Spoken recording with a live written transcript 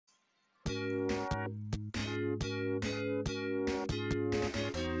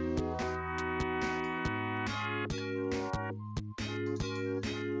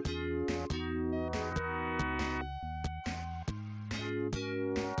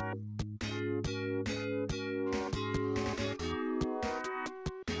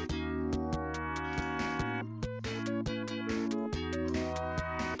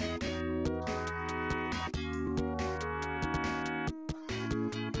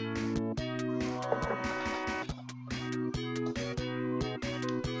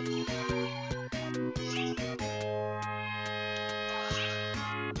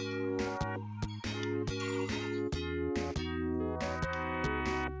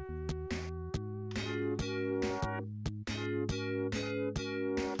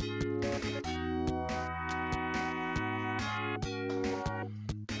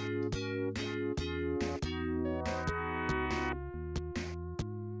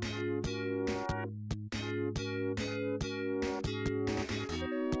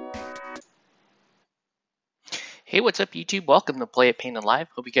Hey, what's up, YouTube? Welcome to Play It Painted Live.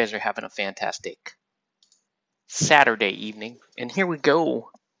 Hope you guys are having a fantastic Saturday evening. And here we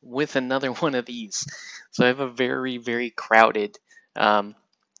go with another one of these. So I have a very crowded um,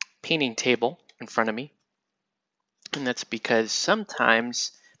 painting table in front of me. And that's because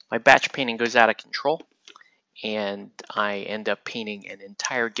sometimes my batch painting goes out of control and I end up painting an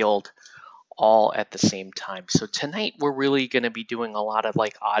entire guild all at the same time. So tonight we're really going to be doing a lot of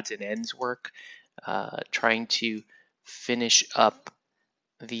like odds and ends work, trying to finish up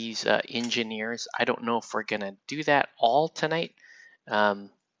these engineers. I don't know if we're going to do that all tonight, but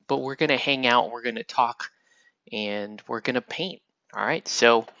we're going to hang out, we're going to talk, and we're going to paint. All right,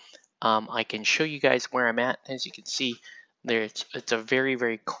 so I can show you guys where I'm at. As you can see, it's a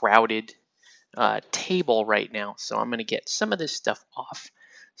very crowded table right now. So I'm going to get some of this stuff off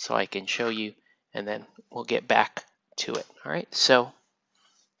so I can show you, and then we'll get back to it. All right, so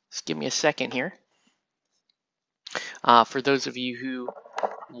just give me a second here. For those of you who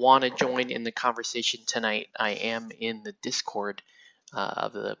want to join in the conversation tonight, I am in the Discord,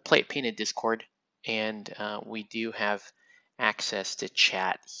 of the Play It Painted Discord, and we do have access to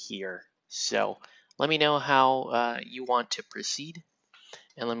chat here. So let me know how you want to proceed,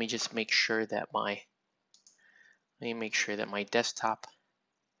 and let me just make sure that my desktop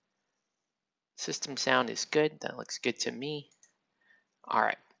system sound is good. That looks good to me. All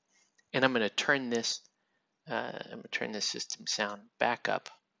right, and I'm going to turn this system sound back up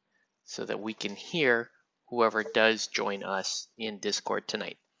so that we can hear whoever does join us in Discord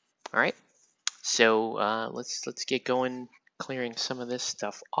tonight. All right, so let's get going, clearing some of this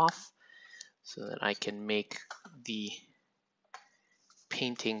stuff off so that I can make the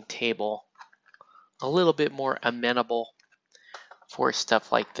painting table a little bit more amenable for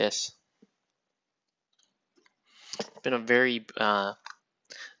stuff like this. It's been a very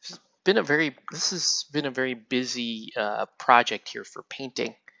this has been a very busy project here for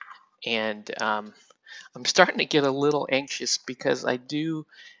painting, and I'm starting to get a little anxious because I do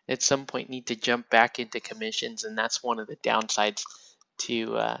at some point need to jump back into commissions, and that's one of the downsides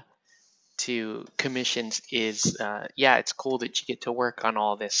to commissions is yeah, it's cool that you get to work on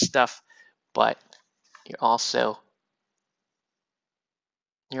all this stuff, but you're also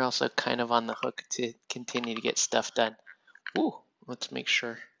kind of on the hook to continue to get stuff done. Ooh, let's make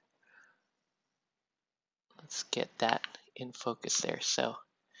sure. Let's get that in focus there. So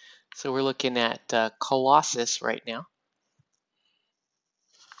we're looking at Colossus right now,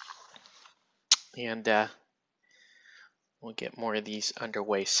 and we'll get more of these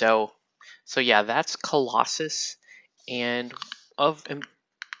underway. So yeah, that's Colossus, and of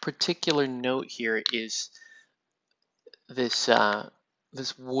particular note here is this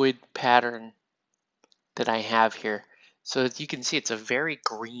this wood pattern that I have here. So as you can see, it's a very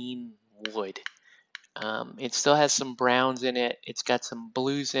green wood. It still has some browns in it. It's got some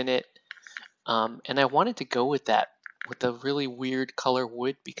blues in it, and I wanted to go with that, with a really weird color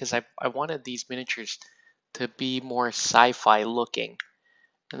wood, because I wanted these miniatures to be more sci-fi looking,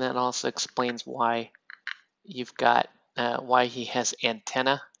 and that also explains why you've got why he has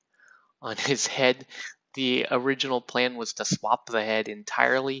antenna on his head. The original plan was to swap the head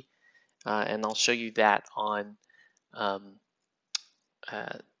entirely, and I'll show you that on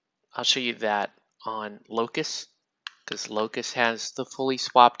Locus, because Locus has the fully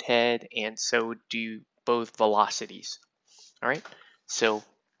swapped head, and so do both velocities. All right, so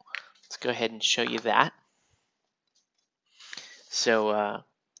let's go ahead and show you that. So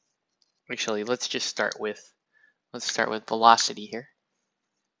actually, let's start with velocity here.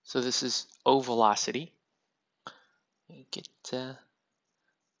 So this is O velocity.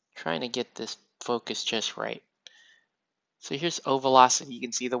 Trying to get this focus just right. So here's O velocity. You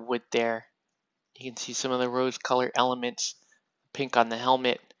can see the wood there. You can see some of the rose color elements, pink on the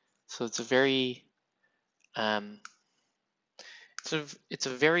helmet. So it's a very it's a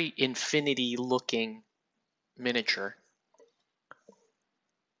very infinity looking miniature.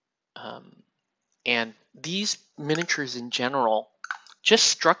 And these miniatures in general just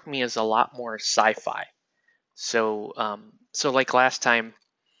struck me as a lot more sci-fi. So like last time,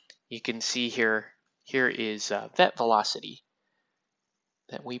 you can see here is vet velocity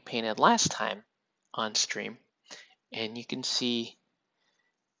that we painted last time on stream, and you can see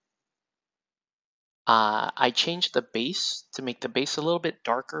I changed the base to make the base a little bit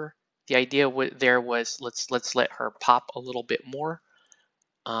darker. The idea there was let's let her pop a little bit more,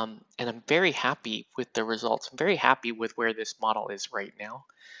 and I'm very happy with the results. I'm very happy with where this model is right now.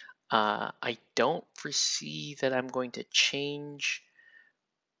 I don't foresee that I'm going to change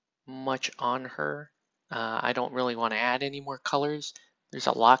much on her. I don't really want to add any more colors. There's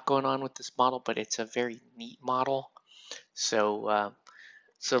a lot going on with this model, but it's a very neat model. So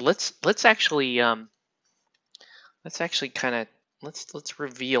so let's actually kind of let's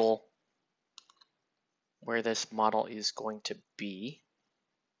reveal where this model is going to be.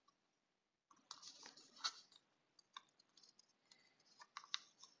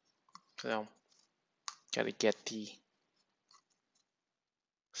 So got to get the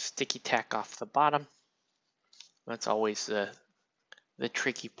sticky tack off the bottom. That's always the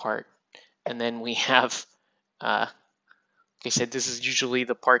tricky part. And then we have, like I said, this is usually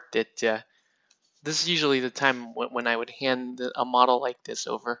the part that, this is usually the time when I would hand a model like this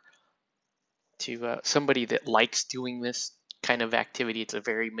over to somebody that likes doing this kind of activity. It's a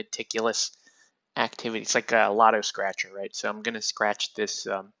very meticulous activity. It's like a lotto scratcher, right? So I'm going to scratch this,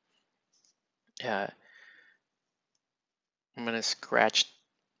 I'm going to scratch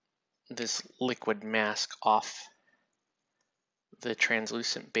this liquid mask off the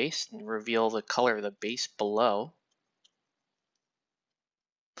translucent base and reveal the color of the base below,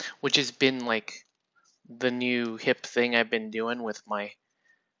 which has been like the new hip thing I've been doing with my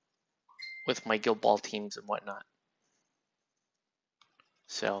guild ball teams and whatnot.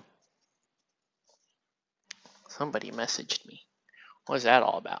 So somebody messaged me. What was that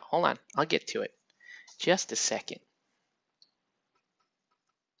all about? Hold on, I'll get to it. Just a second.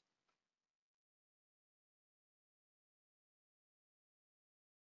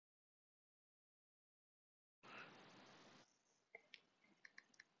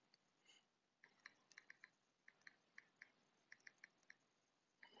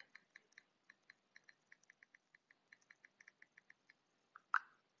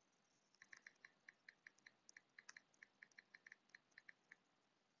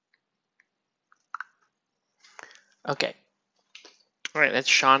 Okay. All right, that's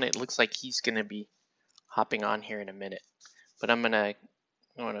Sean. It looks like he's gonna be hopping on here in a minute, but I'm gonna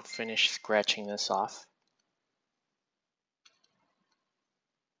finish scratching this off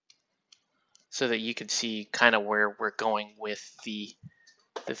so that you can see kind of where we're going with the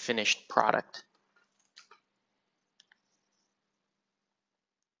finished product.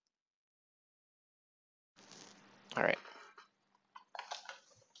 All right.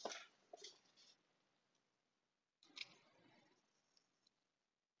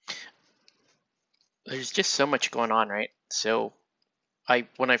 There's just so much going on, right? So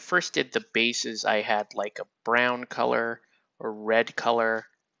when I first did the bases, I had like a brown color or red color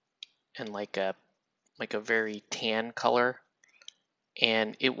and like a very tan color,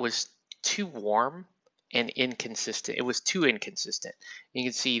 and it was too warm and inconsistent. It was too inconsistent. You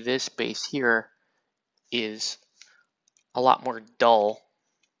can see this base here is a lot more dull,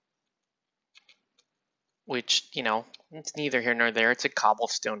 which, you know, it's neither here nor there. It's a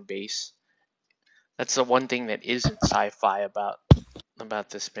cobblestone base. That's the one thing that isn't sci-fi about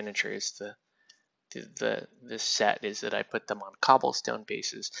this miniature is this set is that I put them on cobblestone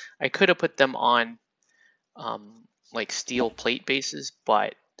bases. I could have put them on like steel plate bases,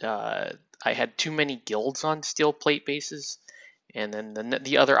 but I had too many guilds on steel plate bases, and then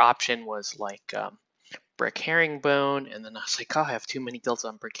the other option was like brick herringbone, and then I was like, oh, I have too many guilds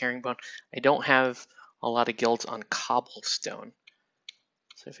on brick herringbone. I don't have a lot of guilds on cobblestone.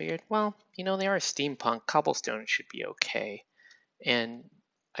 So I figured, well, you know, they are steampunk. Cobblestone should be okay. And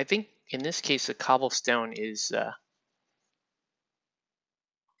I think in this case, the cobblestone is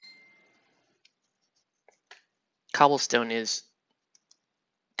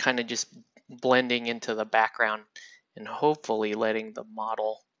kind of just blending into the background and hopefully letting the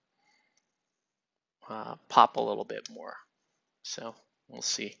model pop a little bit more. So we'll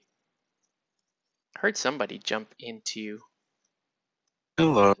see. I heard somebody jump into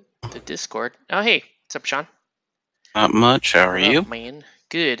Hello. the Discord. Oh, hey, what's up, Sean? Not much. How are What you? up, man?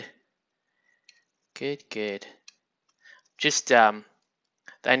 Good. Good. Just I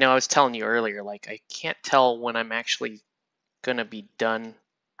know I was telling you earlier, like I can't tell when I'm actually gonna be done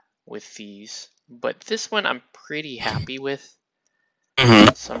with these, but this one I'm pretty happy with.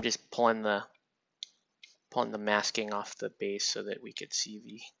 So I'm just pulling the masking off the base so that we could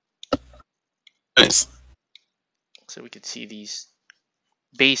see Nice. so we could see these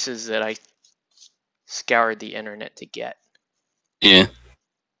bases that I scoured the internet to get. Yeah.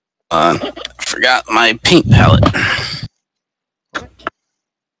 I forgot my paint palette. Okay.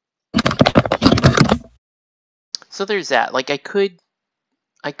 So there's that. Like I could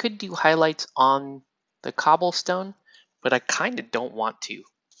do highlights on the cobblestone, but I kind of don't want to,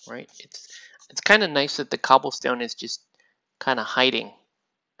 right? It's kind of nice that the cobblestone is just kind of hiding,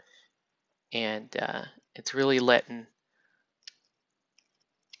 and it's really letting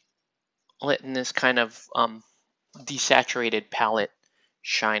this kind of desaturated palette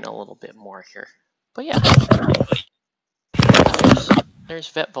shine a little bit more here. But yeah, there's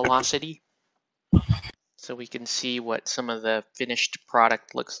vet velocity. So we can see what some of the finished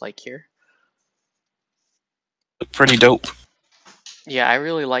product looks like here. Pretty dope. Yeah, I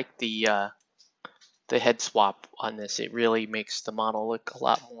really like the head swap on this. It really makes the model look a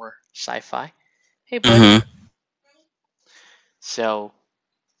lot more sci-fi. Hey, buddy. So,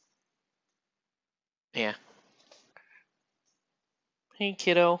 yeah. Hey,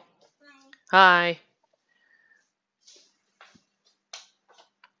 kiddo. Hi.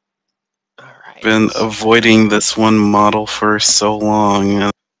 All right. Been avoiding this one model for so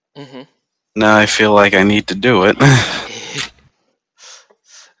long. Now I feel like I need to do it.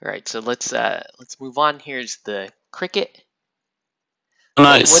 All right, so let's move on. Here's the cricket.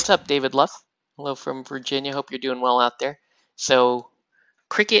 Nice. Hey, what's up, David Luff? Hello from Virginia. Hope you're doing well out there. So,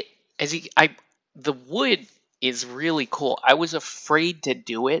 cricket, the wood is really cool. I was afraid to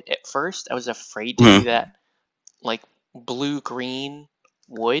do it at first. I was afraid to do that, like blue-green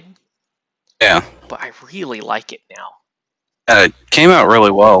wood. Yeah. But I really like it now. It came out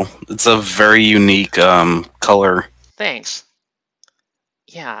really well. It's a very unique color. Thanks.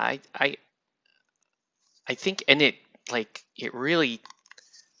 Yeah, I think, and it really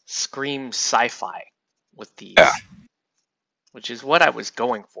screams sci-fi with these. Yeah. Which is what I was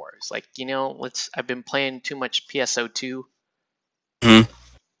going for. It's like, I've been playing too much PSO2.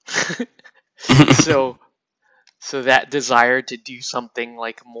 So that desire to do something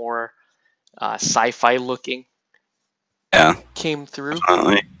like more sci-fi looking came through.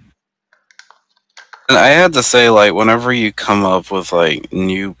 Definitely. And I had to say, like, whenever you come up with like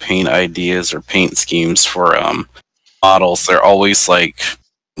new paint ideas or paint schemes for models, they're always like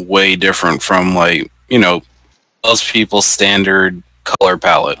way different from like, most people's standard color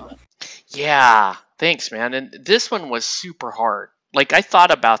palette. Yeah, thanks, man. And this one was super hard. Like, I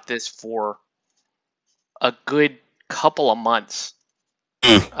thought about this for a good couple of months.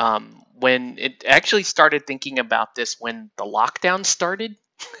 When it actually started thinking about this when the lockdown started.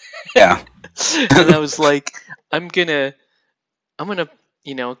 Yeah. And I was like, I'm gonna,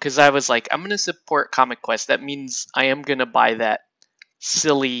 because I was like, I'm gonna support Comic Quest. That means I am gonna buy that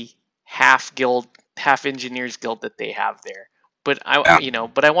silly half engineers guild that they have there. But I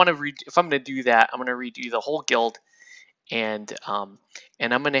want to if I'm gonna do that, I'm gonna redo the whole guild, and I'm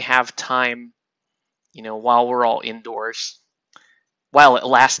gonna have time, while we're all indoors, while it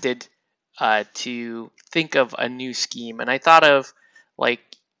lasted, to think of a new scheme. And I thought of, like,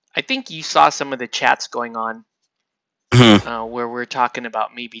 I think you saw some of the chats going on, where we're talking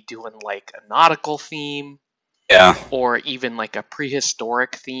about maybe doing like a nautical theme, or even like a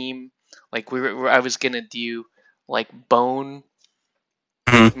prehistoric theme. Like I was gonna do like bone,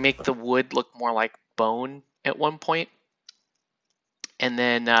 make the wood look more like bone at one point, and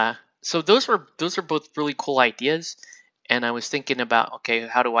then so those are both really cool ideas. And I was thinking about, okay,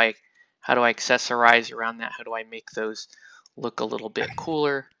 how do I accessorize around that? How do I make those look a little bit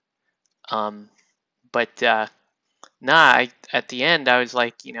cooler? But at the end I was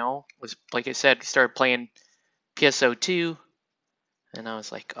like, was like I said, started playing PSO2, and I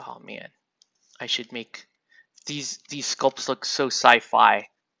was like, oh man, I should make these sculpts look so sci-fi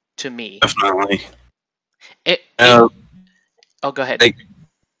to me. Definitely. Oh, go ahead.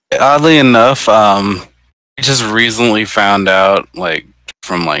 Oddly enough, I just recently found out, like,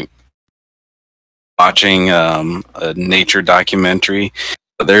 from like watching a nature documentary,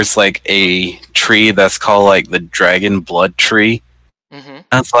 there's like a tree that's called like the dragon blood tree.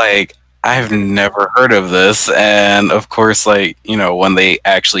 That's like, I've never heard of this. And of course, like, when they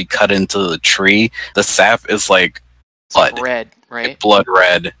actually cut into the tree, the sap is like blood. It's red, right? Like blood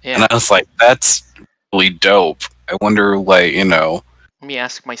red. Yeah. And I was like, that's really dope. I wonder, like, Let me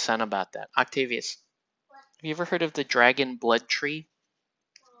ask my son about that. Octavius, have you ever heard of the dragon blood tree?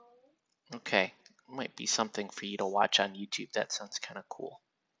 Okay. Might be something for you to watch on YouTube. That sounds kind of cool.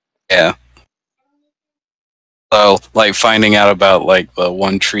 Yeah. So, like, finding out about like the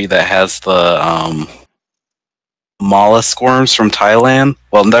one tree that has the mollusk worms from Thailand.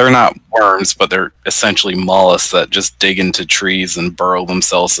 Well, they're not worms, but they're essentially mollusks that just dig into trees and burrow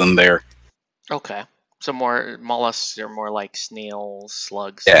themselves in there. Okay. So more mollusks are more like snails,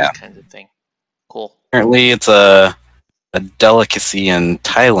 slugs, that kind of thing. Cool. Apparently, it's a delicacy in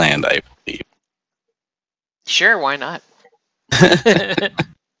Thailand, I believe. Sure, why not?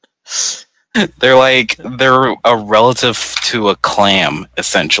 They're a relative to a clam,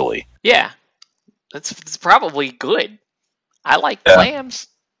 essentially. Yeah, it's probably good. I like clams.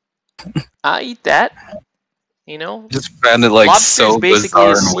 I eat that. Just found it like lobster's so basically bizarre a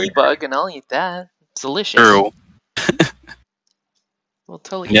and sea weird. bug, and I'll eat that. It's delicious. True. We'll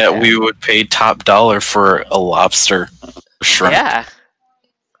totally eat Yeah, that. we would pay top dollar for a lobster, shrimp. Yeah.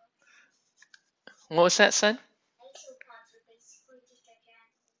 What was that, son?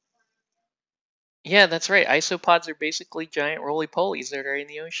 Yeah, that's right. Isopods are basically giant roly-polies that are in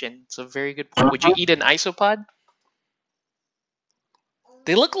the ocean. It's a very good point. Would you eat an isopod?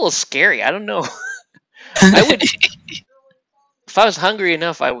 They look a little scary. I don't know. I would, if I was hungry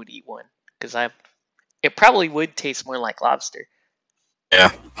enough, I would eat one because I. It probably would taste more like lobster.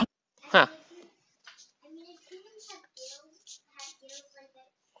 Yeah. Huh.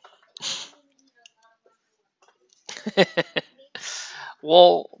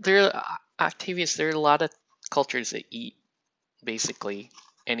 Well, Octavius, there are a lot of cultures that eat basically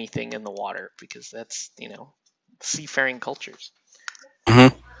anything in the water because that's, seafaring cultures. Hmm.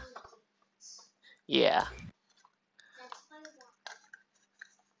 Yeah.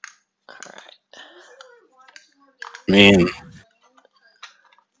 All right. Man,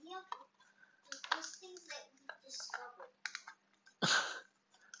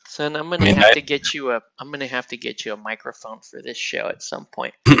 Son, I'm I gonna mean, have to get you a microphone for this show at some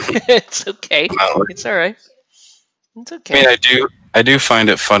point. It's okay. It's all right. It's okay. I do find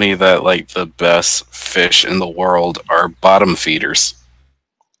it funny that like the best fish in the world are bottom feeders,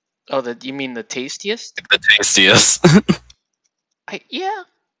 Oh, you mean the tastiest? the tastiest. Yeah.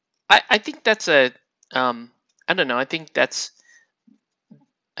 I think that's I don't know.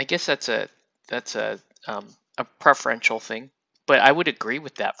 I guess that's a preferential thing, but I would agree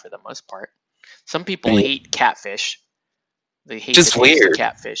with that for the most part. Some I people mean, hate catfish. They hate the just taste of weird.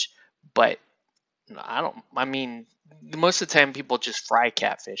 catfish, but I don't. I mean, most of the time people just fry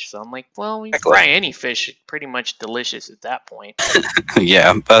catfish. So I'm like, well, you Exactly. fry any fish, it's pretty much delicious at that point.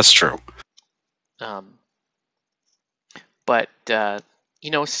 Yeah, that's true. Um, but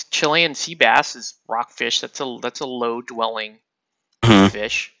Chilean sea bass is rockfish. That's a low dwelling Hmm.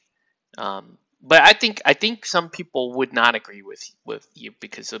 fish. But I think some people would not agree with you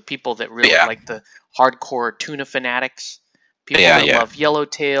because of people that really Yeah, like the hardcore tuna fanatics, people yeah, that yeah. love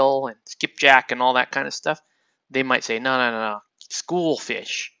yellowtail and skipjack and all that kind of stuff. They might say no, no, no, no, school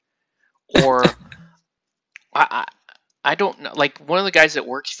fish, or I, I don't know. Like one of the guys that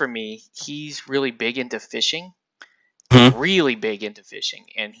works for me, he's really big into fishing, Hmm. really big into fishing,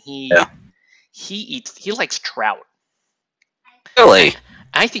 and Yeah. he likes trout. I, Really?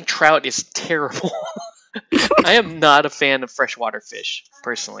 I think trout is terrible. I am not a fan of freshwater fish,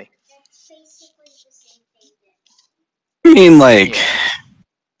 personally. I mean, like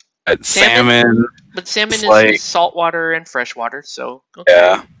Yeah. Salmon, salmon. but salmon It's is like saltwater and freshwater, so okay.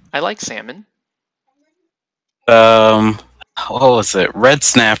 yeah. I like salmon. Um, what was it? Red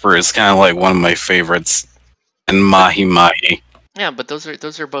snapper is kind of like one of my favorites, and But mahi mahi. yeah, but those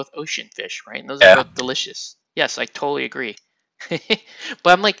are both ocean fish, right? And those are Yeah. both delicious. Yes, I totally agree.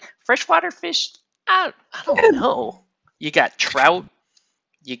 But I'm like freshwater fish. I don't know. You got trout.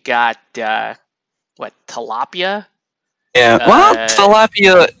 You got what tilapia. Yeah. Well, Uh,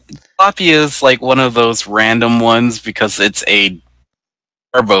 tilapia is like one of those random ones because it's a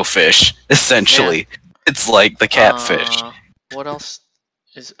turbo fish yeah. essentially. It's like the catfish. What else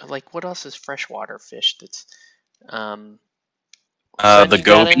what else is freshwater fish that's um son, The you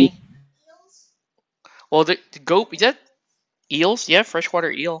got goby. any? Well, the goat is that eels? Yeah,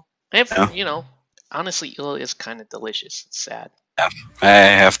 freshwater eel. I have, Yeah. honestly, eel is kind of delicious. It's sad. I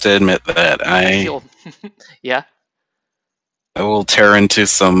have to admit that I I feel, yeah, I will tear into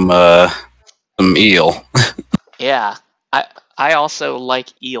some eel. yeah. I I also like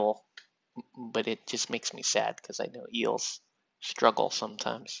eel, but it just makes me sad because I know eels struggle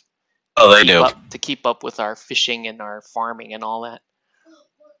sometimes Oh, they do. to keep up with our fishing and our farming and all that.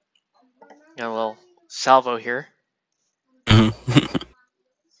 Got a little salvo here. Mhm.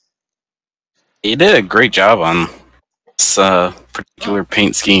 He did a great job on this particular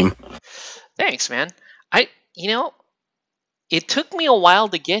paint scheme. Thanks, man. I you know it took me a while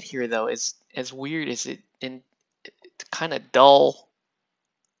to get here though. As weird as it's kind of dull.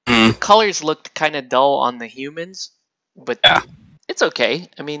 The Mm, colors looked kind of dull on the humans, but yeah. it's okay.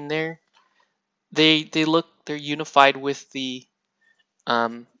 I mean, they're unified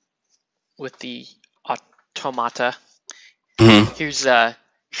um with the automata. Mhm. Here's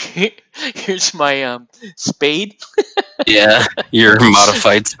here's my spade. Yeah. Your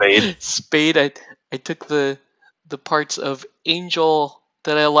modified spade. Spade. I took the parts of Angel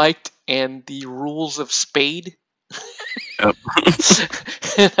that I liked and the rules of Spade, Yep.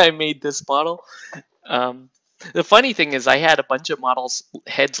 and I made this model. Um, the funny thing is, I had a bunch of models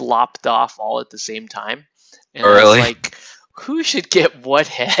heads lopped off all at the same time, and Oh, I was really? like, "Who should get what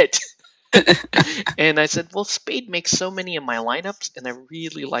head?" And I said, well, Spade makes so many of my lineups, and I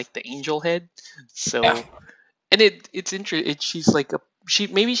really like the Angel head. Yeah. So, and it's interesting. She's like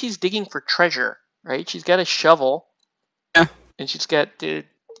maybe she's digging for treasure, right? She's got a shovel, Yeah. and she's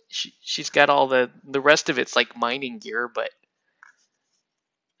got all the rest of it's like mining gear, but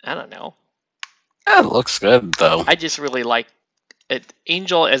I don't know. Yeah, it looks good though. I just really like it.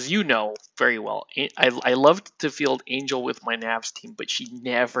 Angel, as you know very well, I loved to field Angel with my Navs team, but she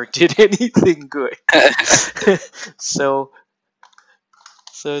never did anything good. so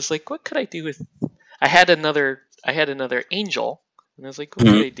so it's like, what could I do with? I had another Angel, and I was like, what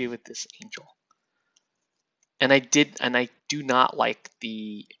could Mhm. I do with this Angel? And I do not like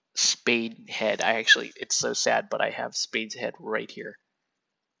the Spade head. It's so sad, but I have Spade's head right here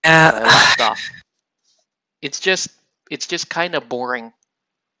that I Yeah. left off. It's just kind of boring.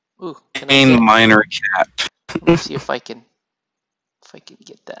 Ooh, can I Main get? minor cap. Let me see if I can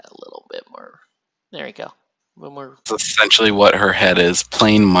get that a little bit more. There we go. A little more. That's essentially what her head is.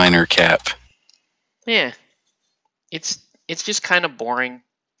 Plain minor cap. Yeah, it's just kind of boring.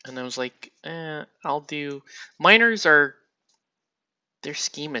 And I was like, I'll do. Miners are their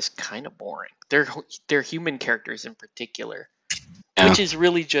scheme is kind of boring. Their human characters in particular, Yeah. which is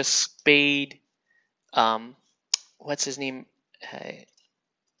really just Spade. Um, what's his name?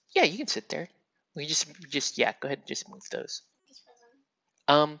 Yeah, you can sit there. We just yeah. Go ahead and just move those.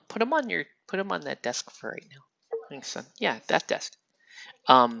 Put them on that desk for right now. Thanks, son. Yeah, that desk.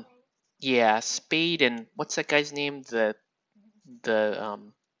 Um, yeah, Spade and what's that guy's name? The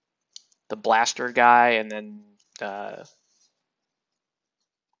the blaster guy, and then uh,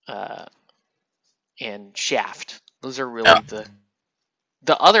 and Shaft. Those are Yeah. really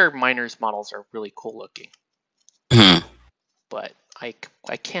the other miners models are really cool looking, Mhm. but I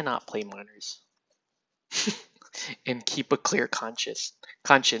cannot play miners and keep a clear conscience.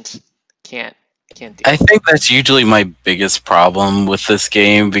 Can't do I it. think that's usually my biggest problem with this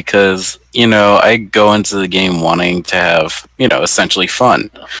game because, I go into the game wanting to have, essentially fun.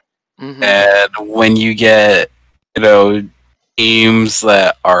 Mm-hmm. And when you get, you know, teams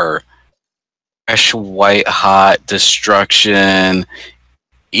that are fresh, white hot, destruction,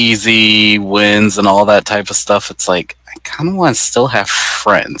 easy wins, and all that type of stuff, it's like, I kind of want to still have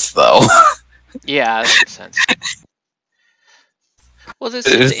friends, though. Yeah, that makes sense. Well, this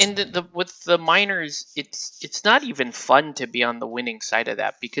is It's- in with the miners. It's not even fun to be on the winning side of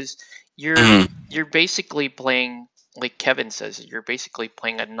that because you're Mhm. you're basically playing, like Kevin says, you're basically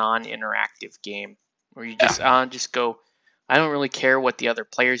playing a non-interactive game where you Yeah. just go. I don't really care what the other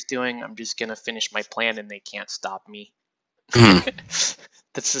player's doing. I'm just gonna finish my plan, and they can't stop me. Mhm.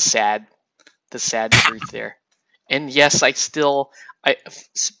 That's the sad truth there. And yes,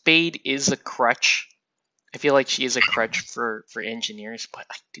 Spade is a crutch. I feel like she is a crutch for engineers, but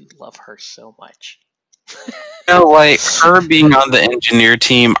I do love her so much. Like her being on the engineer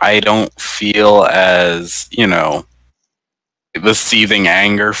team, I don't feel as, the seething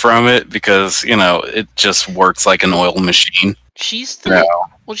anger from it because, it just works like an oil machine. She's Yeah.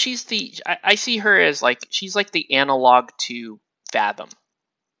 I see her as like she's like the analog to Fathom.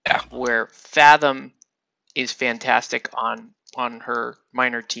 Yeah. Where Fathom is fantastic on her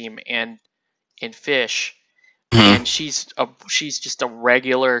minor team and in Fish, Mhm. and she's just a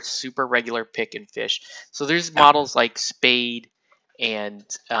regular, super regular pick in Fish. So there's Yeah. models like Spade and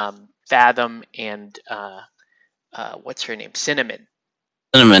Fathom and what's her name, Cinnamon,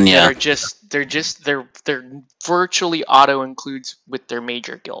 Cinnamon, that yeah. are they're virtually auto includes with their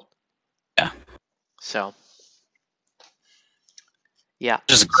major guild. Yeah. So yeah,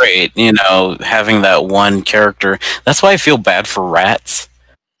 Which is great, having that one character. That's why I feel bad for rats.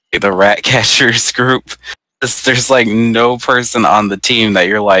 The rat catchers group. There's like no person on the team that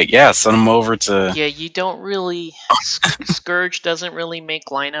you're like, yeah, send them over to. yeah. You don't really Scourge doesn't really make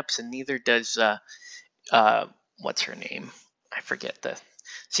lineups, and neither does uh what's her name? I forget the.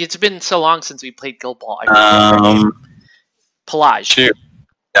 See, it's been so long since we played Guild Ball. I forget her name. Pelage. Shoot.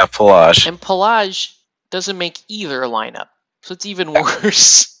 Yeah, Pelage. And Pelage doesn't make either lineup, so it's even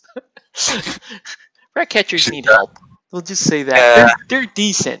worse. Rat catchers need help. We'll just say that. Yeah. They're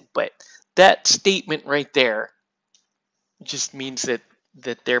decent, but that statement right there just means that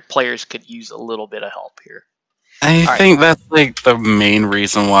their players could use a little bit of help here. I All right. think that's like the main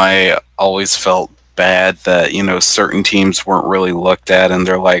reason why I always felt bad that certain teams weren't really looked at, and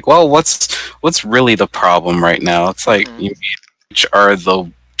they're like, well, what's really the problem right now? It's like, which are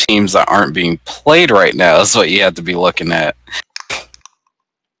the teams that aren't being played right now is what you have to be looking at.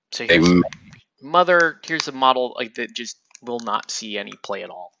 So here's here's a model like that just will not see any play at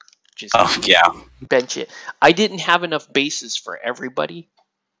all. Just Oh yeah. bench it. I didn't have enough bases for everybody,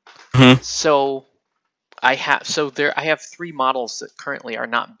 So I have 3 models that currently are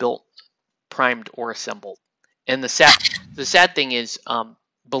not built, primed, or assembled. And the sad thing is,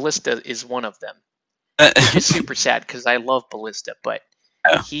 Ballista is one of them, which is super sad because I love Ballista, but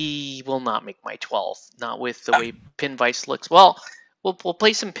he will not make my 12, not with the way Pin Vice looks. Well, we'll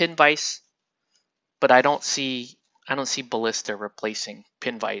play some Pin Vice, but I don't see Ballista replacing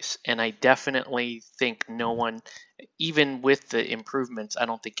Pin Vice, and I definitely think no one, even with the improvements, I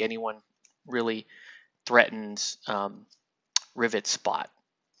don't think anyone really threatens Rivet's spot.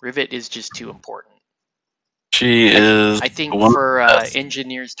 Rivet is just too important. She is. I think one of for the best.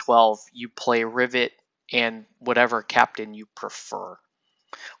 Engineers 12, you play Rivet and whatever captain you prefer,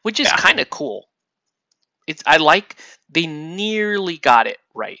 which is kind of cool. They nearly got it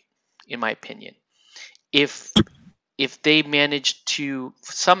right, in my opinion. If they managed to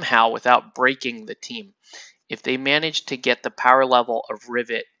somehow, without breaking the team, if they managed to get the power level of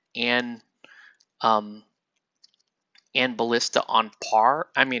Rivet and Ballista on par,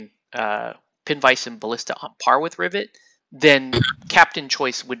 Pin Vice and Ballista on par with Rivet, then Captain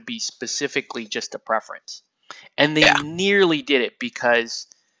Choice would be specifically just a preference. And they nearly did it because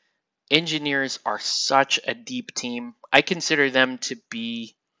Engineers are such a deep team. I consider them to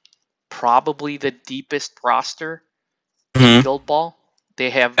be probably the deepest roster in Build Ball.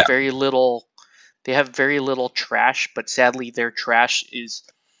 They have very little trash, but sadly their trash is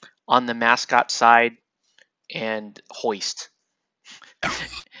on the mascot side and Hoist.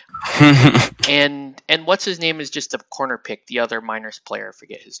 and what's his name is just a corner pick, the other minors player, I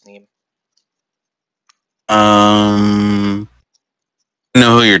forget his name. I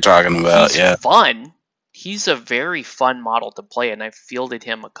know who you're talking about. He's fun. He's a very fun model to play, and I've fielded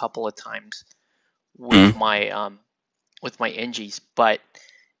him a couple of times with my Engies, but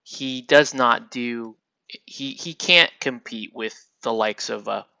he does not do. He can't compete with the likes of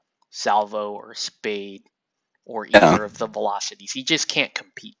a Salvo or Spade or either of the Velocities. He just can't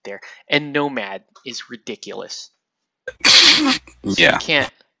compete there. And Nomad is ridiculous. So you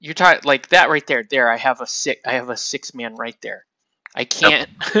can't. You're talking like that right there. There, I have a 6-man right there. I can't.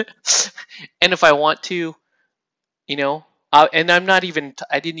 And if I want to, and I'm not even.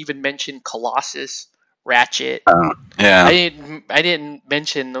 I didn't even mention Colossus, Ratchet. I didn't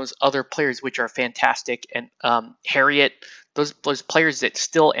mention those other players which are fantastic, and Harriet. Those players that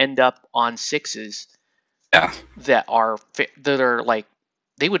still end up on 6s. That are like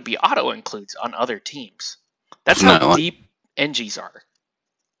they would be auto includes on other teams. That's how deep Engies are.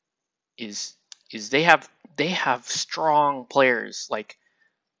 Is they have strong players like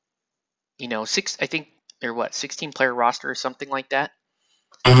 6. I think they're 16-player roster or something like that.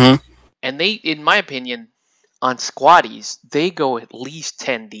 And they, in my opinion, on squaddies they go at least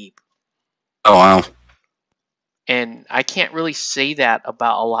 10 deep. Oh wow! And I can't really say that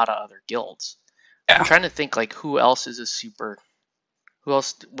about a lot of other guilds. I'm trying to think like who else is a super. Who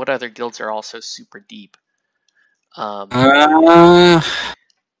else? What other guilds are also super deep? Well,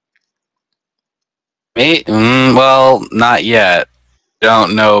 not yet.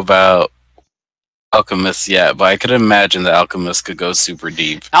 Don't know about Alchemists yet, but I could imagine that Alchemists could go super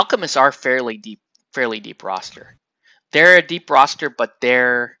deep. Alchemists are fairly deep roster. They're a deep roster, but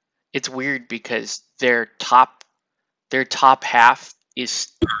it's weird because their top half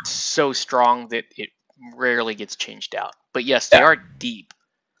is so strong that it rarely gets changed out. But yes, they are deep.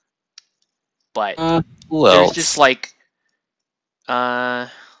 But there's just like,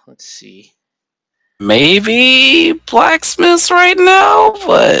 let's see. Maybe blacksmiths right now,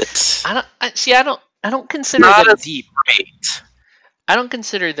 but I don't consider them deep. Great. I don't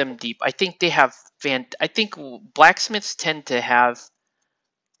consider them deep. I think they have I think blacksmiths tend to have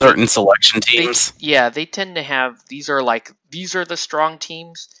certain selection teams. They tend to have these are the strong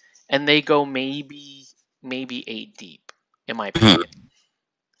teams, and they go maybe 8 deep, in my opinion.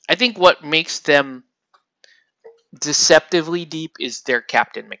 I think what makes them deceptively deep is their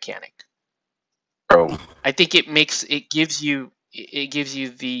captain mechanic. I think it gives you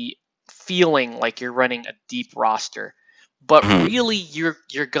the feeling like you're running a deep roster, but really you're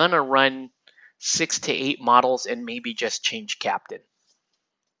gonna run 6 to 8 models and maybe just change captain.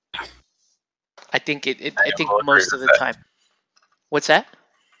 I think I think most of the time. What's that?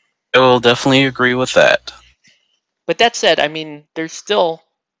 I will definitely agree with that. But that said, I mean, there's still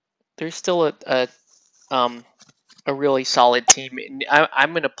a really solid team.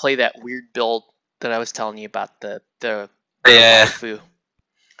 I'm gonna play that weird build that I was telling you about, the waifu.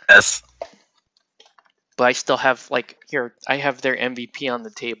 Yes. But I still have I have their MVP on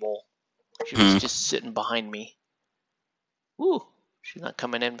the table. She was just sitting behind me. Ooh, she's not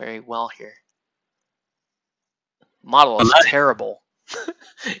coming in very well here. Model is terrible.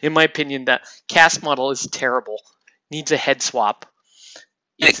 In my opinion, that cast model is terrible. Needs a head swap.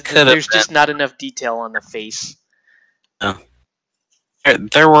 It could have There's just not enough detail on the face. been.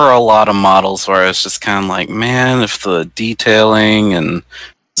 There were a lot of models where I was just kind of like, man, if the detailing and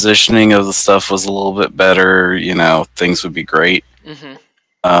positioning of the stuff was a little bit better, things would be great. Mm-hmm.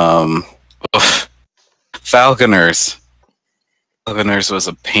 Um, Falconers. Falconers was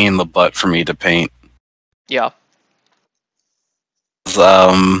a pain in the butt for me to paint. Yeah.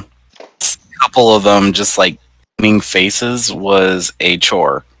 A couple of them just like painting faces was a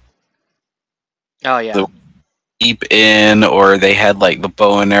chore. Oh yeah. The deep in, or they had like the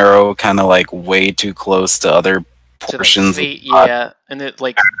bow and arrow kind of like way too close to other portions of the body. Yeah, and it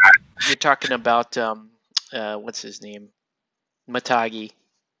like you're talking about what's his name? Matagi.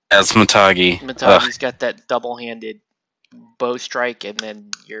 As Matagi. Matagi's got that double-handed bow strike, and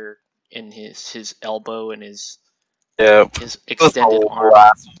then you're in his elbow and his extended arm.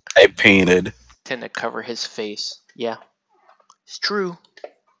 I painted. Tend to cover his face. Yeah, it's true.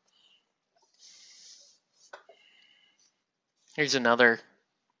 Here's another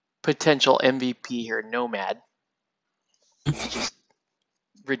potential MVP here, Nomad. He's just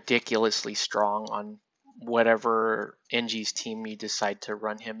ridiculously strong on whatever NG's team you decide to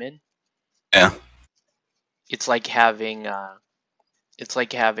run him in. Yeah. It's like having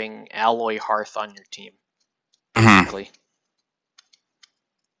Alloy Hearth on your team. Basically. Mm-hmm.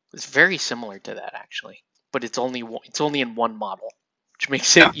 It's very similar to that actually, but it's only in one model, which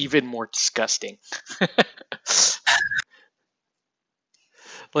makes it even more disgusting.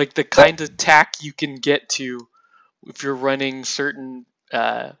 Like the kind of tack you can get to if you're running certain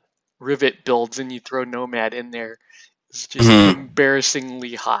rivet builds and you throw Nomad in there is just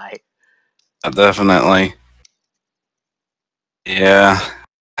embarrassingly high. Definitely. Yeah.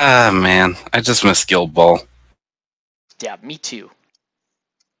 Ah, man. I just miss Guild Ball. Yeah, me too.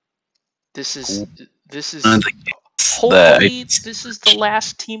 This is hopefully this is the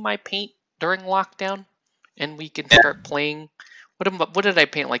last team I paint during lockdown, and we can start playing. What did I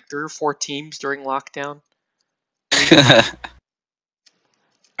paint? Like 3 or 4 teams during lockdown. I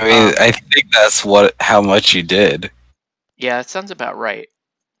mean, I think that's how much you did. Yeah, it sounds about right.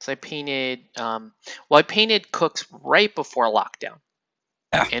 So I painted. I painted Cooks right before lockdown,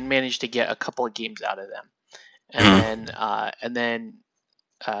 and managed to get a couple of games out of them, and then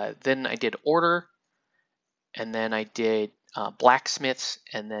I did Order, and then I did Blacksmiths,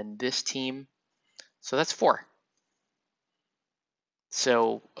 and then this team. So that's 4.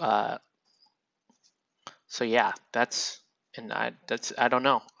 So yeah, I don't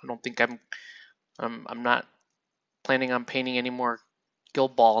know. I don't think I'm not planning on painting any more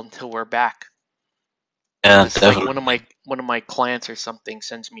Guild Ball until we're back. Yeah, it's like one of my clients or something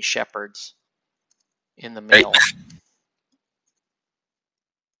sends me shepherds in the mail.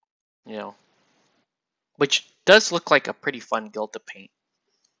 Right. Which does look like a pretty fun guild to paint.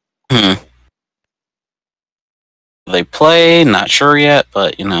 They play, not sure yet,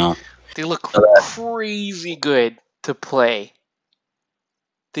 but they look crazy good to play.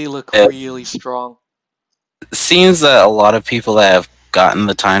 They look really strong. It seems that a lot of people that have gotten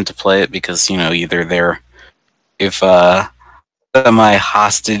the time to play it because either semi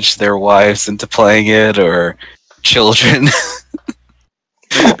hostage their wives into playing it, or children.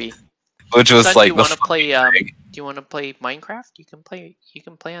 Maybe. Which was like, do you want to play? Do you want to play Minecraft? You can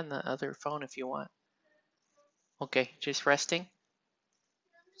play on the other phone if you want. Okay, just resting.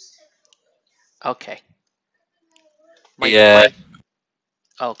 Okay.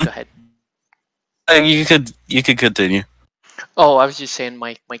 Oh, go ahead. You could continue. Oh, I was just saying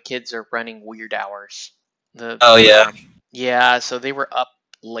my kids are running weird hours. Yeah, so they were up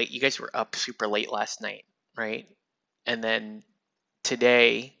late. You guys were up super late last night, right? And then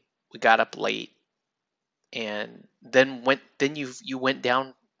today we got up late, and then you went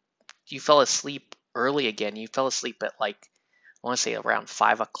down. You fell asleep early again. You fell asleep at like I want to say around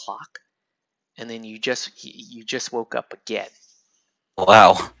 5 o'clock, and then you just woke up again.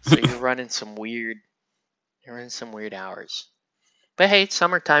 Wow. So you're running some weird hours. But hey, it's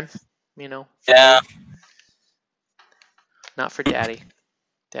summertime, Yeah. Me. Not for Daddy.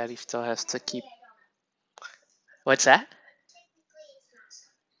 Daddy still has to keep. What's that?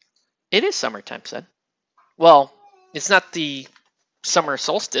 It is summertime, son. Well, it's not the summer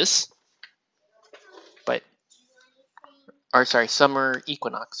solstice, summer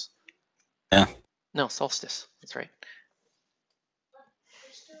equinox. Yeah. No, solstice. That's right.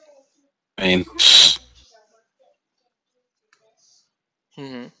 I mean,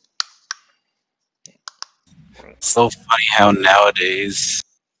 so funny how nowadays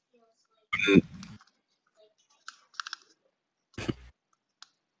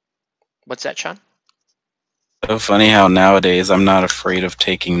What's that, Sean? So funny how nowadays I'm not afraid of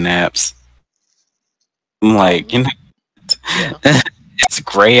taking naps. I'm like, you know, Yeah. it's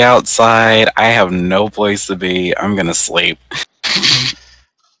gray outside. I have no place to be. I'm gonna sleep.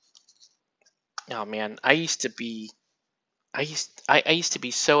 Oh man, I used to be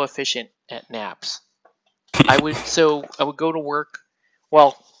so efficient at naps. I would go to work.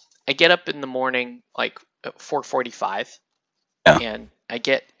 Well, I get up in the morning like at 4:45, Yeah, and I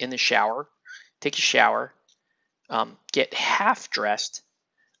get in the shower, take a shower, get half dressed,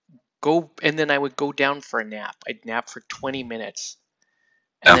 and then I would go down for a nap. I'd nap for 20 minutes,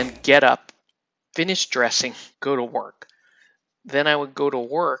 and yeah, then get up, finish dressing, go to work. Then I would go to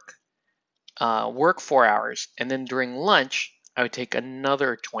work, work 4 hours, and then during lunch I would take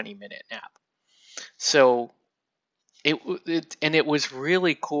another 20-minute nap. So it was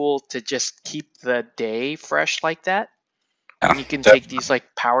really cool to just keep the day fresh like that yeah. when you can take these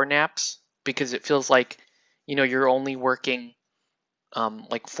like power naps, because it feels like you're only working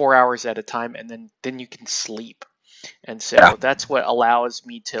like 4 hours at a time, and then you can sleep. And Yeah. so that's what allows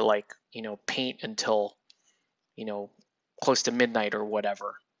me to like paint until you know close to midnight or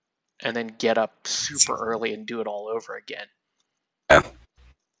whatever, and then get up super early and do it all over again. Yeah.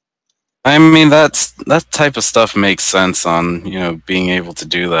 I mean, that type of stuff makes sense on being able to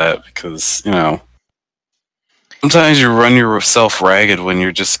do that because sometimes you run yourself ragged when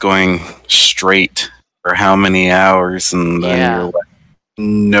you're just going straight for how many hours, and then you're Yeah. like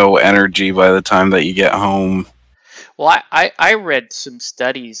no energy by the time that you get home. Well, I read some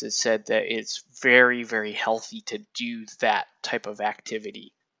studies that said that it's very, very healthy to do that type of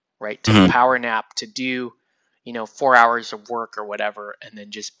activity, right? To Mhm. power nap, to do, 4 hours of work or whatever, and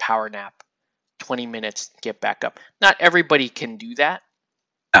then just power nap 20 minutes, get back up. Not everybody can do that,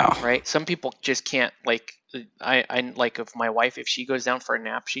 No. right? Some people just can't. Like, I like if my wife, if she goes down for a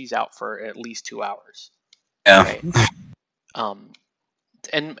nap, she's out for at least 2 hours, Yeah. right? Um,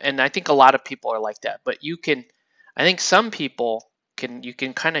 and I think a lot of people are like that. But I think some people you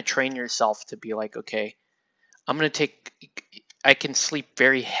can kind of train yourself to be like, okay, I'm gonna take, I can sleep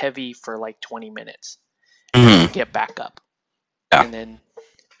very heavy for like 20 minutes, and then Mhm. get back up, Yeah. and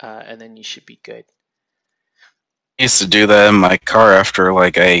then you should be good. I used to do that in my car after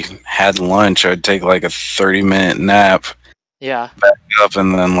like I had lunch. I'd take like a 30-minute nap, Yeah, up,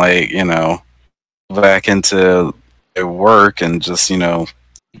 and then like back into work and just take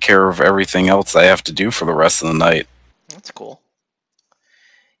care of everything else I have to do for the rest of the night. that's cool.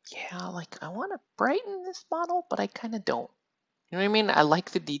 Yeah, like I want to brighten this model, but I kind of don't. You know what I mean? I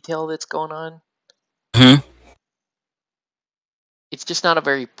like the detail that's going on. Hmm. It's just not a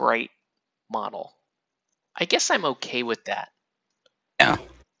very bright model. I guess I'm okay with that. Yeah.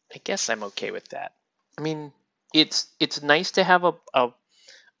 I guess I'm okay with that. I mean, it's nice to have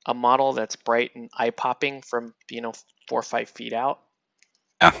a model that's bright and eye popping from 4 or 5 feet out,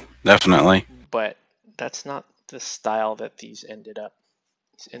 Yeah. Definitely. but that's not the style that these ended up.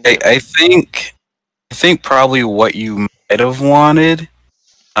 These ended I, up I being. think I think probably what you might have wanted.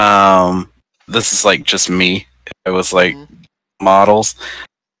 Um, this is like just me. It was like Hmm. models.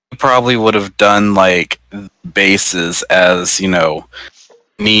 Probably would have done like bases as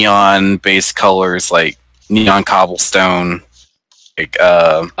neon base colors, like neon cobblestone, like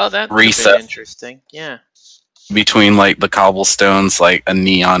Oh, that would have been recess interesting. Yeah, between like the cobblestones, like a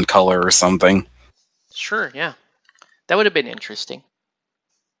neon color or something. sure. Yeah, that would have been interesting.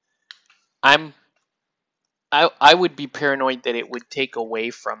 I'm I would be paranoid that it would take away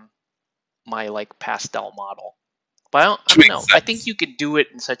from my like pastel model, but I Which don't know. makes I think sense. you could do it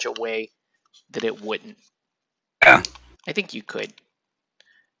in such a way that it wouldn't. Yeah. I think you could.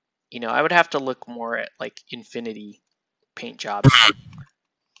 I would have to look more at like Infinity paint jobs,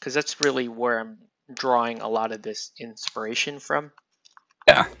 because that's really where I'm drawing a lot of this inspiration from,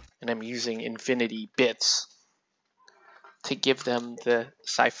 Yeah. and I'm using Infinity bits to give them the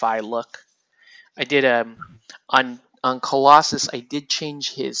sci-fi look. I did on Colossus. I did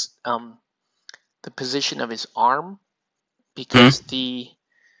change his the position of his arm, Hmm. because the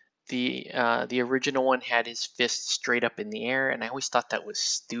original one had his fist straight up in the air, and I always thought that was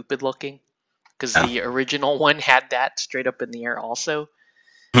stupid looking, because Yeah. the original one had that straight up in the air also.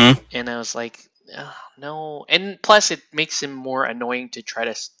 Hmm. And I was like, oh, no. And plus, it makes him more annoying to try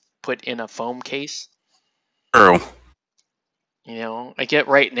to put in a foam case. True. I get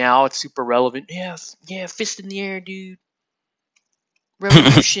right now it's super relevant. Yeah, yeah, fist in the air, dude.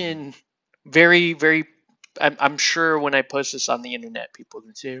 Revolution. Very, very. I'm sure when I post this on the internet, people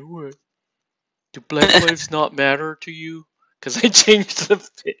can say, "What? Do Black Lives not matter to you?" Because I changed the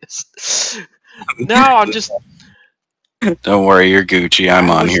fist. No, I'm just. Don't worry, you're Gucci. I'm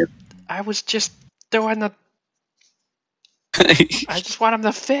I on was here. I was just doing the. I just want him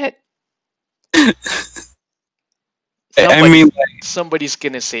to fit. I mean, Somebody's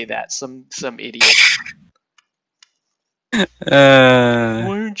gonna say that. Some idiot. Why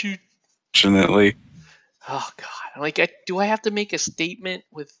aren't you? Fortunately, Oh God! Like, do I have to make a statement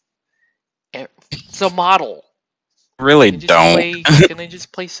with? It's a model. really don't. Can I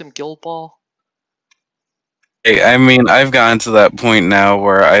just play some Guild Ball? I mean, I've gotten to that point now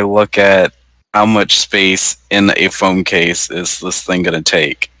where I look at how much space in a phone case is this thing gonna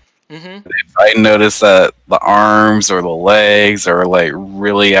take. Mm-hmm. If I notice that the arms or the legs are like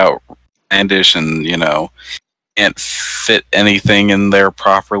really outlandish and can't fit anything in there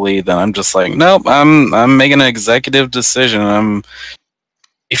properly, then I'm just like, nope. I'm making an executive decision. I'm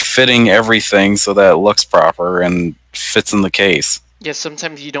fitting everything so that it looks proper and fits in the case. Yeah,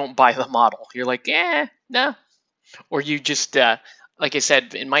 sometimes you don't buy the model. You're like, no. Or you just, like I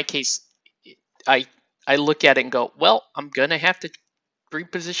said, in my case, I look at it and go, well, I'm gonna have to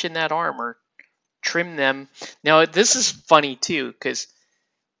reposition that arm or trim them. Now this is funny too, because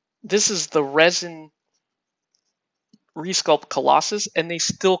this is the resin resculpt Colossus, and they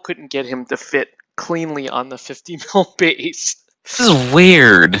still couldn't get him to fit cleanly on the 50 mil base. This is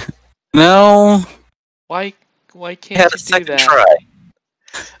weird. No, Why I can't had you a do second that? try.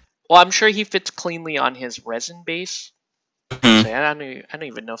 Well, I'm sure he fits cleanly on his resin base. Actually, I don't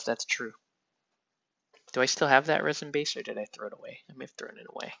even know if that's true. Do I still have that resin base, or did I throw it away? I may have thrown it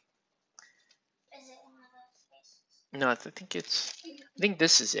away. Is it one of those spaces? No, I think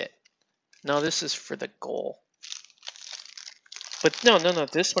this is it. No, this is for the goal. But no.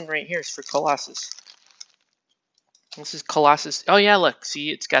 This one right here is for Colossus. This is Colossus. Oh yeah, look. See,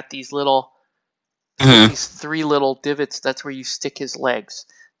 it's got these little, these 3 little divots. That's where you stick his legs.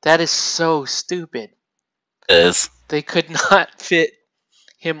 That is so stupid. It is. They could not fit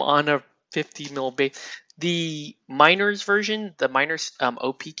him on a 50 mil base. The Miners version, the Miners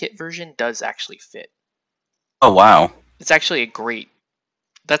OP kit version, does actually fit. Oh wow. It's actually a great.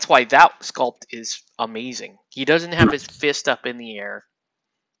 That's why that sculpt is amazing. He doesn't have his fist up in the air,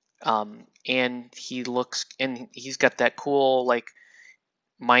 and he's got that cool like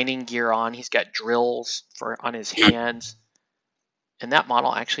mining gear on. He's got drills on his hands, and that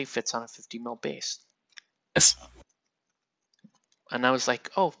model actually fits on a 50 mil base. Yes. And I was like,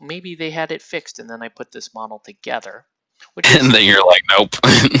 oh, maybe they had it fixed, and then I put this model together, And then you're like, nope.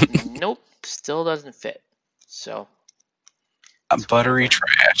 Nope, still doesn't fit. So. Buttery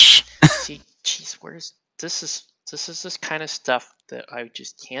trash. See, jeez, this is this kind of stuff that I would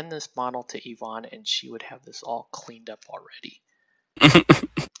just hand this model to Yvonne and she would have this all cleaned up already.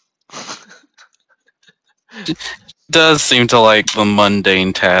 Does seem to like the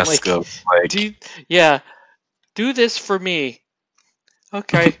mundane task of like, do this for me.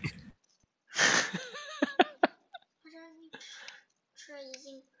 Okay.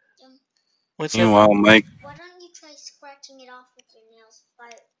 What's that? Meanwhile, Mike. Why don't you try scratching it off with your nails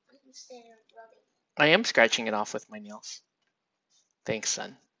instead of rubbing? I am scratching it off with my nails. Thanks,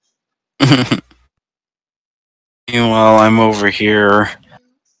 son. Meanwhile, I'm over here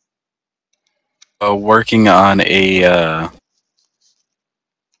working on a. Oh,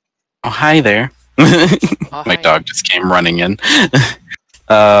 hi there. Oh, My hi. dog just came running in.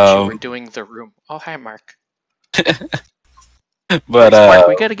 We're doing the room. Oh, hi, Mark. But Mark,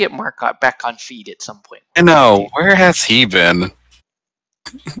 we got to get Mark back on feed at some point. I know. Where has he been?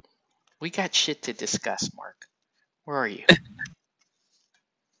 We got shit to discuss, Mark. Where are you?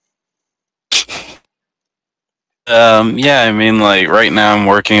 Yeah, I mean, like, right now I'm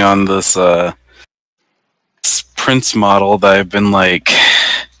working on this Prince model that I've been, like,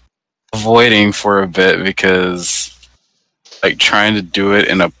 avoiding for a bit because, like, trying to do it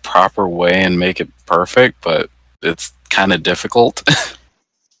in a proper way and make it perfect, but it's kind of difficult.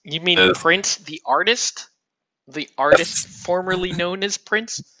 You mean Prince, the artist? The artist formerly known as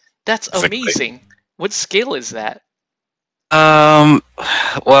Prince? That's amazing. What scale is that?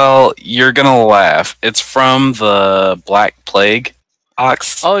 Well, you're gonna laugh. It's from the Black Plague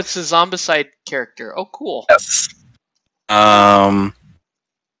box. Oh, it's a Zombicide character. Oh, cool. Yes.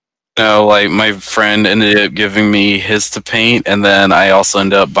 Like my friend ended up giving me his to paint, and then I also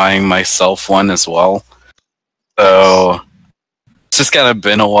ended up buying myself one as well. So it's just kind of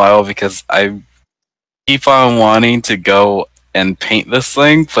been a while because I keep on wanting to go and paint this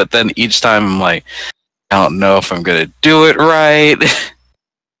thing, but then each time I'm like, I don't know if I'm gonna do it right.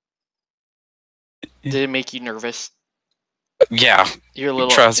 Did it make you nervous? Yeah. You're a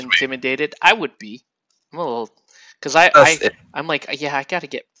little intimidated? I would be. I'm a little, because I'm like, yeah, I gotta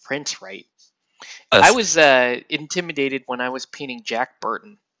get Prince right. I was intimidated when I was painting Jack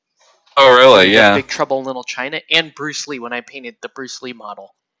Burton. Oh, really? We got Yeah. Big Trouble in Little China, and Bruce Lee when I painted the Bruce Lee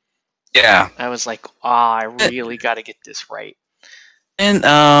model. Yeah. I was like, I really got to get this right. And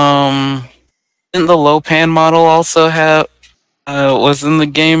didn't the Lopan model also have was in the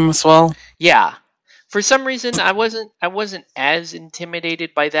game as well? Yeah. For some reason, I wasn't as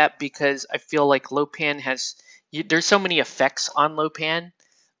intimidated by that because I feel like Lopan has there's so many effects on Lopan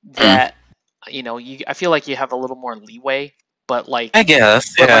that I feel like you have a little more leeway. But I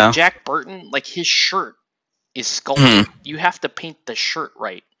guess. but like Yeah. Jack Burton, like his shirt is Mhm. sculpted. You have to paint the shirt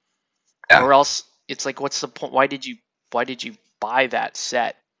right, Yeah. or else it's like, what's the point? Why did you buy that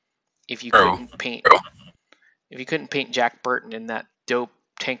set if you True. couldn't paint True. Jack Burton in that dope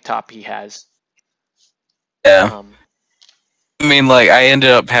tank top he has? Yeah. Um, I mean, like, I ended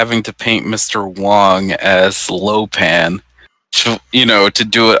up having to paint Mr. Wong as Lopan. To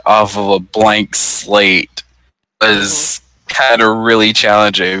do it off of a blank slate was kind of really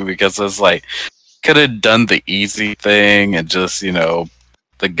challenging because it was like, could have done the easy thing and just,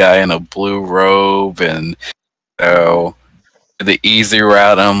 the guy in a blue robe and, the easy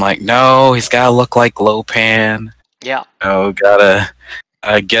route. And I'm like, no, he's got to look like Lopan. yeah, Gotta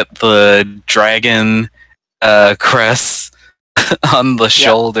get the dragon crest on the yeah.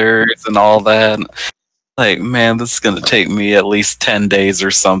 shoulders and all that. Like, man, this is gonna take me at least 10 days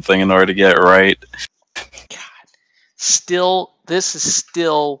or something in order to get it right. God, this is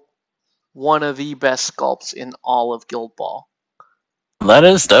still one of the best sculpts in all of Guild Ball, That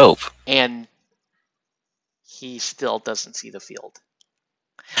is dope. and he still doesn't see the field.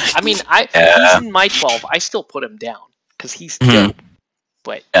 I mean, he's Yeah. in my 12. I still put him down because he's Mhm. dope.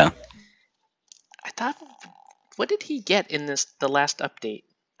 But Yeah. I thought, what did he get in the last update?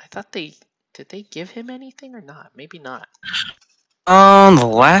 I thought did they give him anything or not? Maybe not. On the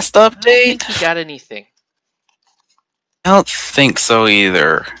last I don't update, think he got anything. I don't think so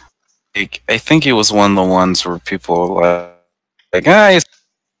either. Like, I think it was one of the ones where people were I just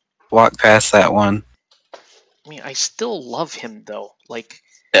walk past that one. I mean, I still love him though. Like,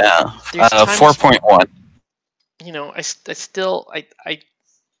 Yeah. there's times 4.1.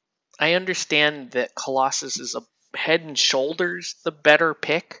 I understand that Colossus is a head and shoulders the better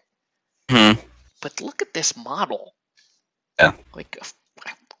pick, Mhm. but look at this model. Yeah. Like, of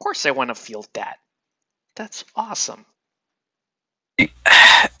course I want to field that. That's awesome.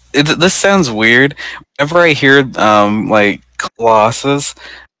 This sounds weird. Whenever I hear like Colossus,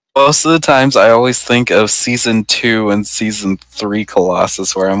 most of the times I always think of season 2 and season 3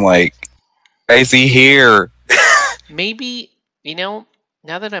 Colossus, where I'm like, why is he here? Maybe, now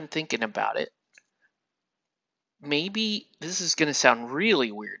that I'm thinking about it, maybe this is going to sound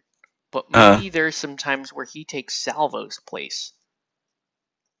really weird, but maybe there's some times where he takes Salvo's place,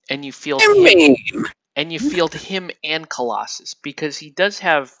 and you field I him, mean, and Colossus, because he does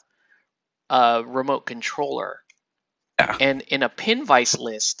have a remote controller, yeah. and in a pin vice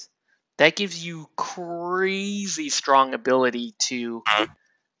list, that gives you crazy strong ability to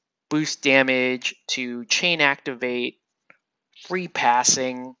boost damage, to chain activate, free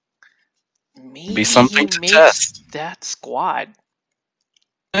passing. Maybe Be he something to makes test. that squad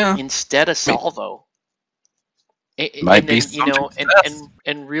Yeah. instead of Salvo. Might And be then, something to test.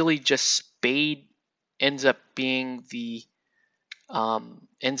 and really just Spade ends up being the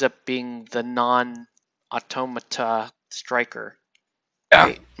non-automata striker. Yeah.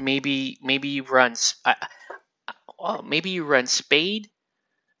 Right? Maybe you run Spade,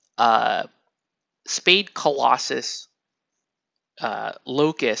 Colossus,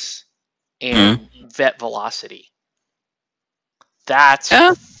 Locus, and Vet Velocity. That's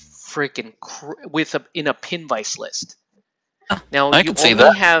Yeah. freaking in a pin vice list. Now I you could see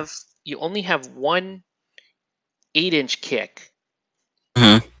only that. have one 8-inch kick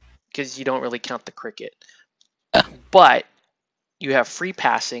Mhm. because you don't really count the cricket. Yeah. But you have free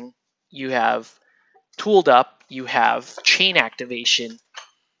passing, you have tooled up, you have chain activation,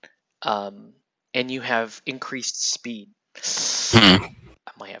 and you have increased speed. Mhm.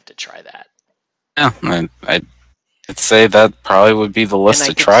 I might have to try that. Yeah, I'd say that probably would be the list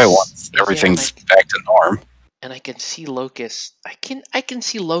to try once everything's back to norm. And I can see Locust. I can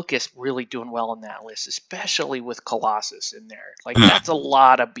see Locust really doing well on that list, especially with Colossus in there. Like, that's a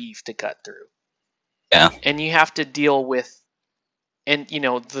lot of beef to cut through. Yeah. And you have to deal with, and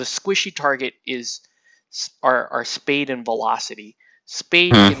the squishy target are Spade and Velocity.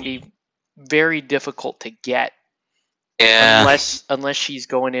 Spade can be very difficult to get, unless she's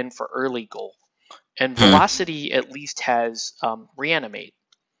going in for early goal. And Velocity at least has Reanimate.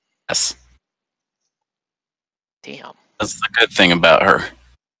 Yes. Damn. That's the good thing about her.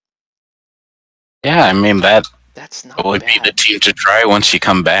 Yeah, I mean, that That's not Probably be the bad. team to try once you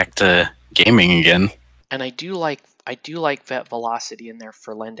come back to gaming again. And I do like that velocity in there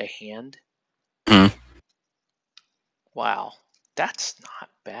for lend a hand. Hmm. Wow, that's not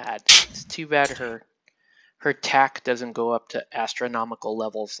bad. It's too bad her tack doesn't go up to astronomical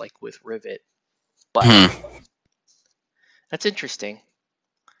levels like with Rivet. But that's interesting.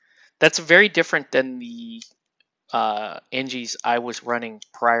 That's very different than the Engis I was running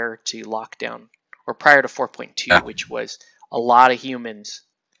prior to lockdown or prior to 4.2, Yeah. which was a lot of humans,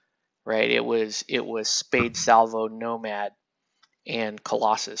 right? It was Spade, Salvo, Nomad, and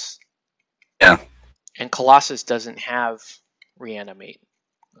Colossus. Yeah. And Colossus doesn't have reanimate.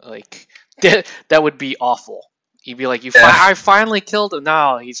 Like that would be awful. You'd be like, I finally killed him.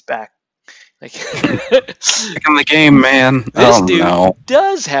 No, he's back. Like Back in the game, man. this Oh dude no.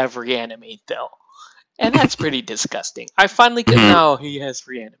 does have reanimate though, and that's pretty disgusting. I finally could. No, he has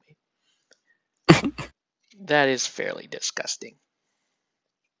reanimate. That is fairly disgusting.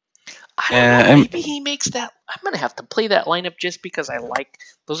 I don't know. Maybe he makes that. I'm gonna have to play that lineup just because I like.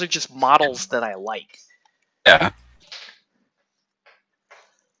 Those are just models that I like. Yeah.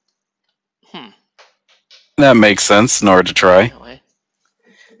 That makes sense in order to try. Anyway.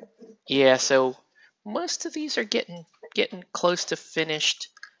 Yeah. So most of these are getting close to finished.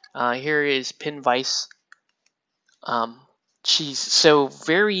 Here is Pin Vice. She's so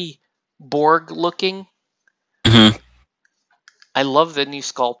very Borg looking. I love the new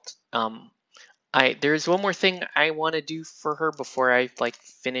sculpt. There's one more thing I want to do for her before I like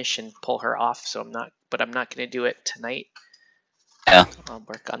finish and pull her off. So I'm not gonna do it tonight. Yeah. I'll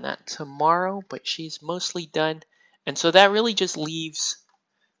work on that tomorrow. But she's mostly done, and so that really just leaves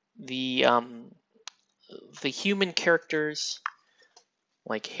the human characters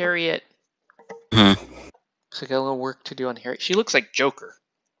like Harriet. So I got a little work to do on Harriet. She looks like Joker.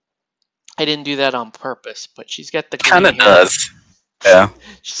 I didn't do that on purpose, but she's got the green hair. Kind of does. Yeah.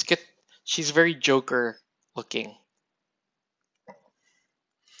 She's very Joker looking.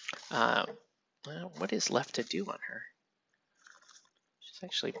 Well, what is left to do on her? She's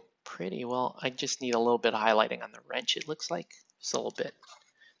actually pretty well. I just need a little bit of highlighting on the wrench. It looks like just a little bit.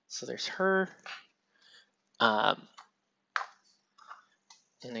 So there's her. And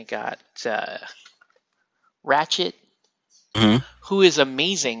I got Ratchet, who is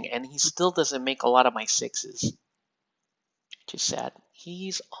amazing, and he still doesn't make a lot of my 6s. Which is sad.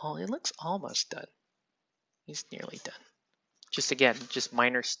 It looks almost done. He's nearly done. Just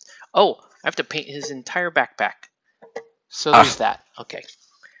minor. Oh, I have to paint his entire backpack. So there's that. Okay,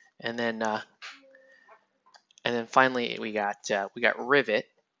 and then finally we got Rivet,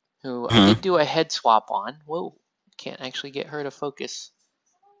 who I did do a head swap on. Whoa, can't actually get her to focus.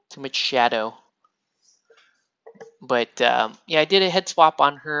 Too much shadow. But yeah, I did a head swap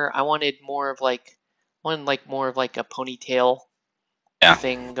on her. I wanted more of like a ponytail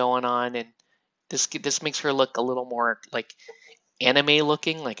thing going on, and this makes her look a little more like anime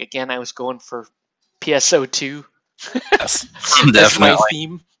looking. Like again, I was going for PSO2. Yes, That's my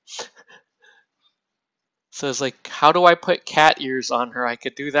theme. So it's like, how do I put cat ears on her? I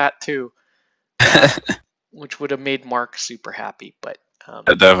could do that too, which would have made Mark super happy. But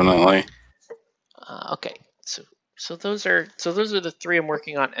definitely. Okay, so those are the 3 I'm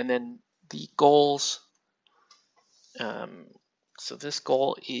working on, and then the goals. So this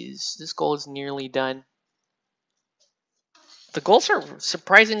goal is nearly done. The goals are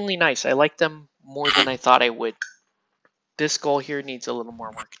surprisingly nice. I like them more than I thought I would. This goal here needs a little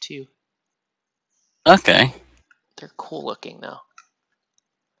more work too. Okay. They're cool looking though.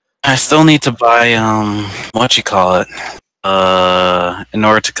 I still need to buy what you call it in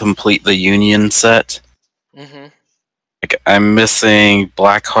order to complete the Union set. Like I'm missing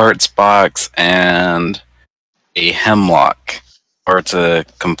Blackheart's box and a Hemlock in order to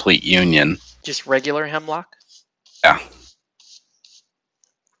complete Union. Just regular Hemlock? Yeah.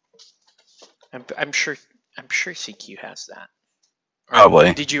 I'm sure CQ has that. Or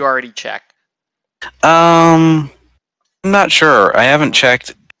Probably. Did you already check? I'm not sure. I haven't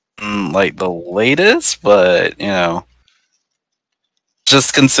checked like the latest, but you know,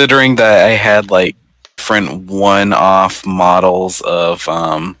 just considering that I had like different one-off models of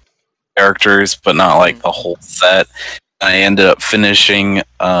characters, but not like the whole set. I ended up finishing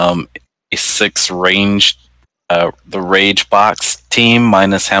a 6 range, the Rage box team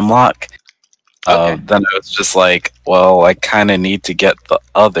minus Hemlock. Then I was just like, well, I kind of need to get the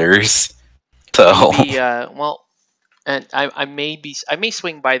others. So maybe, well, and I may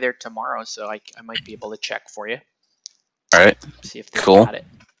swing by there tomorrow, so I might be able to check for you. All right. See if they got it.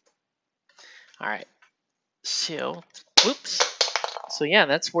 All right. So, whoops. So yeah,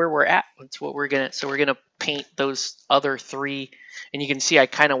 that's where we're at. That's what we're gonna. So we're gonna paint those other 3, and you can see I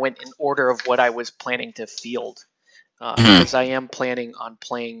kind of went in order of what I was planning to field, because I am planning on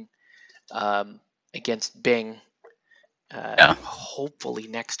playing against Bing, hopefully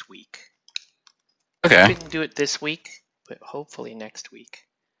next week. Okay. I couldn't do it this week, but hopefully next week.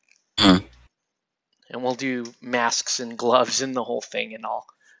 Mm. And we'll do masks and gloves and the whole thing, and I'll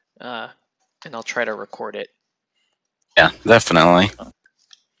try to record it. Yeah, definitely.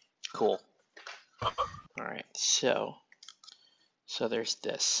 Cool. All right, so there's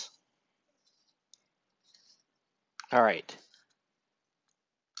this. All right.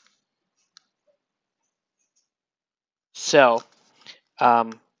 So,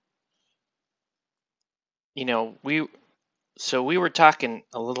 you know, we were talking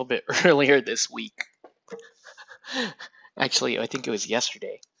a little bit earlier this week. Actually, I think it was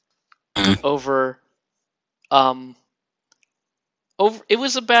yesterday. Over it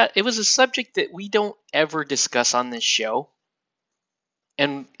was a subject that we don't ever discuss on this show.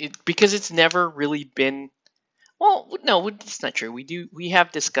 And because it's never really been, well, no, it's not true. We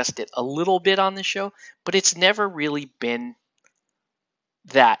have discussed it a little bit on the show, but it's never really been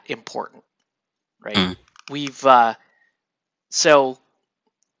that important, right? We've so,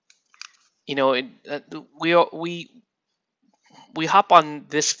 you know, we hop on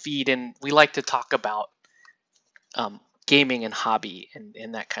this feed and we like to talk about gaming and hobby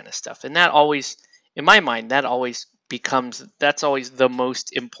and that kind of stuff, and that always, in my mind, that's always the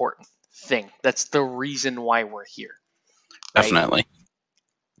most important thing. That's the reason why we're here, right? Definitely.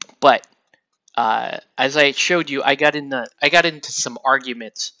 But as I showed you, I got into some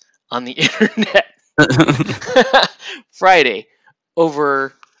arguments on the internet Friday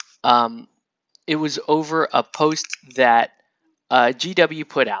over it was over a post that GW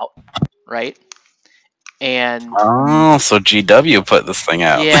put out, right? And so GW put this thing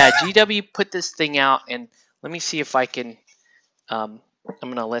out. Yeah, GW put this thing out, and let me see if I can. I'm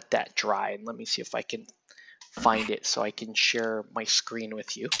gonna let that dry, and let me see if I can find it so I can share my screen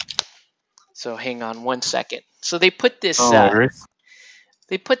with you. So hang on one second. So they put this.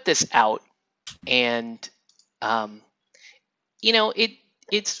 They put this out, and you know,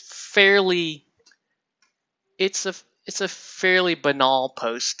 it's fairly. It's a fairly banal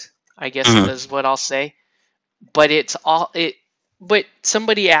post, I guess is what I'll say. But but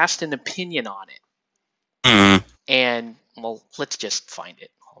somebody asked an opinion on it. And, well, let's just find it.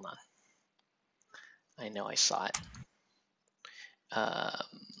 Hold on. I know I saw it.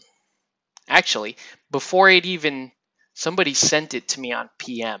 Actually, before somebody sent it to me on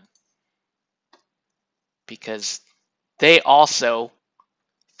PM. Because they also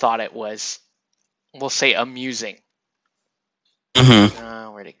thought it was, we'll say, amusing.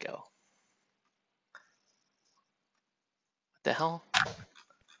 Where'd it go? What the hell?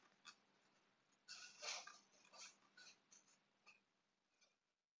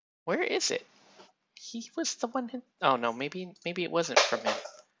 Where is it? He was the one who... Oh, no, maybe it wasn't from him.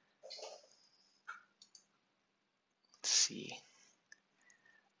 Let's see.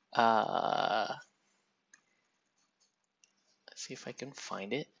 Let's see if I can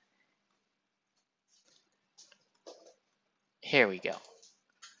find it. Here we go.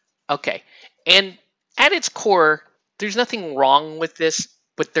 Okay. And at its core, there's nothing wrong with this,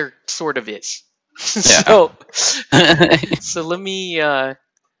 but there sort of is. So let me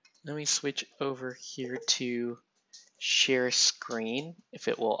switch over here to share screen, if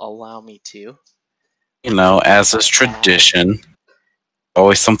it will allow me to. You know, as is tradition,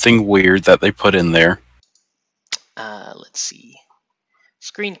 always something weird that they put in there. Let's see.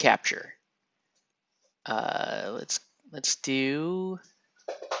 Screen capture. Let's do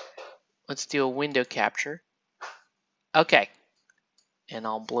a window capture. Okay. And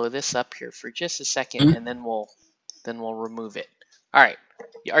I'll blow this up here for just a second, and then we'll remove it. All right.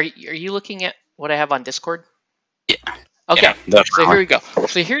 Are you looking at what I have on Discord? Yeah. Okay. Yeah, so here we go.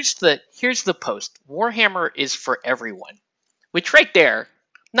 So here's the post. Warhammer is for everyone. Which right there,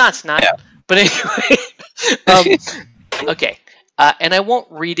 no, it's not. Yeah. But anyway, okay. And I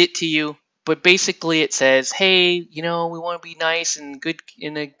won't read it to you, but basically it says, hey, you know, we want to be nice and good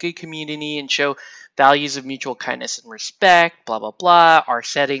in a good community and show values of mutual kindness and respect, blah, blah, blah. Our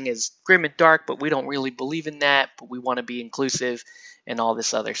setting is grim and dark, but we don't really believe in that, but we want to be inclusive and all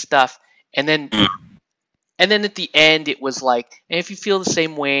this other stuff. And then at the end, it was like, and if you feel the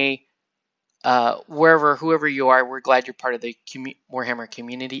same way, whoever you are, we're glad you're part of the Warhammer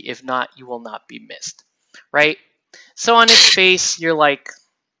community. If not, you will not be missed, right? So on its face, you're like,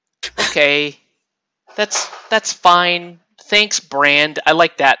 okay, that's fine. Thanks, brand. I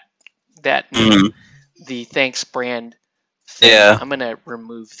like that name, the thanks brand thing. Yeah. I'm gonna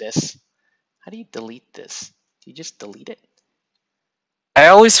remove this How do you delete this? Do you just delete it? I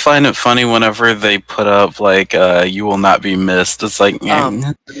always find it funny whenever they put up like "you will not be missed." It's like,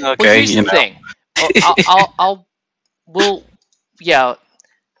 Well, okay, here's the thing. Well, we'll, yeah.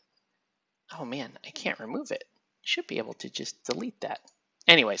 Oh man, I can't remove it. Should be able to just delete that.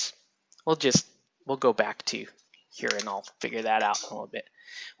 Anyways, we'll go back to here and I'll figure that out in a little bit.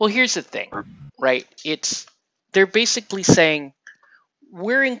 Well, here's the thing, right? They're basically saying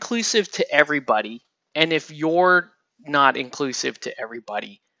we're inclusive to everybody, and if you're not inclusive to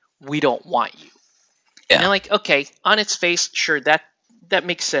everybody, we don't want you. Yeah. And they're like, okay, on its face, sure, that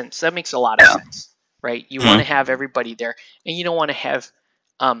makes sense. That makes a lot of sense, right? You want to have everybody there, and you don't want to have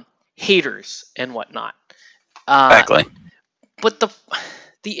haters and whatnot. Exactly. But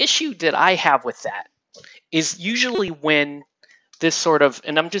the issue that I have with that is usually when this sort of,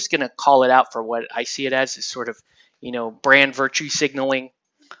 and I'm just going to call it out for what I see it as, is sort of, brand virtue signaling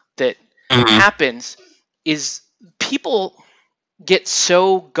that happens, is people get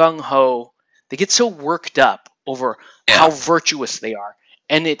so gung-ho, they get so worked up over how virtuous they are,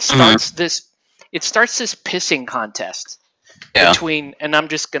 and it starts this pissing contest between, and I'm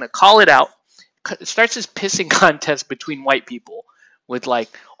just going to call it out, it starts this pissing contest between white people with like,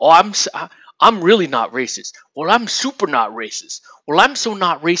 oh, I'm really not racist. Well, I'm super not racist. Well, I'm so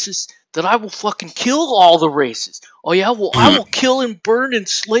not racist that I will fucking kill all the racists. Oh yeah, well, I will kill and burn and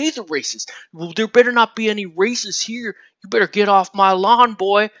slay the racists. Well, there better not be any racists here. You better get off my lawn,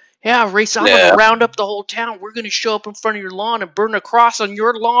 boy. Yeah, racist, I'm going to round up the whole town. We're going to show up in front of your lawn and burn a cross on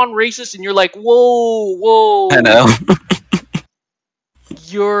your lawn, racist. And you're like, whoa. I know.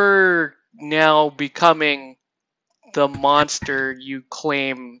 You're now becoming the monster you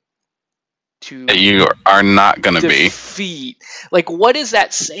claim to You are not going to be. defeat. Like, what is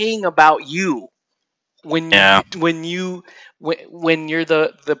that saying about you when you're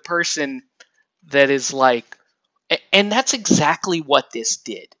the person that is like, and that's exactly what this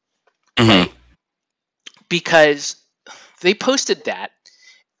did, right? Because they posted that,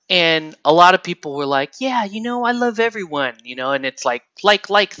 and a lot of people were like, yeah, I love everyone, and it's like,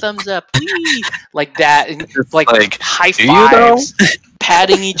 thumbs up, wee, like that, and like high fives,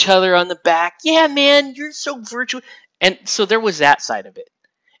 patting each other on the back. Yeah, man, you're so virtuous. And so there was that side of it.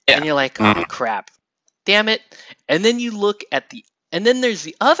 And you're like, oh, crap. Damn it. And then you look at and then there's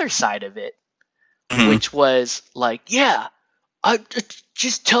the other side of it, which was like, yeah, it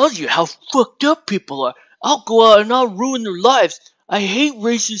just tells you how fucked up people are. I'll go out and I'll ruin their lives. I hate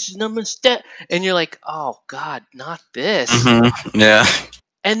racists and I'm instead. And you're like, oh God, not this. Yeah.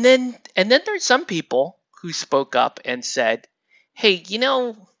 And then there's some people who spoke up and said, hey,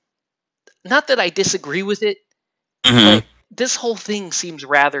 not that I disagree with it, but this whole thing seems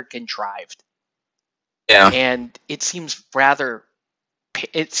rather contrived. Yeah. And it seems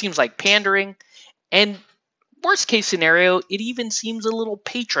like pandering, and worst case scenario, it even seems a little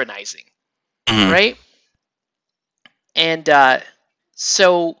patronizing, right? And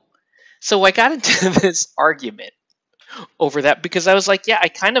so I got into this argument over that because I was like, yeah, I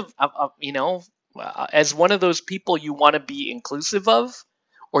kind of, as one of those people you want to be inclusive of,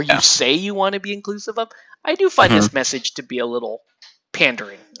 or you say you want to be inclusive of, I do find this message to be a little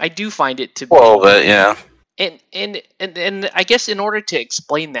pandering. I do find it to be. Well, but yeah. And I guess in order to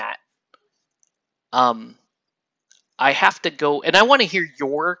explain that, I have to go, and I want to hear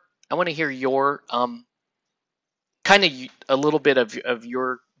your kind of a little bit of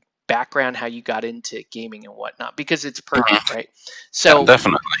your background, how you got into gaming and whatnot, because it's pertinent, right? So yeah,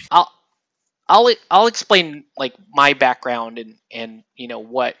 definitely. I'll explain like my background and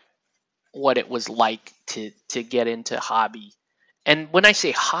what it was like to get into hobby. And when I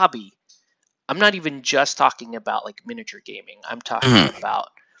say hobby, I'm not even just talking about like miniature gaming. I'm talking about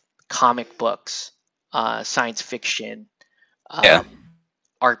comic books, science fiction,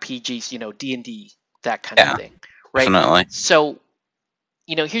 RPGs, D&D, that kind of thing, right? Definitely. So,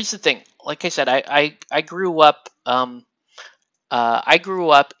 here's the thing. Like I said, I grew up. I grew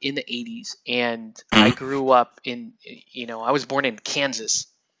up in the 80s, and I grew up in, I was born in Kansas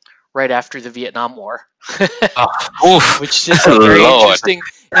right after the Vietnam War, which is a very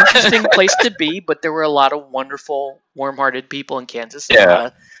interesting place to be. But there were a lot of wonderful, warm-hearted people in Kansas,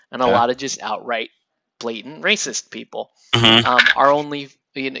 and a lot of just outright blatant racist people. Our only,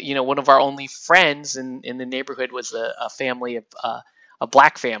 one of our only friends in the neighborhood was a family of a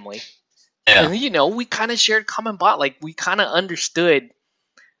black family. Yeah. And we kind of shared common bond, like we kind of understood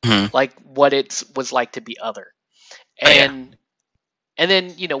like what it was like to be other. And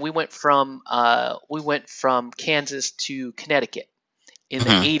then we went from Kansas to Connecticut in the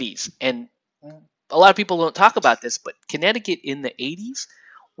 80s. And a lot of people don't talk about this, but Connecticut in the 80s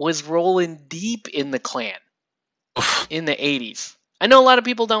was rolling deep in the Klan in the 80s. I know a lot of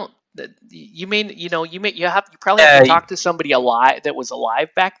people don't. You probably have to talk to somebody alive that was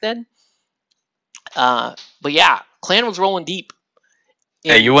alive back then. But yeah, Klan was rolling deep.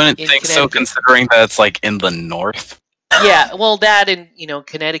 Yeah, you wouldn't in think so, considering that it's like in the north. Yeah, well, that and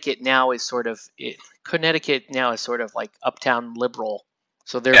Connecticut now is sort of like uptown liberal,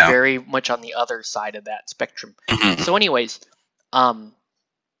 so they're very much on the other side of that spectrum. So, anyways,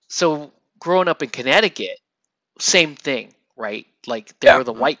 so growing up in Connecticut, same thing, right? Like there were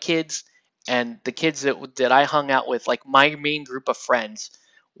the white kids and the kids that I hung out with. Like my main group of friends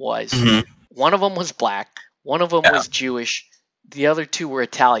was one of them was black, one of them was Jewish, the other two were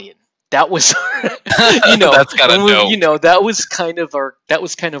Italian. That was, that's kind of dope. That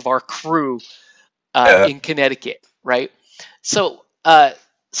was kind of our crew in Connecticut, right? So,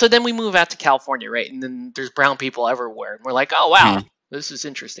 so then we move out to California, right? And then there's brown people everywhere, and we're like, oh wow, this is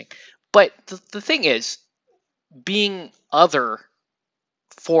interesting. But the thing is, being other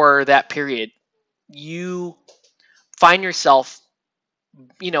for that period, you find yourself,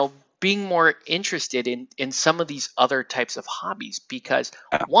 being more interested in some of these other types of hobbies because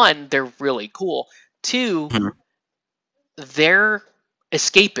one, they're really cool. Two, they're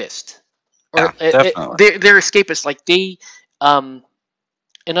escapist, or they're escapist. Like they,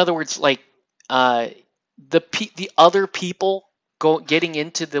 in other words, like the other people getting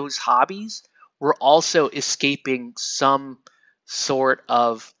into those hobbies were also escaping some sort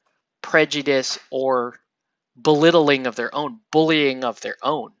of prejudice or belittling of their own, bullying of their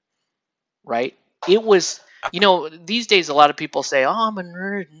own, right? It was, these days a lot of people say, oh, I'm a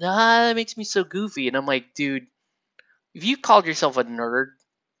nerd. Nah, that makes me so goofy. And I'm like, dude, if you called yourself a nerd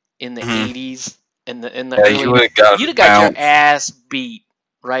in the 80s and the early, you'd have got your ass beat,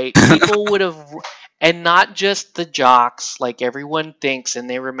 right? People would have, and not just the jocks like everyone thinks and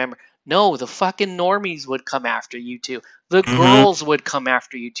they remember. No, the fucking normies would come after you too. The girls would come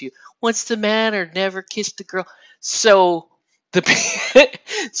after you too. What's the matter? Never kissed a girl. So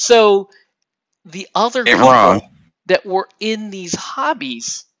the other people that were in these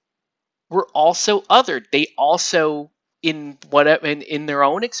hobbies were also othered. They also in their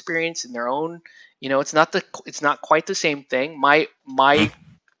own experience, in their own, it's not quite the same thing. My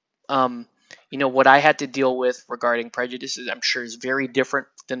what I had to deal with regarding prejudices, I'm sure, is very different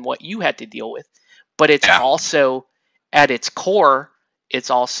than what you had to deal with. But it's also, at its core, it's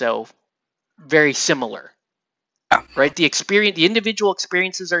also very similar. Right? The individual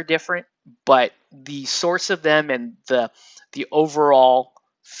experiences are different, but the source of them and the overall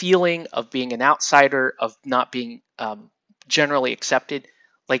feeling of being an outsider, of not being generally accepted,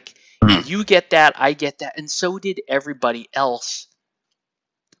 like you get that, I get that, and so did everybody else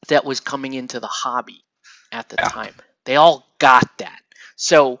that was coming into the hobby at the time. They all got that.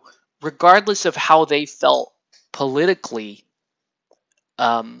 So regardless of how they felt politically,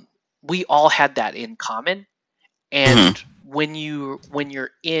 we all had that in common. And when you're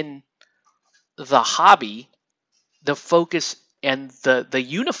in the hobby, the focus and the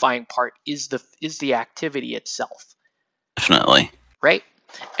unifying part is the activity itself. Definitely. Right?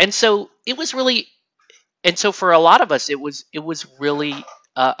 And so it was really, and so for a lot of us, it was really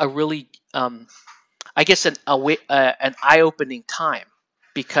a really, I guess an eye-opening time,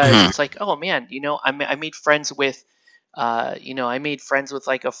 because it's like, oh man, I made friends with, I made friends with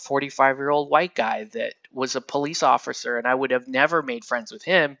like a 45-year-old white guy that was a police officer, and I would have never made friends with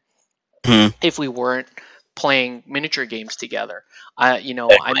him if we weren't playing miniature games together.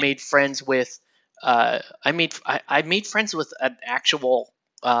 I made friends with, I made friends with an actual,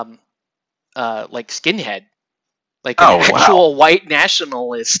 like skinhead, like an actual white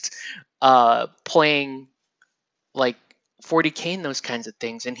nationalist, playing like 40K and those kinds of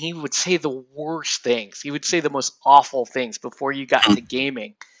things, and he would say the worst things. He would say the most awful things before you got to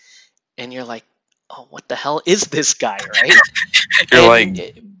gaming, and you're like, oh, what the hell is this guy, right? You're like,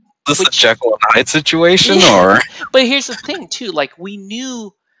 is this a Jekyll and Hyde situation, or? But here's the thing too, like we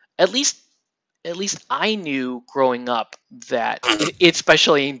knew, at least I knew growing up that,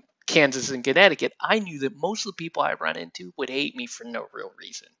 especially in Kansas and Connecticut, I knew that most of the people I run into would hate me for no real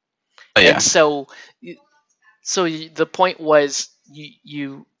reason. And so the point was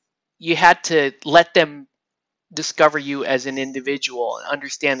you had to let them discover you as an individual and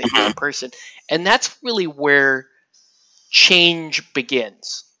understand that you're a person. And that's really where change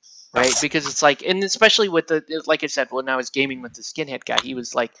begins, right? Because it's like, and especially with like I said, when I was gaming with the skinhead guy, he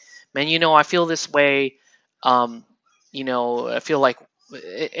was like, man, I feel this way. I feel like,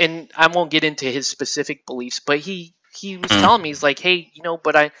 and I won't get into his specific beliefs, but he was telling me, he's like, hey,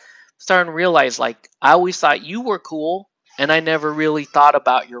 but I starting to realize, like, I always thought you were cool, and I never really thought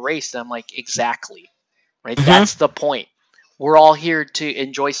about your race. And I'm like, exactly, right? Mm-hmm. That's the point. We're all here to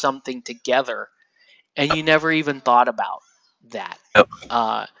enjoy something together, and you never even thought about that. Yep.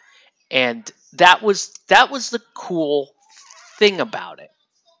 And that was the cool thing about it,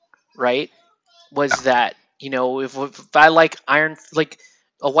 right? Was that, if I like like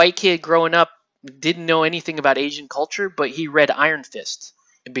a white kid growing up didn't know anything about Asian culture, but he read Iron Fist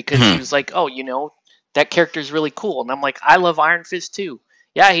because he Mm-hmm. was like, oh, that character is really cool, and I'm like, I love Iron Fist too.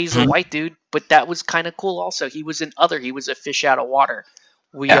 Yeah, he's a Mm-hmm. white dude, but that was kind of cool. Also, he was an other. He was a fish out of water.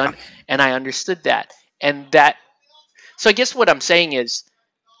 Yeah. And I understood that, and that. So I guess what I'm saying is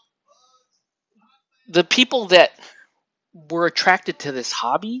the people that were attracted to this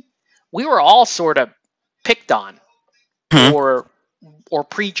hobby, we were all sort of picked on Mm-hmm. or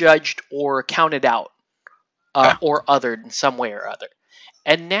prejudged or counted out Yeah. or othered in some way or other.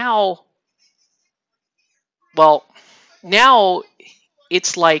 And now, well, now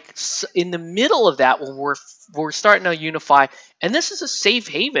it's like in the middle of that when we're starting to unify, and this is a safe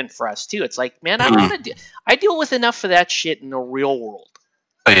haven for us too. It's like, man, I don't Mm-hmm. want to. I deal with enough of that shit in the real world,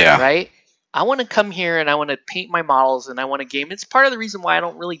 Oh, yeah. right? I want to come here and I want to paint my models and I want to game. It's part of the reason why I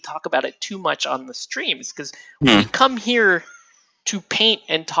don't really talk about it too much on the streams because we Mm-hmm. come here to paint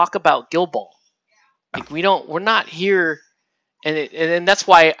and talk about Guild Ball. Like we're not here, and that's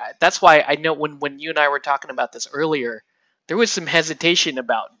why I know when you and I were talking about this earlier, there was some hesitation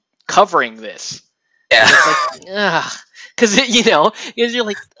about covering this. Yeah. It's like, because because you're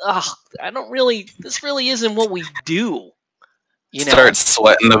like, I don't really. This really isn't what we do. Start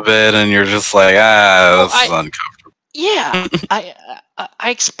sweating a bit, and you're just like, Well, this is uncomfortable. Yeah, I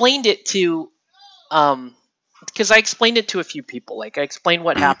explained it to because I explained it to a few people. Like I explained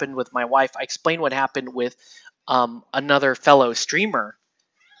what happened with my wife. I explained what happened with another fellow streamer.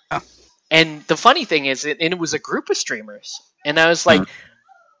 Yeah. And the funny thing is, it was a group of streamers, and I was like,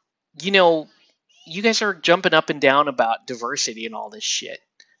 you guys are jumping up and down about diversity and all this shit,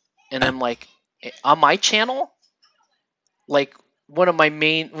 and I'm like, on my channel, like one of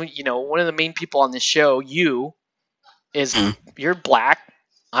the main people on this show, is you're black.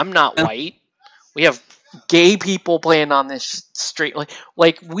 I'm not white. We have gay people playing on this straight.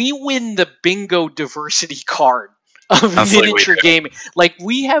 Like we win the bingo diversity card of miniature gaming. Like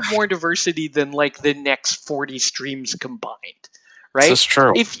we have more diversity than like the next 40 streams combined. Right? This is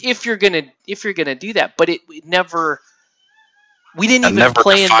true. If you're gonna do that, but it never. We didn't even never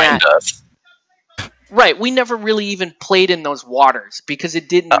play in that. Us. Right, we never really even played in those waters because it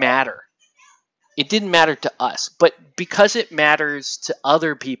didn't matter. It didn't matter to us, but because it matters to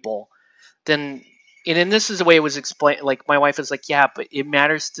other people, then and this is the way it was explained. Like my wife was like, "Yeah, but it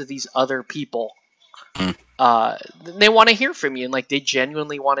matters to these other people. They want to hear from you, and like they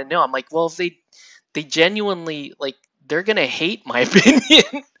genuinely want to know." I'm like, "Well, if they genuinely like, they're gonna hate my opinion."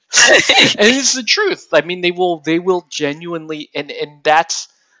 And it's the truth. I mean, they will genuinely, and that's,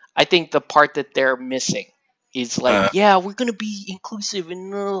 I think, the part that they're missing is like, yeah, we're gonna be inclusive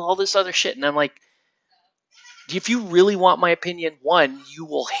and all this other shit, and I'm like, if you really want my opinion, one, you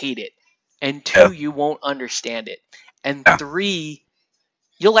will hate it, and two, you won't understand it, and three,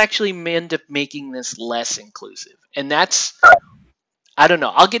 you'll actually end up making this less inclusive, and that's, I don't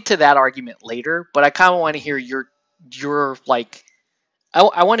know. I'll get to that argument later, but I kind of want to hear your like.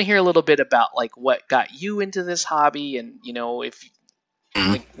 I want to hear a little bit about like what got you into this hobby, and if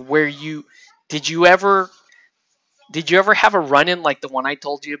like where you did you ever have a run in like the one I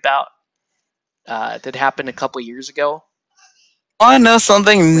told you about that happened a couple years ago? I know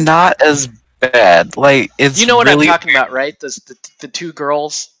something not as bad. Like it's you know what really I'm talking about, right? The two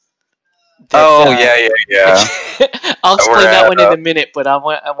girls. That, yeah. I'll explain that one in a minute, but I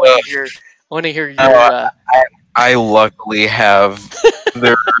want to hear your. I luckily have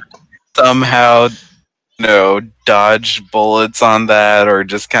their somehow dodge bullets on that, or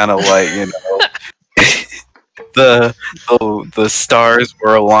just kind of like the stars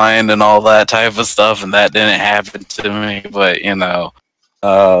were aligned and all that type of stuff, and that didn't happen to me. But no,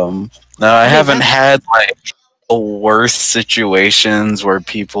 I haven't had like the worst situations where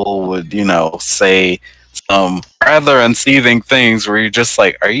people would say some rather unseating things where you're just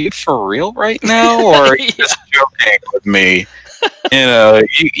like, are you for real right now, or are you just joking with me?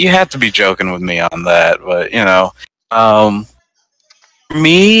 You have to be joking with me on that. But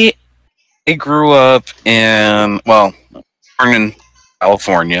me, I grew up born in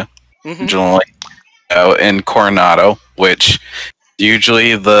California, originally, in Coronado, which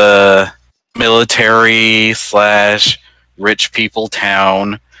usually the military / rich people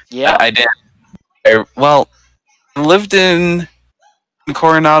town. Yeah. I lived in in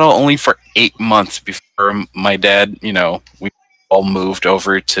Coronado only for 8 months before my dad, we all moved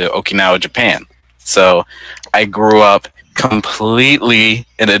over to Okinawa, Japan. So I grew up completely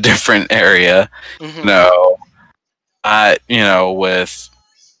in a different area, you Hmm. know, with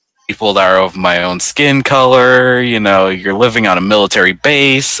people that are of my own skin color. You're living on a military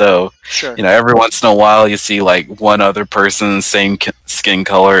base, so Sure. every once in a while you see like one other person same skin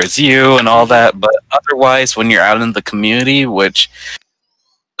color as you and all Hmm. that. But otherwise, when you're out in the community, which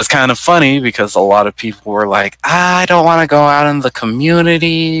was kind of funny because a lot of people were like, I don't want to go out in the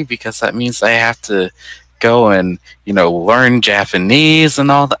community because that means I have to go and learn Japanese and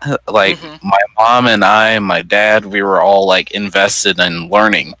all that. Like Hmm. my mom and I and my dad, we were all like invested in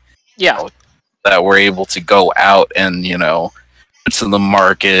learning, Yeah. know, that we're able to go out and to the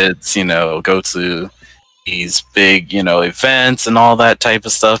markets, go to these big events and all that type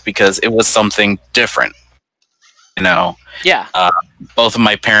of stuff because it was something different. you know Yeah. uh, Both of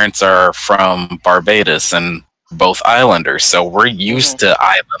my parents are from Barbados and both islanders, so we're Hmm. used to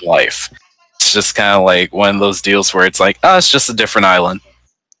island life. It's just kind of like one of those deals where it's like, oh, it's just a different island.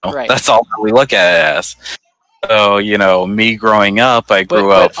 Right. That's all we look at it as. So me growing up, I grew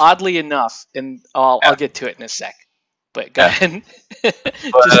But up. oddly enough, and I'll Yeah, get to it in a sec. But go yeah. ahead.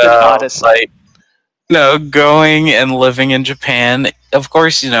 But Just an odd aside. like going and living in Japan, of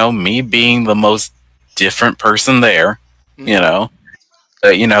course, me being the most different person there, you Hmm.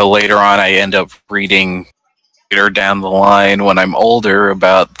 know, later on I end up reading later down the line when I'm older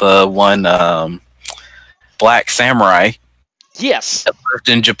about the one black samurai Yes. that lived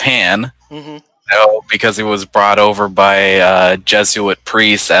in Japan, Hmm. because he was brought over by Jesuit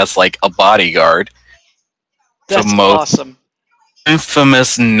priests as like a bodyguard. The That's most awesome.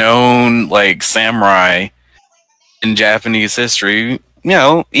 infamous known like samurai in Japanese history.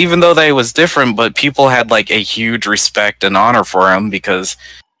 Even though they was different, but people had like a huge respect and honor for him because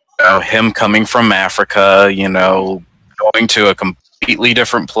him coming from Africa, Hmm. going to a completely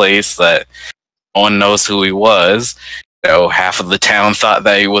different place that no one knows who he was. Half of the town thought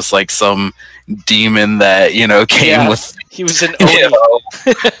that he was like some demon that came Yeah. with He was an you Oni. know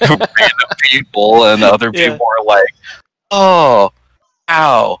random people, and other Yeah. people were like, "Oh,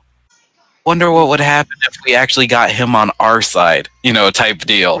 wow. Wonder what would happen if we actually got him on our side," type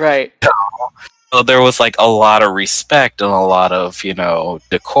deal. Right. So there was like a lot of respect and a lot of,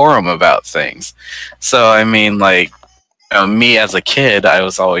 decorum about things. So, I mean, like, me as a kid, I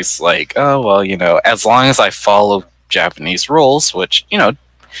was always like, oh, well, as long as I follow Japanese rules, which,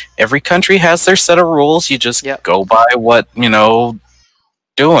 every country has their set of rules, you just Yep. go by what,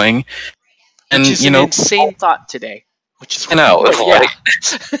 doing. Which And, is an insane thought today. Which is, but yeah. like,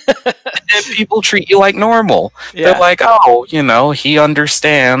 and people treat you like normal. They're Yeah. like, oh, he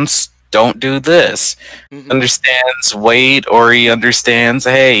understands, don't do this. Hmm. Understands wait, or he understands,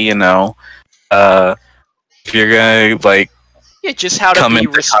 hey, uh, if you're gonna like Yeah, just how to come be into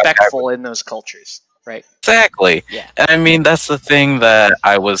contact with. respectful in those cultures. Right. Exactly. Yeah. And I mean, that's the thing that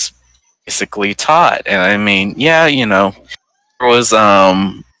I was basically taught. And I mean, yeah, there was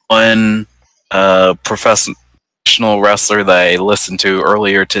one professional wrestler that I listened to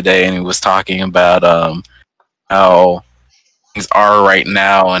earlier today, and he was talking about how things are right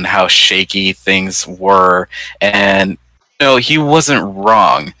now and how shaky things were. And he wasn't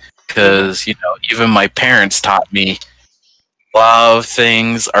wrong Hmm. because even my parents taught me a lot of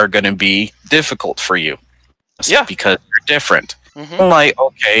things are going to be difficult for you just Yeah. because you're different. Hmm. I'm like,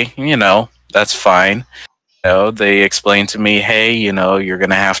 okay, that's fine. They explained to me, hey, you're going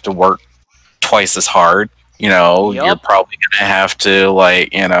to have to work twice as hard. You're Yup. probably going to have to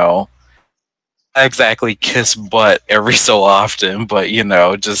like, exactly kiss butt every so often, but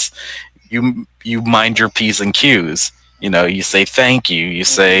just you mind your p's and q's. You say thank you. You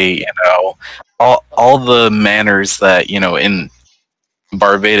Hmm. say all the manners that in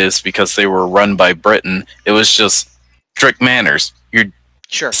Barbados, because they were run by Britain. It was just strict manners. Your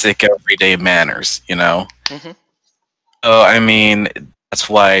Sure. basic everyday manners. Hmm. So I mean, that's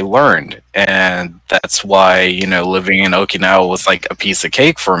why I learned, and that's why living in Okinawa was like a piece of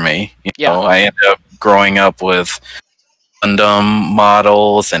cake for me. Yeah. I ended up growing up with Gundam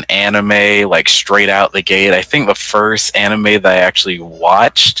models and anime like straight out the gate. I think the first anime that I actually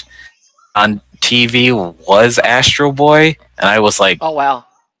watched on TV was Astro Boy, and I was like Oh wow.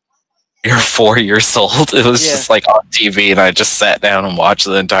 4 years old. It was Yeah. just like on TV, and I just sat down and watched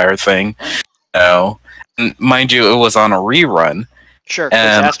the entire thing. And mind you, it was on a rerun, Sure.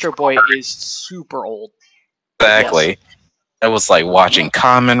 Because and Astro Boy is super old. But yes. exactly. I was like watching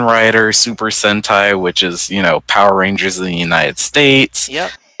Kamen Rider, Super Sentai, which is Power Rangers in the United States.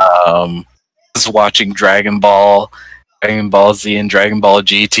 Yep. I was watching Dragon Ball. Dragon Ball Z and Dragon Ball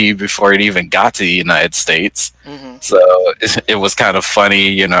GT before it even got to the United States. Hmm. So it was kind of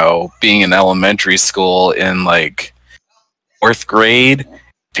funny, being in elementary school in like fourth grade.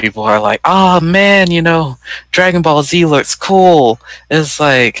 People are like, "Oh man, Dragon Ball Z looks cool." It's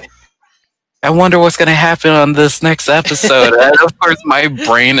like, I wonder what's gonna happen on this next episode. And of course, my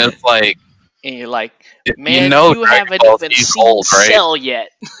brain is like, And you're like, you man, know, you Dragon haven't Ball even Z's seen old, right? Cell yet.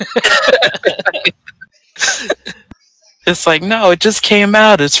 It's like, no, it just came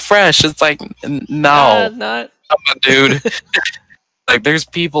out. It's fresh. It's like, no, Not. dude. Like, there's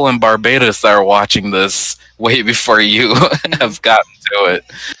people in Barbados that are watching this way before you have gotten to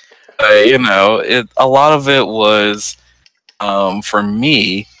it. A lot of it was, for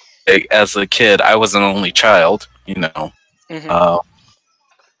me, like, as a kid, I was an only child. Hmm. Uh,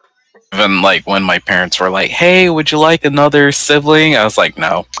 Even like when my parents were like, "Hey, would you like another sibling?" I was like,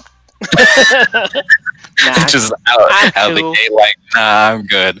 "No." Nah, Just I'm out the cool. gate, like, "Nah, I'm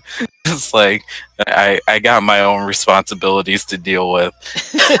good." It's like I got my own responsibilities to deal with.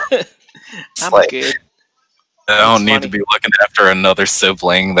 It's I'm like good. I That's don't need to funny. be looking after another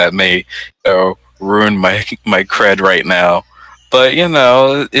sibling that may, ruin my cred right now. But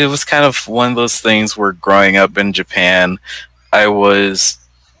it was kind of one of those things where growing up in Japan, I was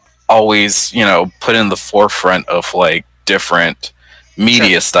always, put in the forefront of like different Sure.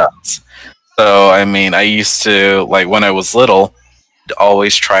 media styles. So I mean, I used to, like, when I was little,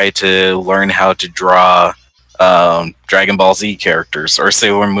 always try to learn how to draw Dragon Ball Z characters or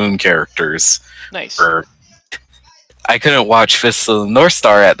Sailor Moon characters. Nice. Or I couldn't watch Fists of the North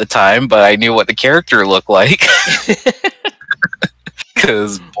Star at the time, but I knew what the character looked like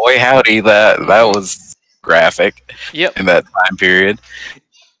because boy howdy, that was graphic Yep. in that time period.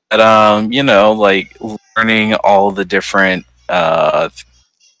 But like learning all the different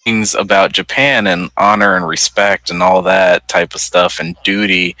things about Japan and honor and respect and all that type of stuff and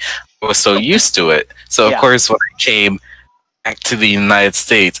duty, I was so used to it. So of Yeah. course, when I came back to the United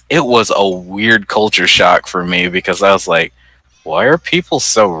States, it was a weird culture shock for me because I was like, why are people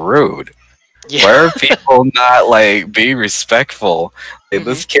so rude? Yeah. Why are people not like be respectful? Like, Mhm.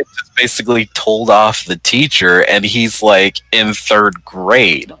 this kid just basically told off the teacher, and he's like in third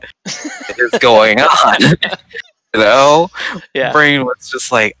grade. What is going on? Yeah. Brain was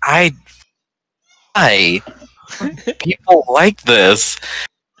just like, I people like this,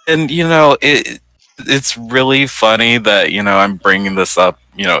 and it's really funny that I'm bringing this up,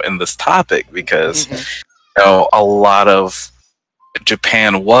 in this topic because Mhm. a lot of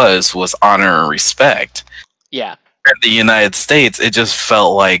Japan was honor and respect. Yeah. In the United States, it just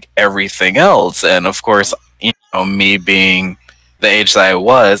felt like everything else. And of course, me being the age that I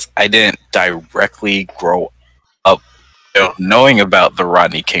was, I didn't directly grow up, knowing about the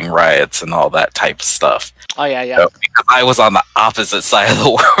Rodney King riots and all that type of stuff. Oh yeah, yeah. Because I was on the opposite side of the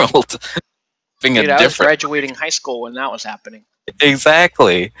world, being a Dude, I was different. graduating high school when that was happening.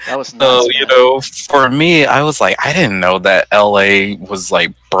 Exactly. That was nuts, So, man. for me, I was like, I didn't know that LA was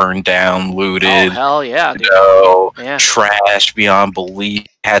like burned down, Oh looted, hell yeah, dude. Yeah. trash beyond belief.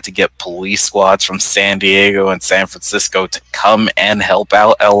 Had to get police squads from San Diego and San Francisco to come and help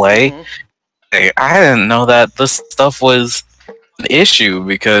out LA. Mhm. Hey, I didn't know that this stuff was an issue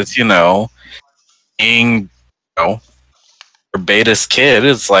because, being, Barbados kid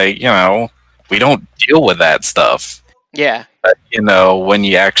is like, we don't deal with that stuff. Yeah. But, when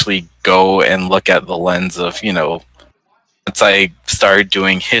you actually go and look at the lens of, once I started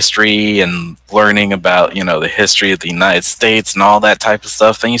doing history and learning about, the history of the United States and all that type of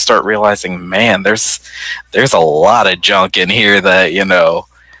stuff, then you start realizing, man, there's a lot of junk in here that,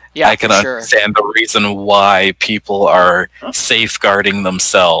 Yeah, I can for sure. understand the reason why people are safeguarding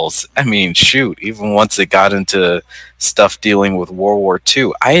themselves. I mean, shoot, even once it got into stuff dealing with World War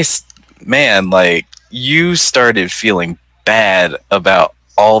II, like, you started feeling bad about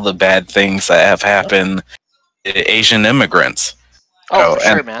all the bad things that have happened to Asian immigrants. Oh, for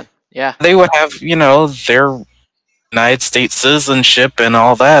And sure, man. Yeah. they would have, their United States citizenship and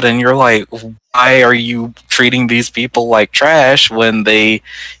all that, and you're like, why are you treating these people like trash when they,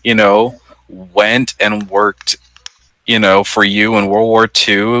 went and worked, for you in World War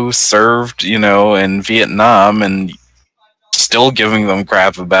II, served, in Vietnam, and still giving them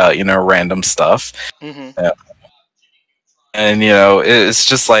crap about, random stuff. Mhm. And it's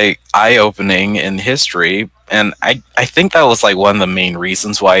just like eye-opening in history, and I think that was like one of the main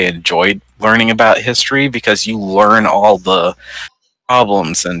reasons why I enjoyed learning about history, because you learn all the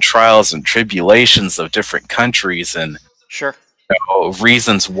problems and trials and tribulations of different countries, and Sure.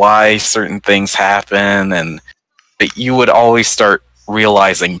 reasons why certain things happen, and that you would always start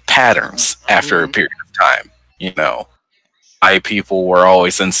realizing patterns after a Mhm. period of time. why people were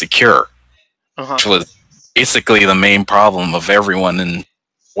always insecure, which was basically the main problem of everyone in the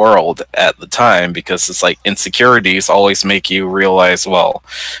world at the time, because it's like insecurities always make you realize, well,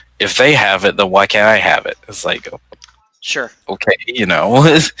 if they have it, then why can't I have it? It's like, Sure. okay,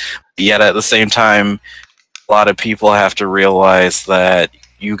 yet at the same time, a lot of people have to realize that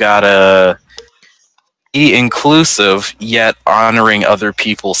you gotta be inclusive, yet honoring other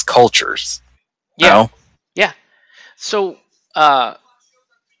people's cultures. Yeah. No? Yeah. So,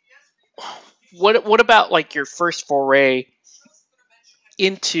 what about like your first foray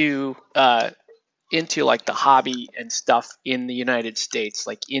into like the hobby and stuff in the United States,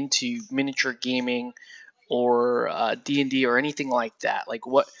 like into miniature gaming or D&D or anything like that? Like,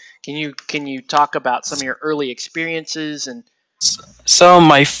 what can you talk about some of your early experiences and? So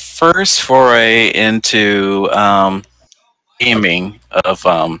my first foray into gaming of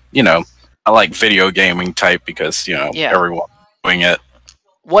I like video gaming type because Yeah. everyone's doing it.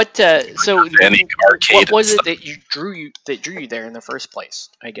 What so Any what arcade and was it stuff. that drew you there in the first place,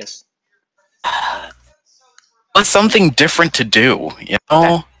 I guess? It's something different to do, you Okay.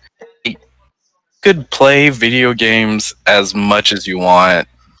 know? You could play video games as much as you want,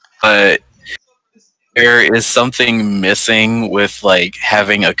 but there is something missing with like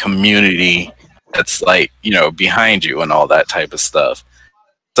having a community that's like, behind you and all that type of stuff.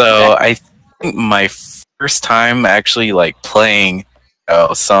 Okay. So I think my first time actually like playing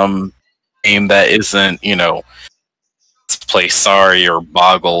some game that isn't, let's play Sorry or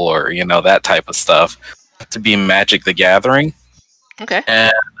Boggle or, that type of stuff, to be Magic the Gathering. Okay.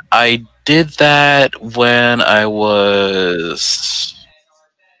 And I did that when I was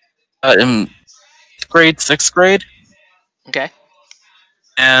in 5th grade, 6th grade. Okay.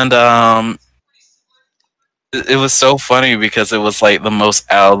 And it was so funny because it was like the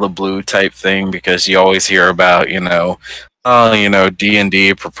most out of the blue type thing, because you always hear about,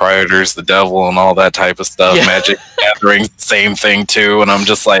 D&D proprietors, the devil, and all that type of stuff. Yeah. Magic Gathering, same thing too. And I'm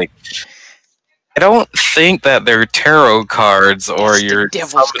just like, I don't think that they're tarot cards or It's the your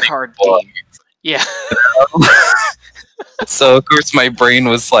devil's summoning card book. game. Yeah. So of course my brain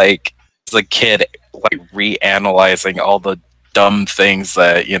was like, as a kid, like reanalyzing all the dumb things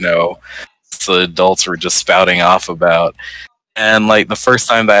that the adults were just spouting off about. And like the first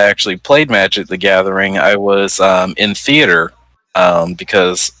time that I actually played Magic the Gathering, I was in theater,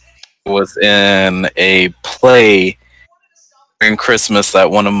 because I was in a play during Christmas that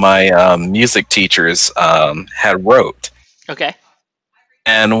one of my music teachers had wrote. Okay.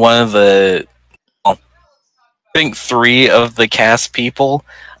 And one of the, well, I think 3 of the cast people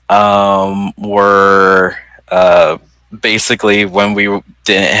were basically, when we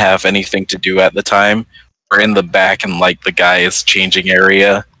didn't have anything to do at the time, we're in the back and like the guy's changing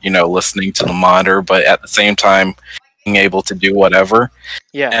area, listening to the monitor, but at the same time being able to do whatever.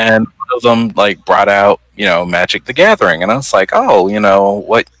 Yeah. And one of them like brought out, Magic the Gathering, and I was like, oh,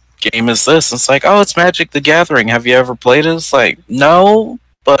 what game is this? And it's like, oh, it's Magic the Gathering. Have you ever played it? It's like, no,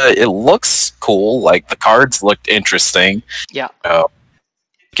 but it looks cool. Like the cards looked interesting. Yeah.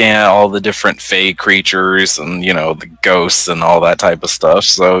 Looking at all the different fey creatures and the ghosts and all that type of stuff.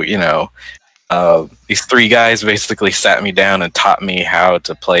 So these 3 guys basically sat me down and taught me how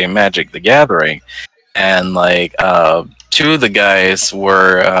to play Magic the Gathering. And like 2 of the guys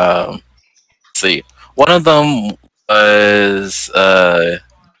were let's see, one of them was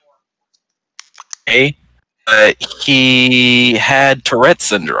gay, but he had Tourette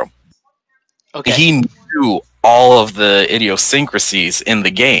syndrome. Okay. He knew all of the idiosyncrasies in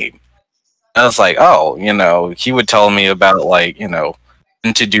the game. I was like, oh, he would tell me about like,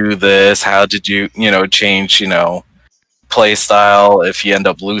 when to do this, how to do, change, play style if you end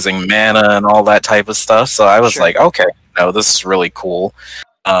up losing mana and all that type of stuff. So I was Sure. like, okay, this is really cool.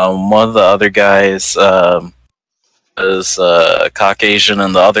 One of the other guys was Caucasian,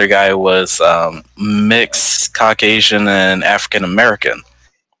 and the other guy was mixed Caucasian and African American.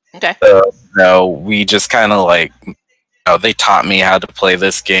 Okay. So we just kind of like, they taught me how to play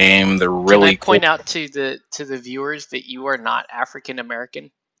this game. They're really Can I point cool. out to the viewers that you are not African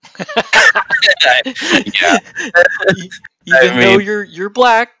American? Yeah. Even though you're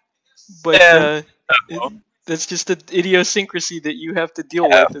black, but Yeah. that's just an idiosyncrasy that you have to deal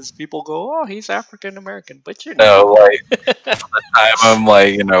Yeah. with. As people go, oh, he's African American, but you're No, not. like half the time I'm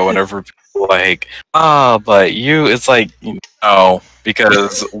like, whenever people like, but you, it's like,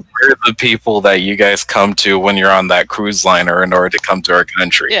 because we're the people that you guys come to when you're on that cruise liner in order to come to our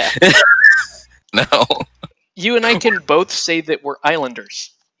country. Yeah. No. You and I can both say that we're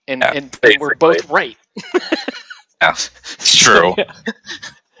islanders, and Yeah, and we're both right. Yeah, it's true. So, yeah.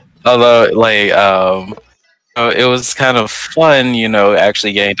 Although, like, it was kind of fun,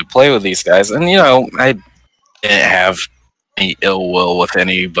 actually getting to play with these guys. And I didn't have any ill will with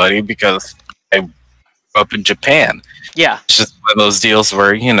anybody because I grew up in Japan. Yeah. It's just one of those deals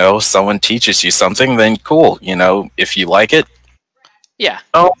where someone teaches you something, then cool. If you like it, Yeah.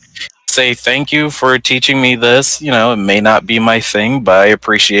 say thank you for teaching me this. It may not be my thing, but I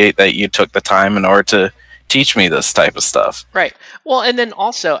appreciate that you took the time in order to teach me this type of stuff. Right. Well, and then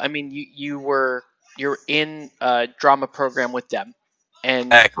also, I mean, you're in a drama program with them, and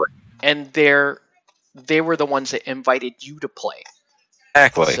Exactly. they were the ones that invited you to play.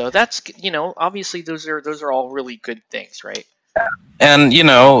 Exactly. So that's obviously those are all really good things, right? And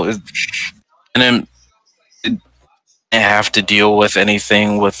and then didn't have to deal with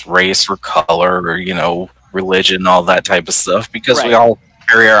anything with race or color or religion, all that type of stuff, because we Right. all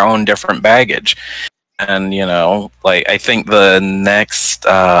carry our own different baggage. And like I think the next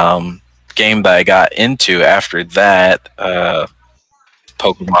game that I got into after that,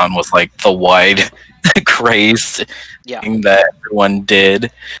 Pokemon was like the wide craze Yeah. thing that everyone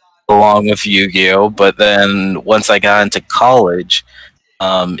did, along with Yu-Gi-Oh. But then once I got into college,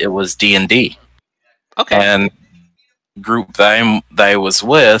 it was D&D, Okay. and group that I was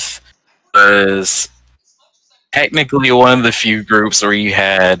with was technically one of the few groups where you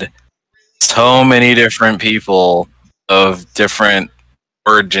had so many different people of different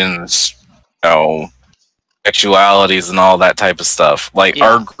origins, sexualities, and all that type of stuff. Like Yeah.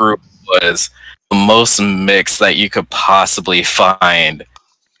 our group was the most mixed that you could possibly find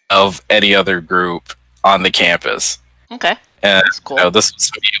of any other group on the campus. Okay. And That's cool. this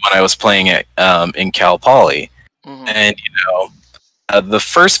was me when I was playing it in Cal Poly, Hmm. and the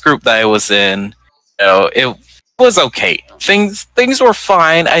first group that I was in, it was okay. Things were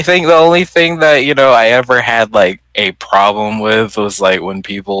fine. I think the only thing that I ever had like a problem with was like when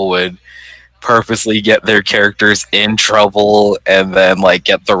people would purposely get their characters in trouble and then like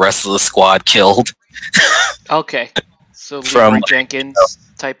get the rest of the squad killed. Okay. So From, Leroy like, Jenkins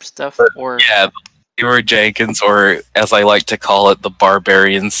type stuff, or Yeah, Leroy Jenkins, or as I like to call it, the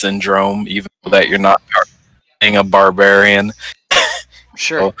barbarian syndrome. Even though that you're not being a barbarian,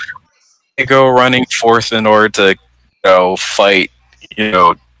 sure. so they go running forth in order to fight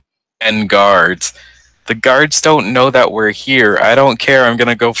 10 guards. The guards don't know that we're here. I don't care. I'm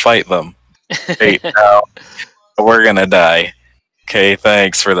gonna go fight them. Wait, no, we're gonna die. Okay,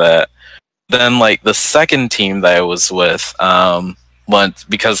 thanks for that. Then, like, the second team that I was with,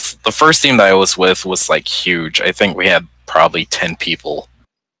 because the first team that I was with was like huge. I think we had probably 10 people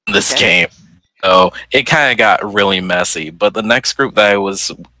in this Okay. game. So it kind of got really messy. But the next group that I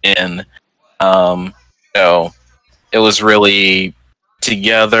was in, um, you know, it was really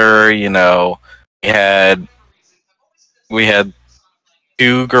together. We had we had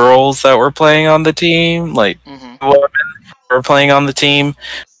two girls that were playing on the team, like Hmm. two women were playing on the team,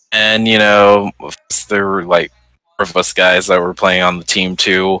 and there were like four of us guys that were playing on the team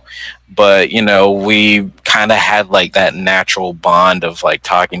too. But we kind of had like that natural bond of like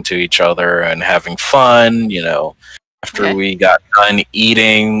talking to each other and having fun. After Okay. we got done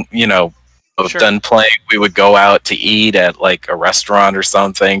eating, Sure. done playing, we would go out to eat at like a restaurant or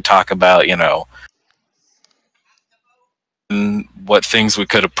something, talk about what things we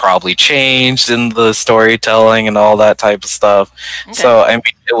could have probably changed in the storytelling and all that type of stuff. Okay. So I mean,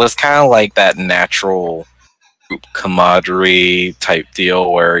 it was kind of like that natural group camaraderie type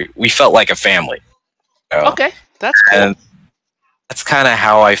deal where we felt like a family. Okay. That's cool. And that's kind of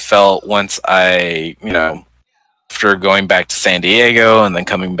how I felt once I, after going back to San Diego and then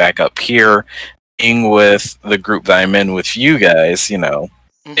coming back up here, being with the group that I'm in with you guys, Hmm.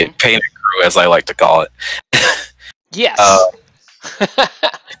 it painted crew, as I like to call it. Yes.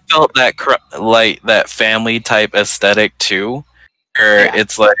 Felt that like that family type aesthetic too, where Yeah.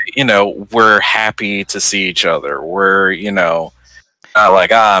 it's like we're happy to see each other. We're not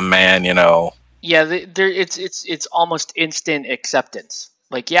like man, Yeah. It's almost instant acceptance.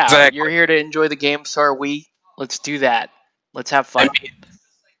 Like, yeah, exactly. you're here to enjoy the game, so are we. Let's do that. Let's have fun.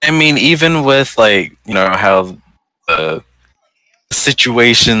 I mean, even with like how the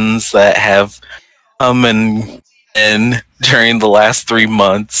situations that have come and in during the last 3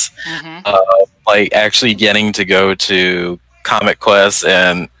 months, Hmm. like actually getting to go to Comic Quest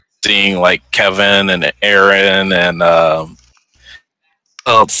and seeing like Kevin and Aaron and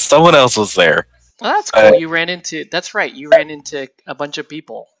someone else was there. Well, that's cool. That's right. You ran into a bunch of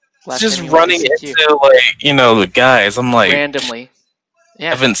people last Just time you went to running CQ into like the guys. I'm like, randomly. Yeah.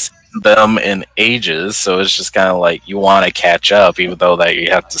 haven't seen them in ages, so it's just kind of like you want to catch up, even though that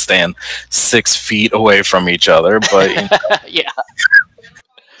you have to stand 6 feet away from each other. But Yeah.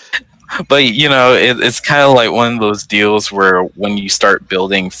 But it's kind of like one of those deals where when you start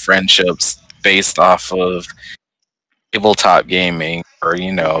building friendships based off of tabletop gaming, or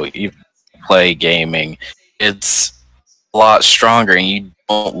you play gaming, it's a lot stronger, and you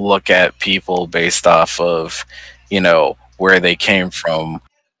don't look at people based off of where they came from,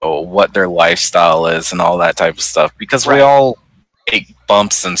 or what their lifestyle is, and all that type of stuff, because we Right. all take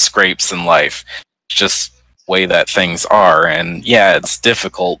bumps and scrapes in life. It's just the way that things are, and yeah, it's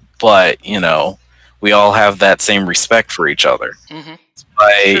difficult, but we all have that same respect for each other. Mm-hmm.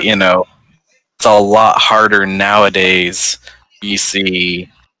 I True. It's a lot harder nowadays. You see,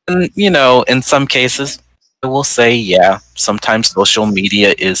 and in some cases, I will say, yeah, sometimes social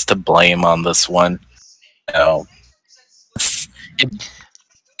media is to blame on this one. You know, it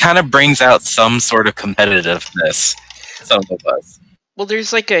kind of brings out some sort of competitiveness in some of us. Well,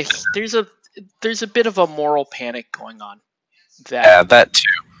 there's like there's a bit of a moral panic going on that Yeah, that too.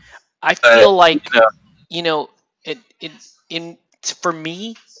 I But feel like, you know, it in for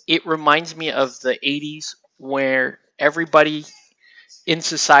me, it reminds me of the 80s where everybody in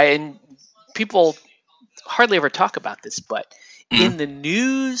society, and people hardly ever talk about this, but mm, in the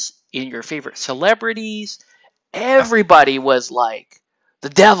news, in your favorite celebrities, everybody was like, the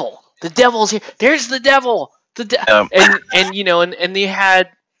devil's here, there's the devil, um, and and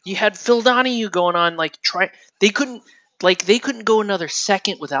you had Phil Donahue going on, like, they couldn't they couldn't go another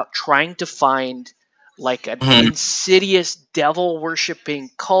second without trying to find like an mhm, insidious devil worshipping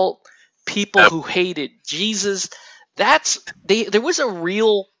cult, people yep. who hated Jesus. That's there was a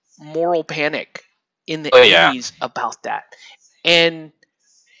real moral panic in the Oh yeah, 80s about that. And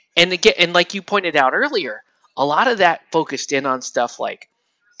again, and like you pointed out earlier, a lot of that focused in on stuff like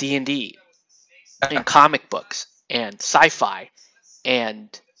D&D and comic books and sci-fi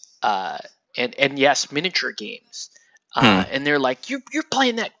and uh, and yes, miniature games. hmm, And they're like, you're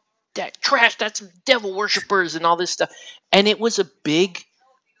playing that trash. That's devil worshippers and all this stuff. And it was a big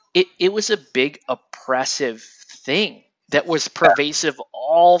oppressive thing that was pervasive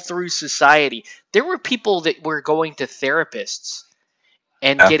all through society. There were people that were going to therapists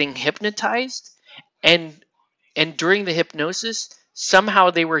and yeah, getting hypnotized, and during the hypnosis,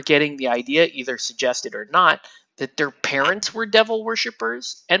 somehow they were getting the idea, either suggested or not, that their parents were devil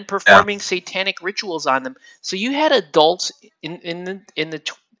worshippers and yeah. performing satanic rituals on them. So you had adults in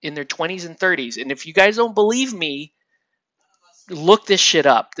their 20s and 30s, and if you guys don't believe me, look this shit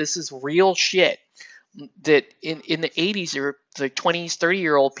up. This is real shit. That in the 80s, there were the 20s,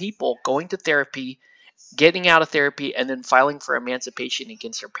 30-year-old people going to therapy, getting out of therapy, and then filing for emancipation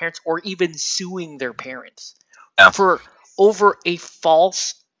against their parents, or even suing their parents Yeah. for over a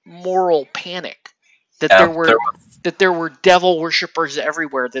false moral panic that Yeah, there was, there were devil worshippers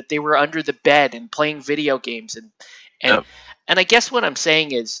everywhere, that they were under the bed and playing video games, and yeah, and I guess what I'm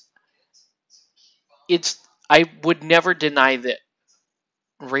saying is, it's I would never deny that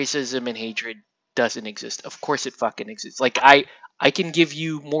racism and hatred doesn't exist. Of course it fucking exists. Like, I can give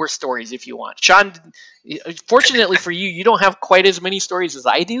you more stories if you want. Sean, fortunately for you, you don't have quite as many stories as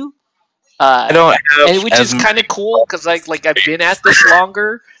I do. I Uh, don't and have which as is many kind of cool because I've been at this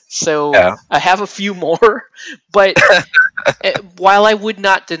longer, so yeah, I have a few more. But while I would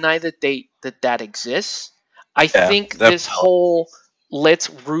not deny that exists, I yeah, think that, this whole let's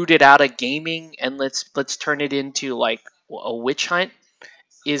root it out of gaming and let's turn it into like a witch hunt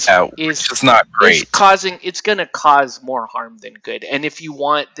is yeah, is which is not is great. causing it's going to cause more harm than good. And if you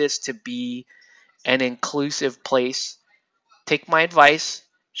want this to be an inclusive place, take my advice,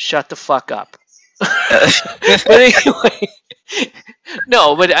 shut the fuck up. But anyway,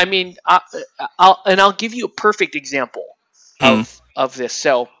 no, but I mean, I'll give you a perfect example Hmm, of this.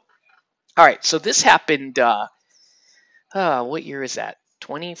 So, all right, so this happened. What year is that?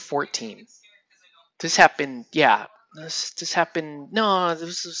 2014. This happened. Yeah, this happened. No,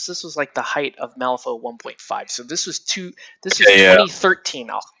 this was like the height of Malifaux 1.5. So this was This was yeah, yeah, 2013.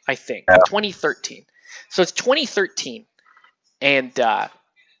 I think yeah, 2013. So it's 2013, and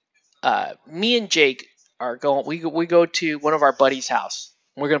me and Jake are going. We go to one of our buddies' house.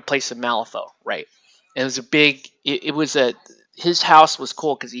 We're gonna play some Malifaux, right? And it was a big. It was a. His house was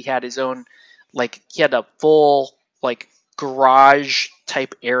cool because he had his own, like he had a full like garage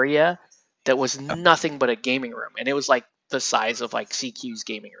type area that was nothing but a gaming room, and it was like the size of like CQ's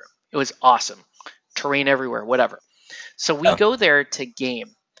gaming room. It was awesome, terrain everywhere, whatever. So we yeah, go there to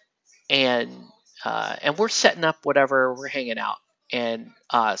game, and we're setting up whatever, we're hanging out, and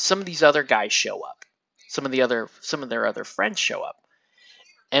some of these other guys show up, some of their other friends show up,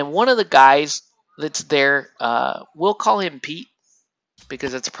 and one of the guys that's there, we'll call him Pete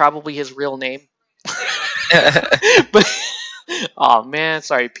because it's probably his real name. but Oh man,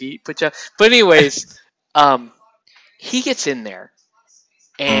 sorry, Pete. But anyways, he gets in there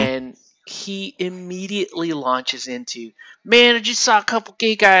Mm. and he immediately launches into, man, I just saw a couple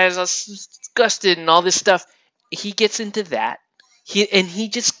gay guys. I was disgusted and all this stuff. He gets into that. He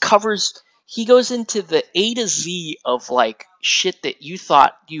just covers. He goes into the A to Z of like shit that you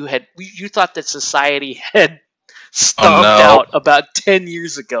thought that society had Oh stomped no. out about 10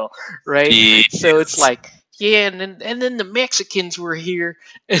 years ago, right? So it's Jeez. like, yeah, and then the Mexicans were here,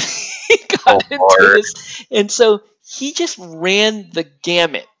 and he Oh got into Lord. this, and so he just ran the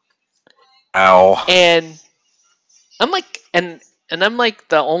gamut, Ow. and I'm like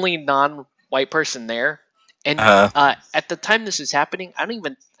the only non-white person there, and Uh, at the time this is happening, I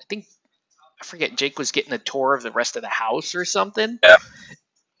think I forget, Jake was getting a tour of the rest of the house or something, yeah.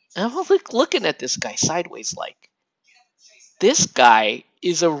 and I'm looking at this guy sideways, like, this guy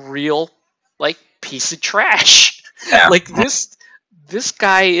is a real like piece of trash. Yeah. Like this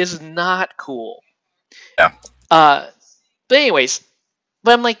guy is not cool. Yeah. Uh, but anyways,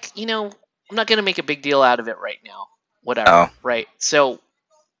 but I'm like, I'm not gonna make a big deal out of it right now. Oh. Whatever, right? So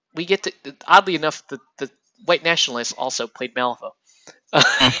we get to, oddly enough, the white nationalists also played Malifaux.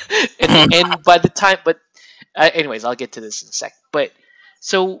 And by the time, but anyways, I'll get to this in a sec. But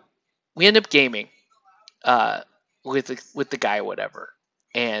so we end up gaming uh, with the guy, or whatever,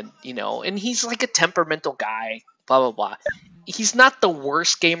 and and he's like a temperamental guy, blah blah blah. He's not the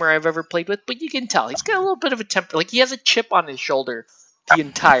worst gamer I've ever played with, but you can tell he's got a little bit of a temper. Like he has a chip on his shoulder the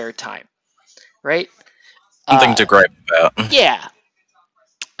entire time, right? Something to gripe about. Yeah,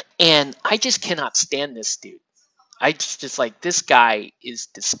 and I just cannot stand this dude. I just like, this guy is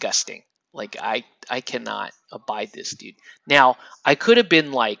disgusting. Like I cannot abide this dude. Now I could have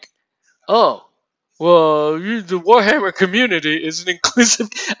been like, oh, well, the Warhammer community isn't inclusive.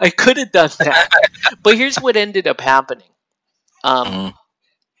 I could have done that, but here's what ended up happening. Um, Mm.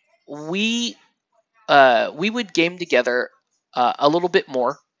 we we would game together a little bit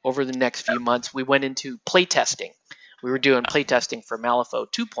more over the next few months. We went into playtesting. We were doing playtesting for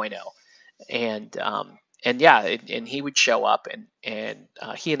Malifaux 2.0, and yeah, and he would show up, and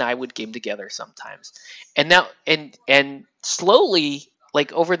he and I would game together sometimes, and now and slowly,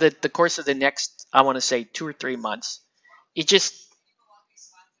 like over the course of the next, I want to say 2 or 3 months, it just,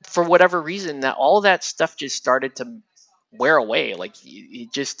 for whatever reason, that all that stuff just started to wear away. Like he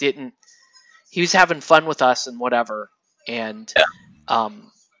just didn't. He was having fun with us and whatever, and Yeah.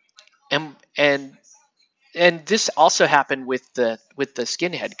 um and and and this also happened with the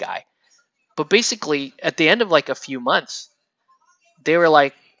skinhead guy. But basically, at the end of like a few months, they were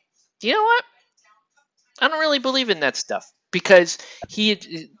like, you know what? I don't really believe in that stuff, because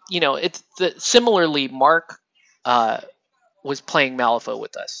it's similarly, Mark uh, was playing Malifaux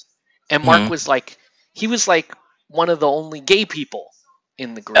with us, and Mark Mm. was like, he was like one of the only gay people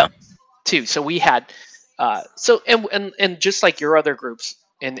in the Yeah. group too. So we had so and just like your other groups,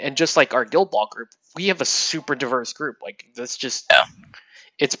 and just like our guild ball group, we have a super diverse group. Like that's just, Yeah.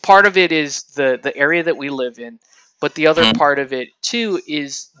 it's part of it is the area that we live in, but the other Mm. part of it too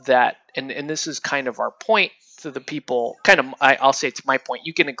is that, and this is kind of our point to the people, kind of, I'll say it's my point.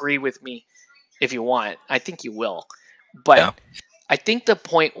 You can agree with me if you want. I think you will, but Yeah. I think the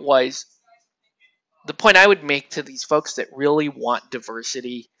point I would make to these folks that really want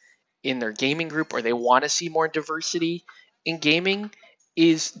diversity in their gaming group, or they want to see more diversity in gaming,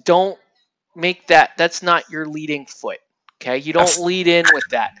 is don't make that's not your leading foot. Okay, you don't That's. lead in with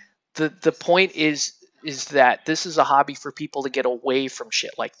that. The point is that this is a hobby for people to get away from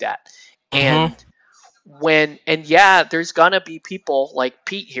shit like that. Mm-hmm. And yeah, there's gonna be people like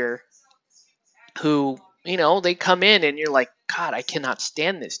Pete here who, they come in and you're like, God, I cannot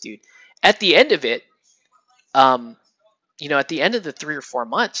stand this dude. At the end of it, um, at the end of the 3 or 4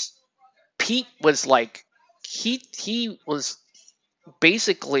 months, Pete was like, he was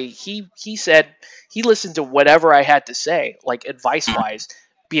basically, he said he listened to whatever I had to say, like advice Mm. wise,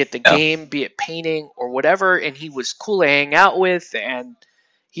 be it the Yeah. game, be it painting or whatever, and he was cool to hang out with, and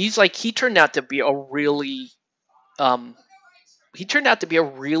he's like, um he turned out to be a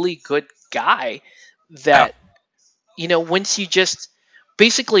really good guy. Yeah. That, once you just,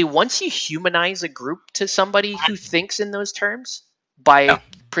 basically, once you humanize a group to somebody who thinks in those terms Yeah. by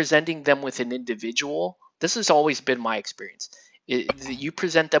presenting them with an individual, this has always been my experience. You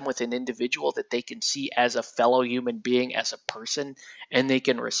present them with an individual that they can see as a fellow human being, as a person, and they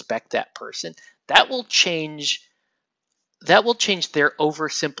can respect that person. That will change. That will change their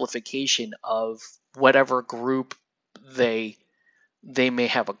oversimplification of whatever group they they may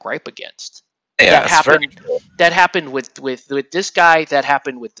have a gripe against. Yeah. That It's very happened. cool. That happened with this guy. That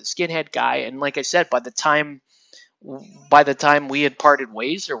happened with the skinhead guy. And like I said, by the time by the time we had parted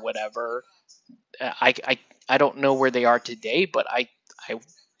ways or whatever, I don't know where they are today, but I'm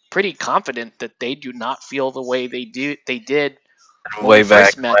pretty confident that they do not feel the way they did when we Way back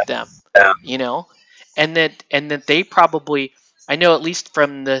first met them, when. you know, and that they probably, I know at least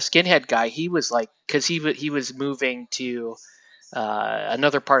from the skinhead guy, he was like, because he was moving to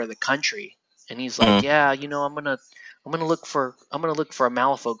another part of the country, and he's like, Mm. yeah, I'm gonna look for a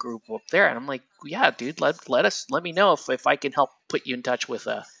Malifaux group up there, and I'm like, yeah, dude, let me know if I can help put you in touch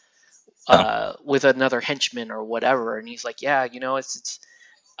Oh, with another henchman or whatever. And he's like, yeah, it's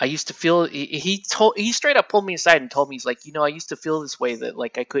I used to feel, he straight up pulled me aside and told me, he's like, I used to feel this way, that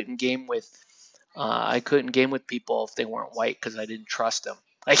like I couldn't game with people if they weren't white because I didn't trust them.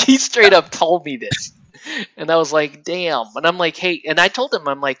 Like, he straight up told me this. And I was like, damn. And I'm like, hey, and I told him,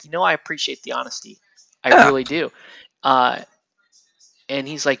 I'm like, I appreciate the honesty. I yeah. really do. Uh, and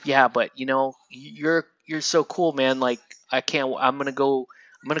he's like, yeah, but you're so cool, man. Like, I'm gonna go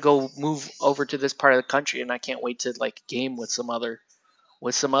move over to this part of the country, and I can't wait to like game with some other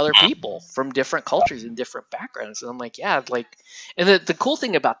people from different cultures and different backgrounds. And I'm like, yeah, like, and the cool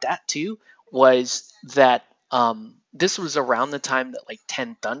thing about that too was that this was around the time that like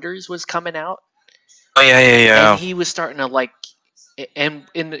Ten Thunders was coming out, Oh yeah, yeah, and yeah. he was starting to like, and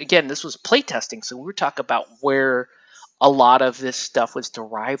again, this was playtesting, so we were talking about where a lot of this stuff was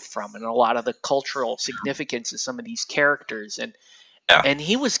derived from, and a lot of the cultural significance of some of these characters, Yeah. and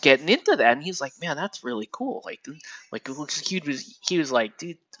he was getting into that, and he's like, man, that's really cool. Like it looks, he was like,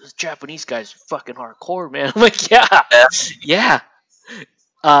 dude, those Japanese guys are fucking hardcore, man. I'm like, yeah, Yeah. yeah.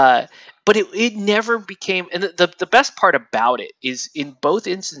 Uh, but it never became, and the best part about it is, in both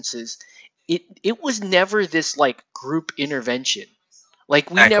instances, it was never this like group intervention. Like,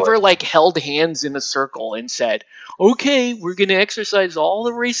 we Exactly. never like held hands in a circle and said, okay, we're gonna exercise all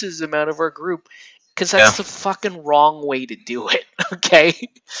the racism out of our group, because Yeah. that's the fucking wrong way to do it. Okay,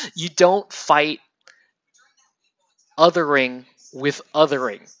 you don't fight othering with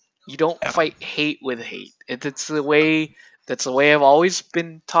othering. You don't Yeah. fight hate with hate. It's the way. That's the way I've always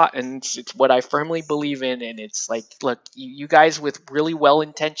been taught, and it's what I firmly believe in. And it's like, look, you guys with really well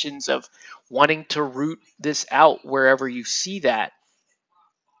intentions of wanting to root this out wherever you see that,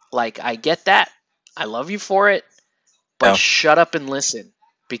 like, I get that. I love you for it, but Yeah. shut up and listen, Uh,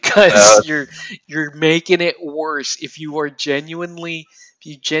 because you're making it worse. If you genuinely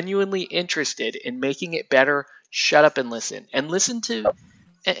interested in making it better, shut up and listen, and listen to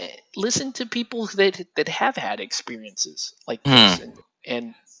people that have had experiences like this, hmm.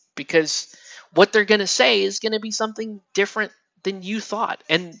 and because what they're going to say is going to be something different than you thought,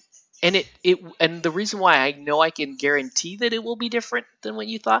 and the reason why I know I can guarantee that it will be different than what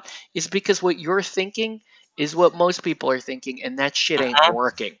you thought is because what you're thinking is what most people are thinking, and that shit ain't Mhm.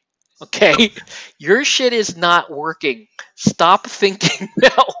 working. Okay, your shit is not working. Stop thinking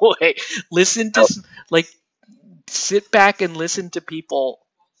that way. Listen to, like, sit back and listen to people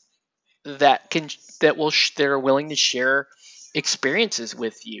that can that will that are willing to share experiences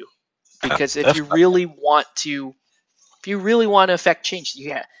with you, Yeah. because Definitely. if you really want to affect change,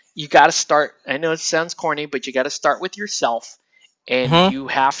 you got to start. I know it sounds corny, but you got to start with yourself, and Hmm. you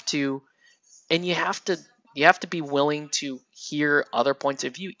have to be willing to hear other points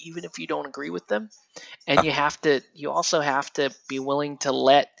of view, even if you don't agree with them. And you also have to be willing to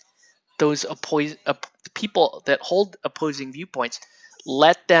let those people that hold opposing viewpoints,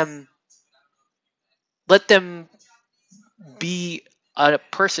 let them let them be a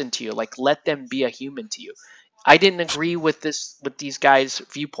person to you. Like, let them be a human to you. I didn't agree with these guys'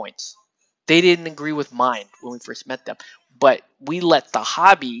 viewpoints. They didn't agree with mine when we first met them. But we let the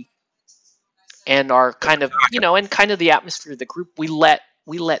hobby and our kind of, and kind of the atmosphere of the group, we let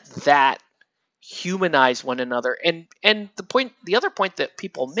that humanize one another. And the other point that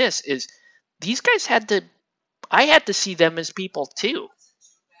people miss is, these guys I had to see them as people too,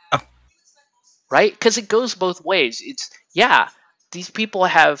 right? Because it goes both ways. It's, yeah, these people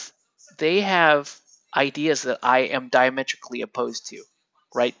they have ideas that I am diametrically opposed to,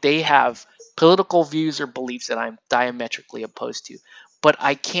 right? They have political views or beliefs that I'm diametrically opposed to, but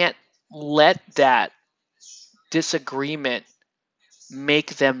I can't let that disagreement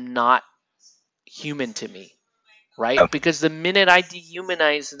make them not human to me, right? Yeah. Because the minute I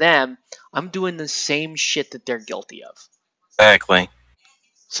dehumanize them, I'm doing the same shit that they're guilty of. Exactly.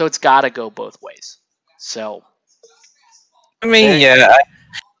 So it's got to go both ways. So I mean, there. yeah,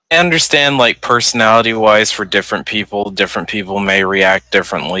 I understand, like, personality wise, for different people may react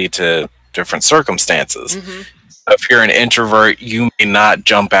differently to different circumstances. Mm-hmm. If you're an introvert, you may not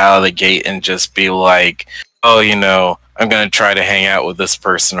jump out of the gate and just be like, oh, I'm going to try to hang out with this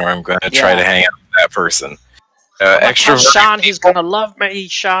person, or I'm going to try to Yeah. hang out with that person. I'm gonna tell Extroverted Sean he's people. gonna love me,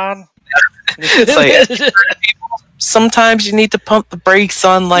 Sean. It's like sometimes you need to pump the brakes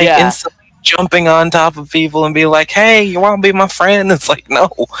on like Yeah. instantly jumping on top of people and be like, "Hey, you want to be my friend?" It's like, no,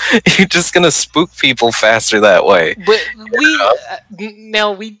 you're just gonna spook people faster that way. But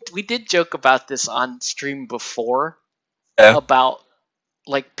we did joke about this on stream before Yeah. about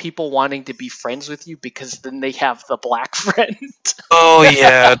like people wanting to be friends with you because then they have the black friend. Oh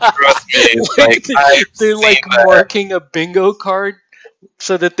yeah, trust me. It's like I've they're seen like that. marking a bingo card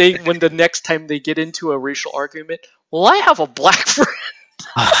so that they when the next time they get into a racial argument, well, I have a black friend.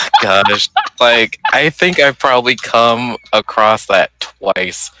 Oh, gosh, like I think I've probably come across that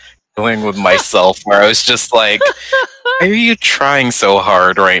twice, dealing with myself, where I was just like, "Why are you trying so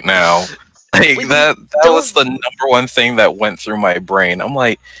hard right now?" Like But you that was don't. the number one thing that went through my brain. I'm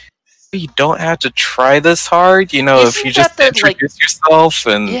like, you don't have to try this hard, if you Isn't just that the like? introduce yourself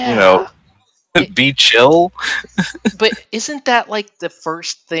and Yeah. be chill. But isn't that like the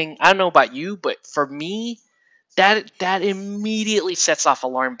first thing? I don't know about you, but for me, that immediately sets off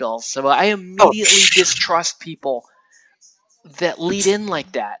alarm bells. So I Oh, immediately distrust people that lead in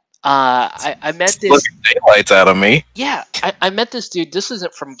like that. I met look this. daylights out of me. Yeah, I met this dude. This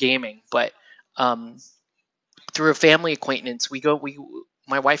isn't from gaming, but um, through a family acquaintance,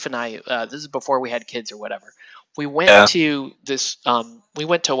 my wife and I. This is before we had kids or whatever. We went Yeah. to this. We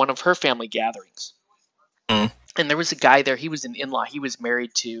went to one of her family gatherings, Mm. and there was a guy there. He was an in-law. He was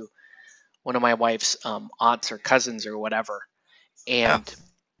married to one of my wife's aunts or cousins or whatever, Yeah. and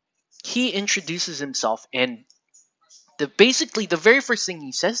he introduces himself, and basically the very first thing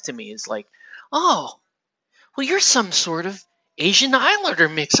he says to me is like, "Oh, well, you're some sort of Asian Islander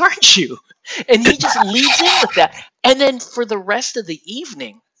mix, aren't you?" And he just leads in with that, and then for the rest of the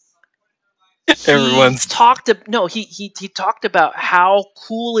evening, he Everyone's talked. No, he talked about how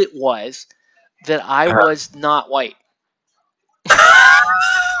cool it was that I was not white.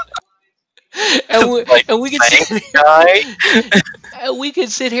 like, And we could thanks, guy. and we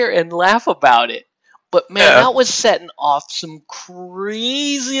could sit here and laugh about it. But man, Yeah. that was setting off some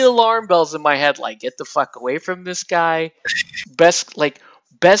crazy alarm bells in my head. Like, get the fuck away from this guy.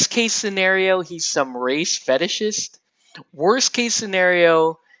 Best case scenario, he's some race fetishist. Worst case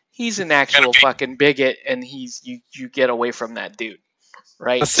scenario, he's an actual fucking bigot, and you get away from that dude,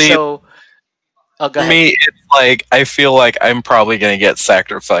 right? See, So, oh, go for ahead. me, it's like I feel like I'm probably gonna get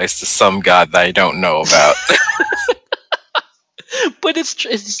sacrificed to some god that I don't know about. But it's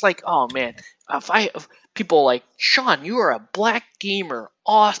just like, oh man, if people like Sean, you are a black gamer,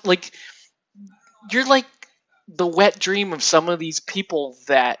 awesome. Like you're like the wet dream of some of these people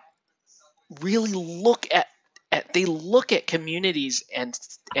that really look at communities and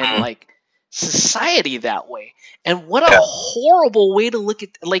Mhm. like society that way. And what a Yeah. horrible way to look at,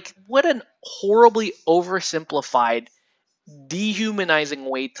 like, what an horribly oversimplified, dehumanizing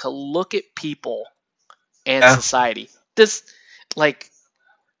way to look at people and Yeah. society. This, like,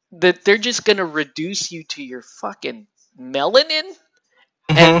 that they're just gonna reduce you to your fucking melanin,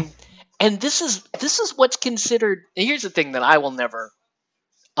 Mhm. and this is what's considered. And here's the thing that I will never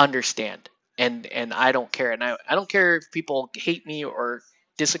understand, and I don't care, and I don't care if people hate me or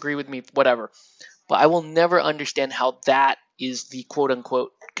disagree with me, whatever. But I will never understand how that is the quote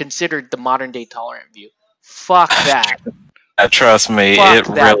unquote considered the modern day tolerant view. Fuck that. Trust me, Fuck it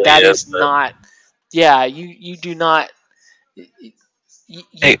that. really That is. is not. Yeah, you do not. You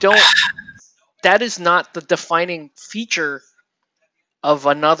Hey, don't. That is not the defining feature of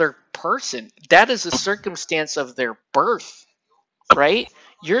another person. That is a circumstance of their birth, right?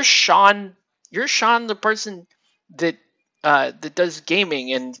 You're Sean. You're Sean, the person that that does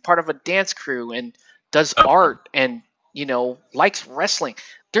gaming and part of a dance crew and does art and likes wrestling.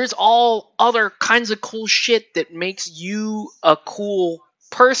 There's all other kinds of cool shit that makes you a cool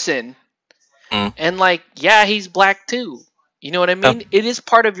person. mm, And like, yeah, he's black too. You know what I yeah, mean? It is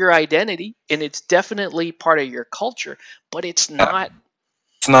part of your identity and it's definitely part of your culture, but it's yeah. not.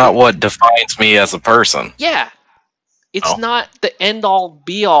 It's not what defines me as a person. Yeah, it's No. not the end all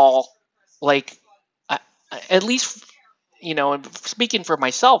be all. Like, at least, and speaking for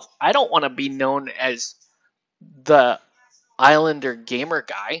myself, I don't want to be known as the Islander gamer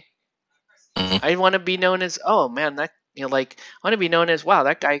guy. Mm, I want to be known as, oh man, that, like, I want to be known as, wow,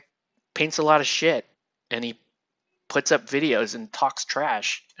 that guy paints a lot of shit and he puts up videos and talks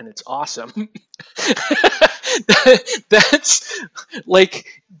trash and it's awesome. That's like,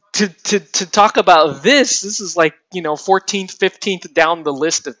 to talk about this is like, 14th 15th down the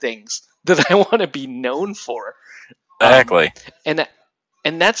list of things that I want to be known for. exactly.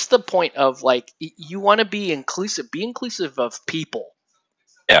 And that's the point of, like, you want to be inclusive of people.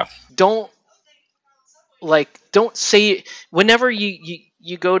 Yeah. Don't like don't say whenever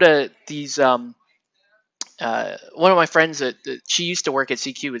you go to these one of my friends that she used to work at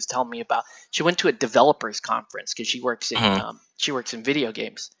CQ was telling me about. She went to a developers conference because Mhm. she works in video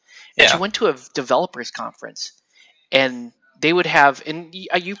games, and she Yeah. went to a developers conference, and they would have, and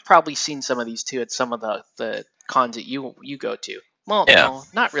you've probably seen some of these too at some of the cons that you go to. Well, Yeah. no,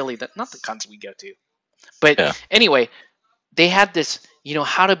 not really. Not the cons we go to, but Yeah. anyway, they had this,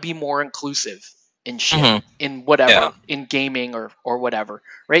 how to be more inclusive in shit, Hmm. in Yeah. whatever, in gaming or whatever,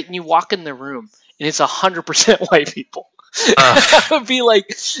 right? And you walk in the room and it's 100% white people. I Uh, would be like,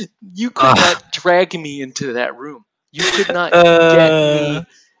 you could uh, not drag me into that room. You could not get uh,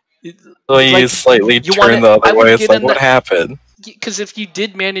 me. when you Like slightly you want turn to. the I other way, would it's get like, in what that happened? because if you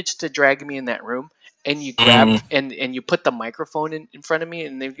did manage to drag me in that room and you Mm, grabbed and you put the microphone in front of me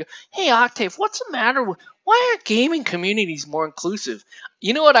and they go, "Hey Octave, what's the matter with why are gaming communities more inclusive?"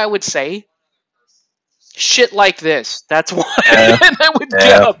 You know what I would say? Shit like this. That's why. yeah. And I would get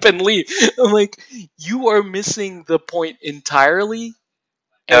Yeah. up and leave. I'm like, you are missing the point entirely,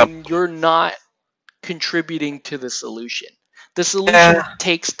 Yep. and you're not contributing to the solution. The solution Yeah.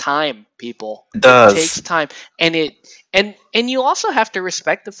 takes time, people. It It takes does. time, and you also have to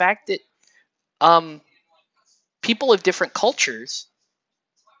respect the fact that um, people of different cultures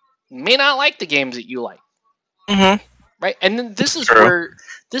may not like the games that you like, Hmm. right? And then It's true.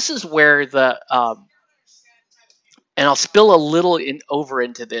 this is where the and I'll spill a little over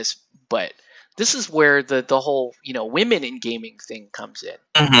into this, but this is where the whole women in gaming thing comes in,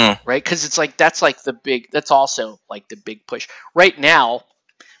 Hmm. right? Because it's like that's also like the big push right now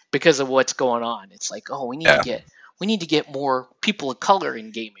because of what's going on. It's like, oh, Yeah. we need to get more people of color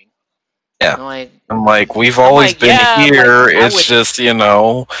in gaming. Yeah. I'm like, We've always been yeah, like here. I It's would, just, you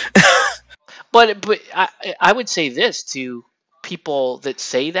know. but I would say this to people that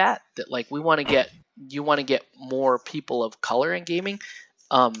say that like you want to get more people of color in gaming.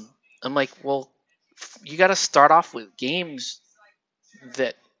 Um, I'm like, well, you got to start off with games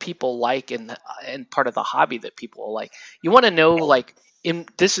that people like and part of the hobby that people like. You want to know like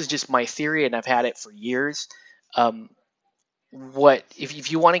this is just my theory and I've had it for years. Um, what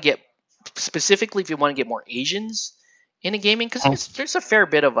if you want to get specifically if you want to get more Asians into gaming because there's a fair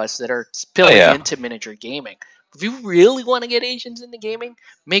bit of us that are Oh spilling yeah, into miniature gaming. If you really want to get Asians into gaming,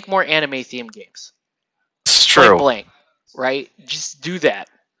 make more anime themed games. it's Point true. blank, right? Just do that.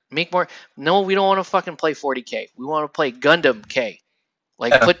 Make more. No, we don't want to fucking play 40K. We want to play Gundam K.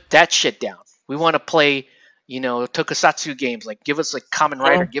 Like Yeah. put that shit down. We want to play, tokusatsu games. Like give us like Kamen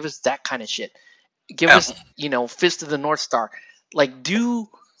Rider. Mhm. Give us that kind of shit. Give Yeah. us, Fist of the North Star. Like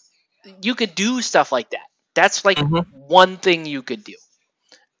you could do stuff like that. That's like Hmm. one thing you could do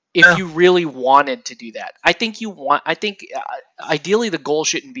if Yeah. you really wanted to do that. I think ideally the goal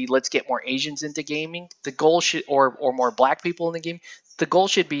shouldn't be let's get more Asians into gaming. The goal should or more black people in the game. The goal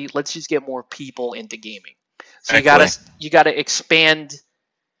should be let's just get more people into gaming. So Exactly. you gotta expand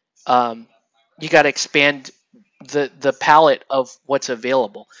um, you got to expand the palette of what's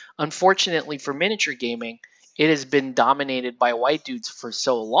available. Unfortunately for miniature gaming, it has been dominated by white dudes for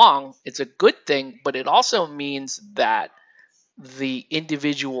so long. It's a good thing, but it also means that the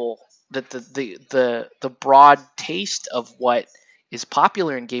individual that the broad taste of what is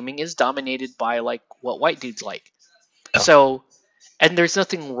popular in gaming is dominated by like what white dudes like. Yeah. So and there's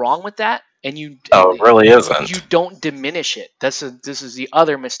nothing wrong with that and No, it really you isn't. don't diminish it. This is the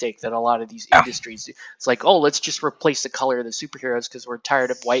other mistake that a lot of these Yeah. industries do. It's like, oh, let's just replace the color of the superheroes because we're tired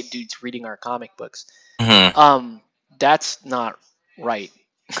of white dudes reading our comic books. Hmm. That's not right.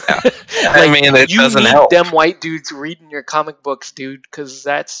 Yeah. I Like mean, it you doesn't need help. them white dudes reading your comic books, dude, because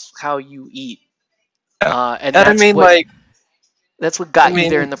that's how you eat, Yeah. and And that's what I got you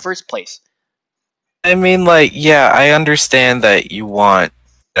there mean, in the first place. yeah, I understand that you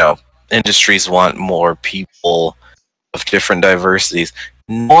know, industries want more people of different diversities.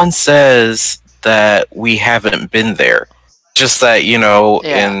 No one says that we haven't been there. Just that,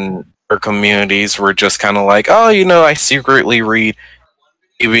 Yeah. in our communities, we're just kind of like, oh, I secretly read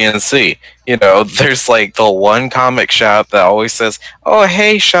A, B, and C. There's like the one comic shop that always says, "Oh,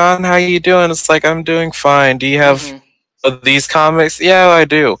 hey, Sean, how you doing?" It's like, I'm doing fine. Do you have Hmm. these comics? Yeah, I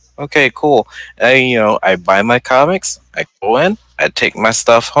do. Okay, cool. I buy my comics. I go in. I take my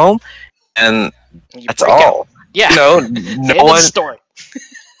stuff home, and You that's break out. all. Yeah. No End of one, story.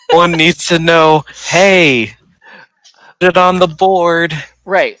 no one needs to know. Hey, put it on the board.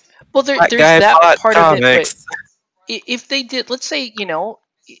 Right. Well, That there's guy that bought part of it, but comics. if they did, let's say,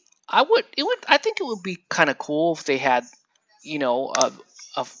 I think it would be kind of cool if they had, you know, a,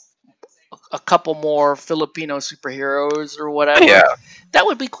 a, a couple more Filipino superheroes or Yeah, whatever. That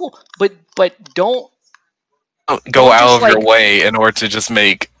would be cool. But don't. go Don't out just of your like way in order to just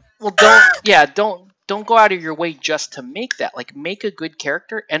make. well don't go out of your way just to make that. Like make a good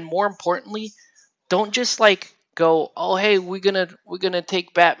character, and more importantly, don't just like go, oh hey, we're gonna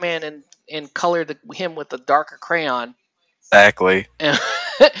take Batman and color him with a darker crayon Exactly. and,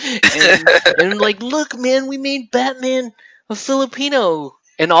 and like look man, we made Batman a Filipino,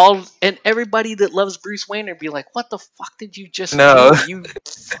 and everybody that loves Bruce Wayne would be like, what the fuck did you just No, do,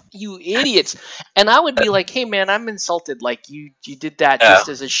 you idiots. And I would be like, hey man, I'm insulted, like you did that yeah, just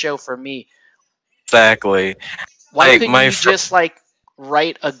as a show for me. exactly. Why Like couldn't you just like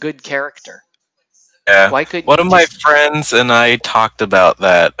write a good character? yeah, Why couldn't one you of my just friends and I talked about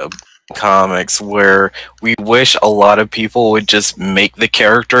that comics where we wish a lot of people would just make the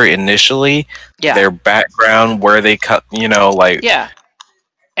character initially, yeah their background, where they cut, like yeah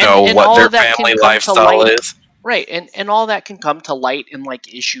and what all their of that can family come to lifestyle light, is. right? And all that can come to light in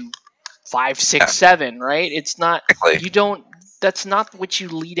like issue five, Yeah, six, 7, right? It's not, exactly. you don't, that's not what you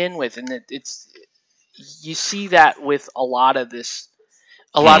lead in with, and it's, you see that with a lot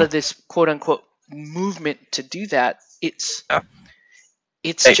Mm, of this quote unquote movement to do that. yeah.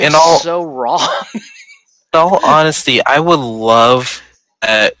 It's In just all so wrong. in all honesty, I would love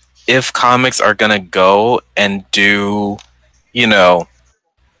that if comics are gonna go and do, you know,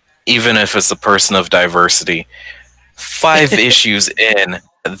 even if it's a person of diversity, 5 issues in,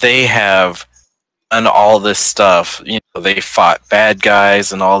 they have done all this stuff. They fought bad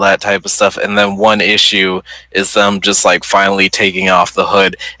guys and all that type of stuff, and then one issue is them just like finally taking off the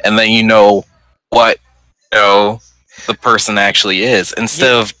hood, and then what the person actually is, you,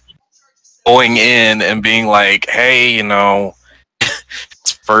 instead of going in and being like, hey,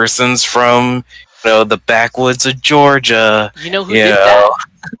 this person's from the backwoods of Georgia, you know who you did know. that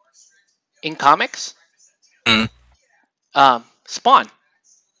in comics? Mm, Spawn.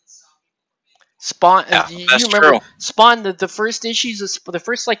 Spawn, yeah, you that's remember true. Spawn? The first issues of the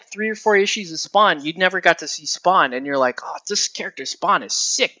first like 3 or 4 issues of Spawn, you never got to see Spawn, and you're like, oh, this character Spawn is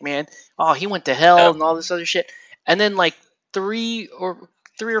sick, man. Oh, he went to hell Yeah, and all this other shit. And then like three or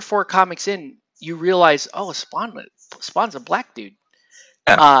 3 or 4 comics in, you realize, oh, Spawn's a black dude.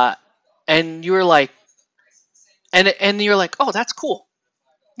 yeah, Uh, and you were like, and you're like, oh, that's cool,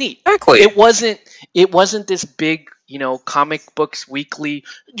 neat. exactly. It wasn't this big, comic books weekly.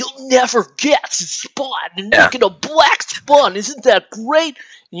 You'll never guess Spawn and Yeah, making a black Spawn. Isn't that great?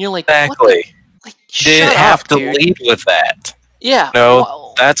 And you're like, what the? exactly. Like, Didn't shut have up, to dude. lead with that. Yeah.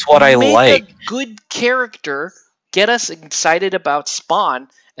 Well, That's what I make a like. good character, get us excited about Spawn,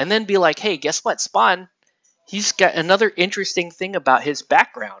 and then be like, hey, guess what, Spawn? He's got another interesting thing about his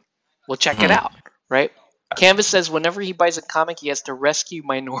background. We'll check it Mhm. out, right? Canvas says whenever he buys a comic, he has to rescue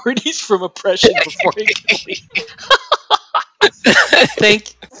minorities from oppression before he can leave.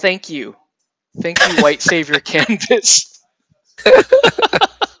 Thank you, white savior Canvas.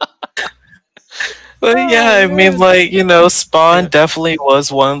 But yeah, Oh I mean, man. like, Spawn Yeah. definitely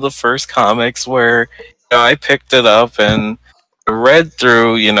was one of the first comics where I picked it up and read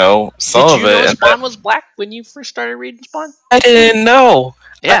through, some Did of you know it, and then Spawn was black when you first started reading Spawn? I didn't know.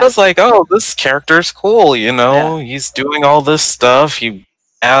 I Yeah. was like, oh, this character's cool, Yeah. he's doing all this stuff. He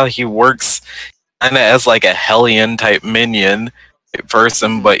works kind of as like a Hellion type minion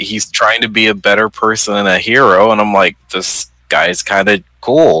person, Hmm. but he's trying to be a better person and a hero, and I'm like, this guy's kind of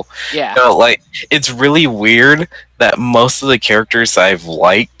cool. Yeah. Like, it's really weird that most of the characters I've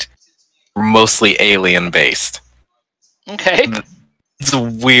liked are mostly alien based. Okay. It's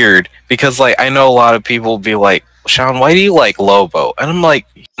weird because, like, I know a lot of people be like, Sean, why do you like Lobo? And I'm like,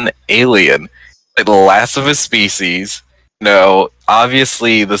 he's an alien, like the last of his species.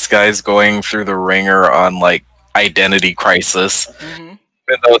 Obviously this guy's going through the ringer on like identity crisis. Hmm.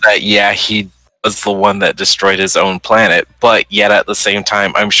 Even though that, yeah, he was the one that destroyed his own planet, but yet at the same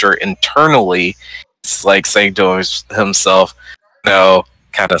time, I'm sure internally, it's like saying to himself, no,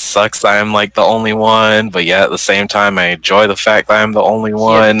 kind of sucks that I'm like the only one, but yet at the same time, I enjoy the fact that I'm the only He had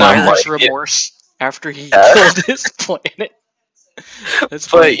one. I'm buyer's like, yeah. remorse after he killed his planet. That's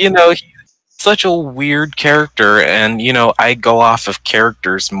But, funny. he's such a weird character, and, I go off of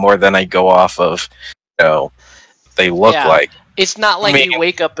characters more than I go off of, what they look Yeah. like. It's not I like mean, you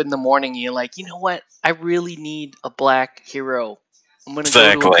wake up in the morning and you're like, you know what? I really need a black hero. I'm gonna go to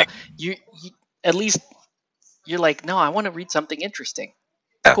a exactly. you at least you're like, no, I want to read something interesting.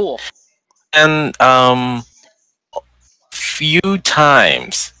 Yeah. Cool. And, few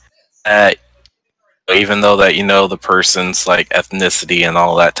times that even though that the person's like ethnicity and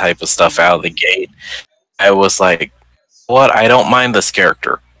all that type of stuff Hmm. out of the gate, I was like, what, I don't mind this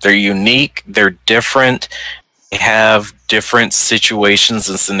character. They're unique, they're different, they have different situations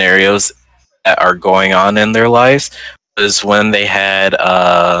and scenarios that are going on in their lives was when they had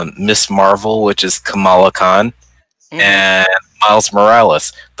Miss Marvel, which is Kamala Khan, Hmm. and Miles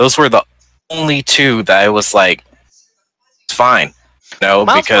Morales. Those were the only two that I was like, it's fine. Well, No,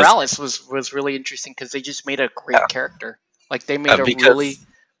 Miles because Morales was really interesting because they just made a great yeah, character. Like they made because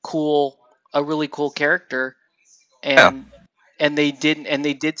cool a really cool character, yeah, and they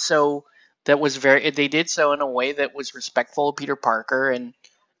did so they did so in a way that was respectful of Peter Parker, and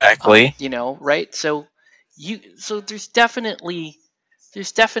exactly. right. So there's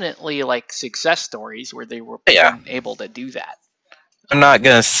definitely like success stories where they were Yeah, been able to do that. I'm not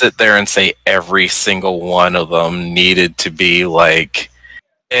gonna sit there and say every single one of them needed to be like,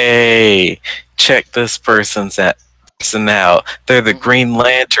 hey, check this person out. They're the Hmm. Green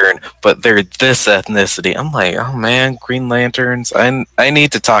Lantern, but they're this ethnicity. I'm like, oh man, Green Lanterns. I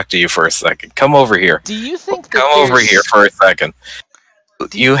need to talk to you for a second. Come over here. Do you think Come that over here there's for a second.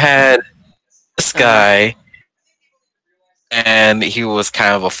 do you, You had this uh guy, and he was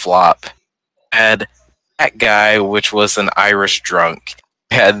kind of a flop. Had that guy, which was an Irish drunk.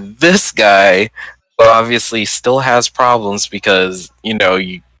 Had this guy, who obviously still has problems because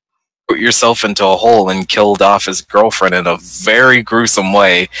you put yourself into a hole and killed off his girlfriend in a very gruesome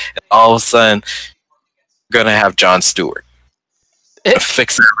way. And all of a sudden, you're gonna have Jon Stewart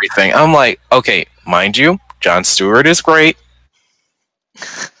fix everything. I'm like, okay, mind you, Jon Stewart is great.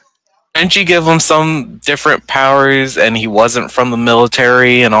 Didn't you give him some different powers and he wasn't from the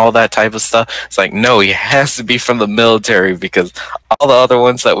military and all that type of stuff? It's like, no, he has to be from the military because all the other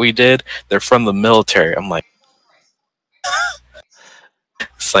ones that we did, they're from the military. I'm like,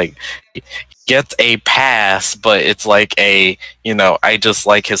 it's like, gets a pass, but it's like I just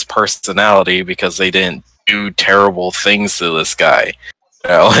like his personality because they didn't do terrible things to this guy,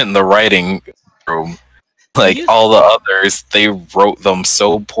 in the writing room. do Like you all the others, they wrote them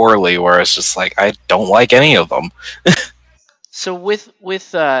so poorly where it's just like, I don't like any of them. so with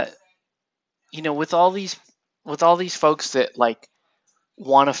with all these folks that like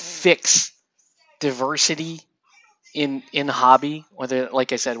want to fix diversity in hobby, whether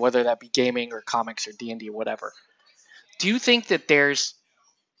like I said, whether that be gaming or comics or D&D or whatever. Do you think that there's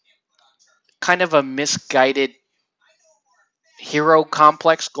kind of a misguided hero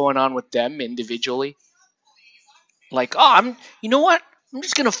complex going on with them individually? Like, oh, you know what? I'm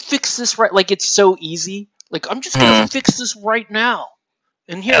just gonna fix this right. Like it's so easy. Like I'm just gonna Mhm. fix this right now.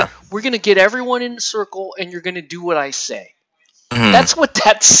 And here, Yeah. we're gonna get everyone in a circle, and you're gonna do what I say. Mhm. That's what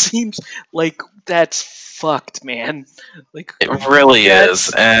that seems like. That's fucked, man. Like It really is.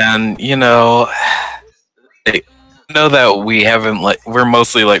 that's And I know that we haven't we're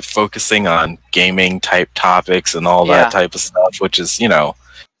mostly like focusing on gaming type topics and all that yeah. type of stuff, which is,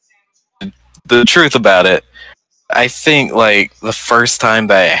 the truth about it. I think like the first time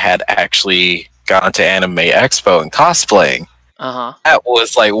that I had actually gone to Anime Expo and cosplaying, Uh huh. that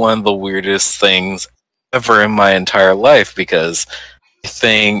was like one of the weirdest things ever in my entire life because I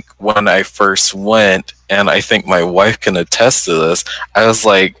think when I first went, and I think my wife can attest to this, I was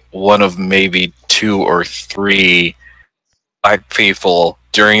like one of maybe two or three black people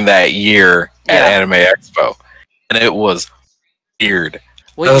during that year at Yeah. Anime Expo. And it was weird.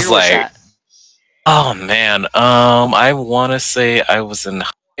 What I was year was like, that? oh man, I want to say I was in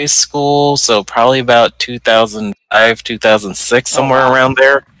high school, so probably about 2005, 2006, Oh somewhere wow. around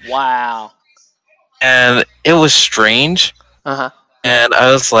there. Wow. And it was strange. Uh huh. And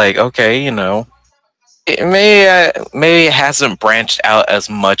I was like, okay, maybe it hasn't branched out as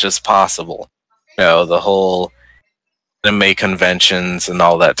much as possible. The whole anime conventions and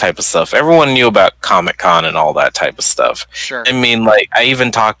all that type of stuff. Everyone knew about Comic Con and all that type of stuff. Sure. I mean, like I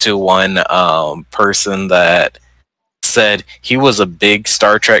even talked to one person that said he was a big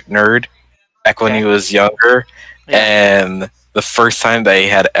Star Trek nerd back when he Okay. was younger, Yeah. and the first time that he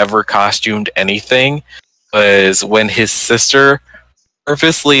had ever costumed anything was when his sister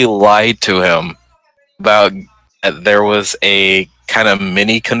purposely lied to him about that there was a kind of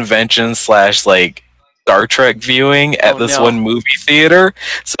mini convention slash like Star Trek viewing at Oh this no. one movie theater.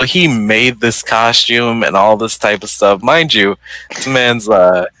 So he made this costume and all this type of stuff. Mind you, this man's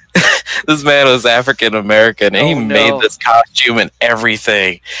this man was African American and he Oh made no. this costume and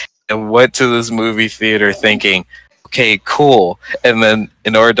everything and went to this movie theater thinking, okay, cool. And then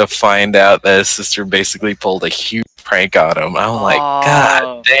in order to find out that his sister basically pulled a huge prank on him, I'm like, God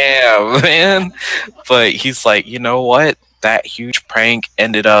Oh. damn, man. But he's like, you know what? That huge prank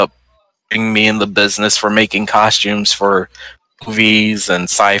ended up bringing me in the business for making costumes for movies and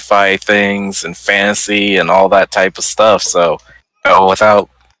sci-fi things and fantasy and all that type of stuff. So, without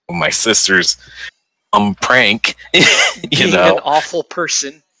my sister's prank, you Being an know, awful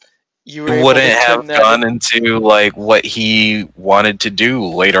person. You he were able wouldn't to turn have that gone in. into like what he wanted to do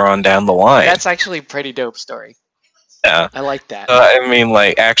later on down the line. That's actually a pretty dope story. Yeah. I like that. I mean,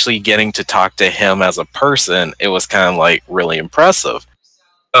 like, actually getting to talk to him as a person, it was kind of like really impressive.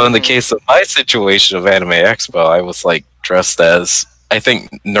 So in the case of my situation of Anime Expo, I was like dressed as, I think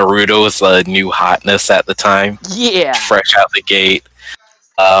Naruto was the new hotness at the time, Yeah. fresh out the gate.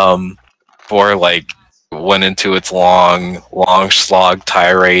 Before like went into its long slog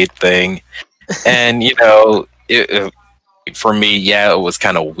tirade thing, and you know, for me, yeah, it was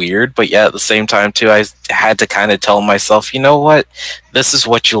kind of weird, but yeah, at the same time too, I had to kind of tell myself, you know what, this is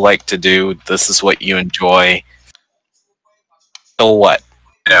what you like to do, this is what you enjoy. So what,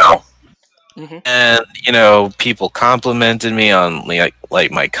 you know? Mm-hmm. And you know, people complimented me on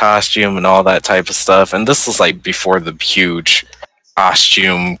like my costume and all that type of stuff, and this was like before the huge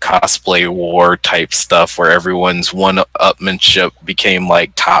costume cosplay war type stuff where everyone's one-upmanship became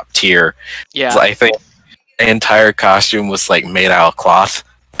like top tier. Yeah. I think the entire costume was like made out of cloth.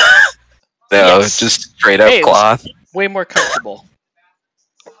 No, Yes. just straight up Hey, it was cloth. way more comfortable.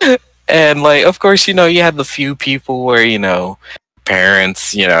 And like, of course, you know, you had the few people where, you know,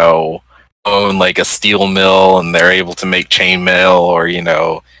 parents, you know, own like a steel mill and they're able to make chainmail, or, you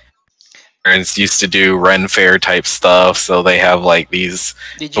know, parents used to do Ren Fair type stuff, so they have like these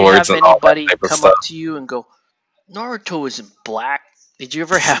Did you swords have and all that anybody type of come stuff. up to you and go, Naruto isn't black? Did you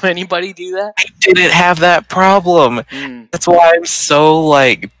ever have anybody do that? I didn't have that problem. That's why I'm so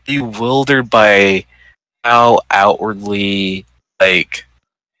like bewildered by how outwardly like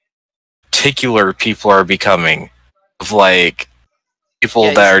particular people are becoming, of like people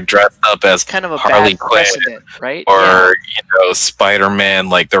Yeah, that it's are dressed up as kind of a Harley bad Quinn, precedent, right? or Yeah. you know, Spider-Man,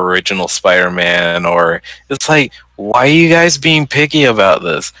 like the original Spider-Man. Or it's like, why are you guys being picky about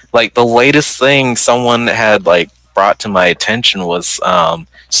this? Like the latest thing someone had like brought to my attention was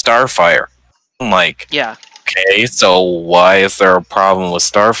Starfire. I'm like, Yeah. okay, so why is there a problem with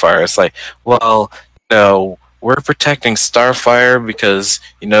Starfire? It's like, well, no, we're protecting Starfire because,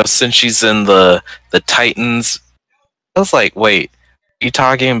 you know, since she's in the Titans. I was like, wait, are you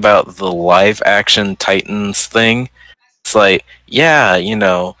talking about the live action Titans thing? It's like, yeah, you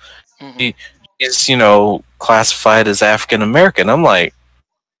know, Hmm. she, she's, you know, classified as African American. I'm like,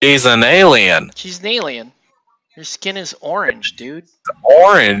 she's an alien. She's an alien. Her skin is orange, dude.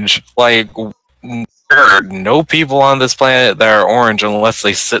 Orange. Like, there are no people on this planet that are orange unless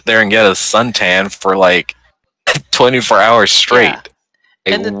they sit there and get a suntan for like 24 hours straight. Yeah.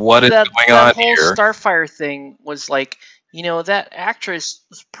 Like, And what is going that on whole here? Starfire thing was like, you know, that actress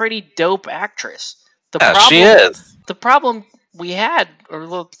was a pretty dope actress. Yeah, she is. The problem we had, or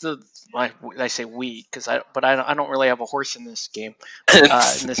look, I say we, because I don't really have a horse in this game,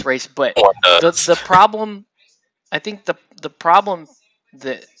 in this race. But One does. the problem, I think the problem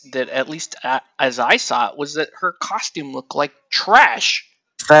that at least as I saw it was that her costume looked like trash.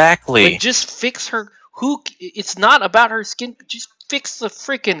 Exactly. Like, just fix her. It's not about her skin. Just fix the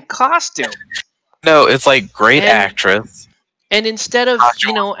freaking costume. No, it's like great actress. And instead of, Costume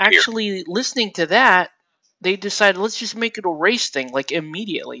you know, was weird. actually listening to that, they decided, let's just make it a race thing, like,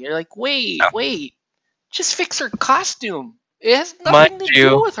 immediately. You're like, wait, just fix her costume. It has nothing to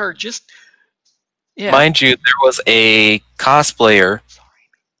do with her. Just, yeah. Mind you, there was a cosplayer,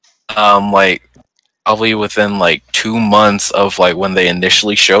 like probably within like 2 months of like when they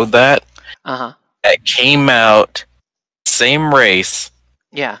initially showed that, Uh-huh. that came out, same race,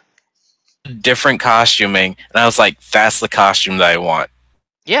 Yeah. different costuming, and I was like, that's the costume that I want.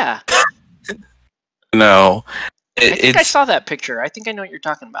 Yeah. No, I think I saw that picture. I think I know what you're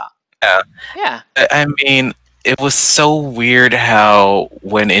talking about. Yeah. Yeah. I mean, it was so weird how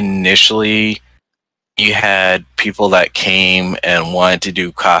when initially you had people that came and wanted to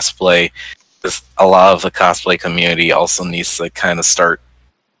do cosplay, because a lot of the cosplay community also needs to kind of start,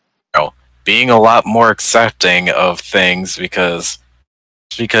 you know, being a lot more accepting of things, because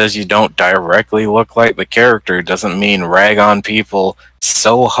you don't directly look like the character doesn't mean rag on people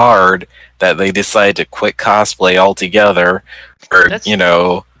so hard that they decide to quit cosplay altogether, or you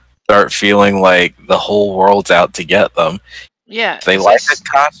know, start feeling like the whole world's out to get them. Yeah. If they like a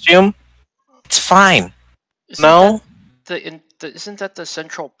costume, it's fine. No, Isn't that the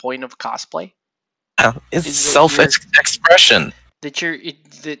central point of cosplay? it's self-expression. That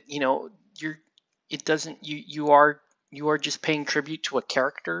you know, it doesn't, you are just paying tribute to a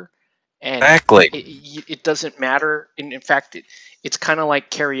character, and Exactly. it doesn't matter. And in fact, it's kind of like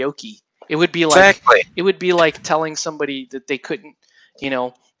karaoke. It would be like telling somebody that they couldn't, you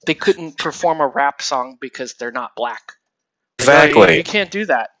know, they couldn't perform a rap song because they're not black. Exactly. You can't do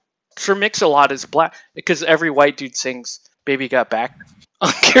that. Sir Mix-a-Lot is black because every white dude sings "Baby Got Back."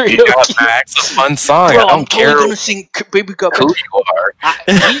 on You got karaoke. Max, a fun song. Bro, I I'm don't totally care gonna sing Baby Got who Back. you are.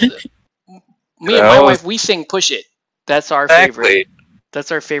 Me and my wife, we sing Push It. That's our favorite. Exactly.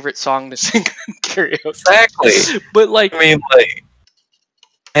 That's our favorite song to sing on Exactly. karaoke. But like, I mean, like,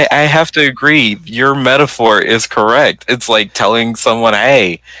 I have to agree. Your metaphor is correct. It's like telling someone,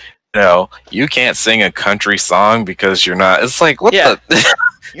 "Hey, you can't sing a country song because you're not." It's like, what yeah, the?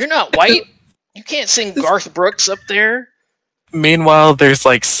 you're not white. You can't sing Garth Brooks up there. Meanwhile, there's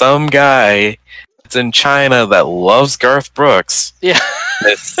like some guy that's in China that loves Garth Brooks, Yeah.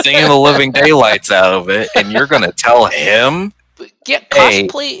 that's singing the living daylights out of it, and you're gonna tell him, But yeah, "Hey,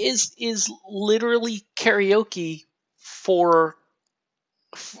 cosplay is literally karaoke for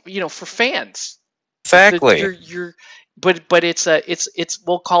for fans. exactly." You're but it's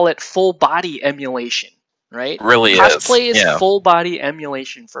we'll call it full body emulation, right? It really is. Cosplay is Yeah. full body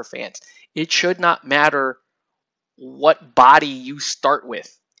emulation for fans. It should not matter what body you start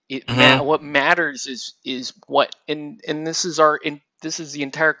with. Hmm. What matters is what and this is the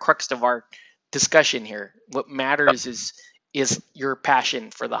entire crux of our discussion here. What matters is your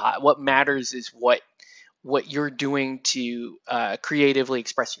passion for the hot. What matters is what you're doing to creatively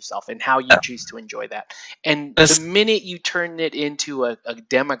express yourself and how you Yeah. choose to enjoy that. And the It's- minute you turn it into a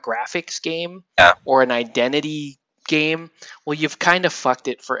demographics game yeah. or an identity game, well, you've kind of fucked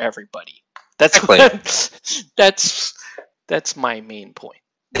it for everybody. That's Exactly. what, that's my main point.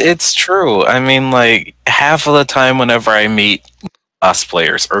 It's true. I mean, like, half of the time whenever I meet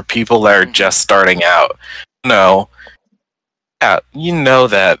cosplayers or people that are Mhm. just starting out, yeah,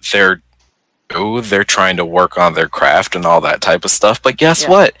 that they're trying to work on their craft and all that type of stuff. But guess Yeah.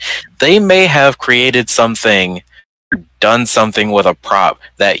 what? They may have created something, done something with a prop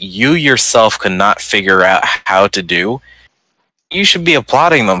that you yourself could not figure out how to do. You should be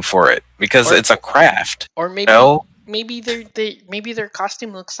applauding them for it because Or- it's a craft. Or maybe maybe their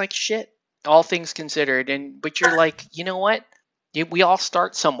costume looks like shit, all things considered, but you're like, you know what? We all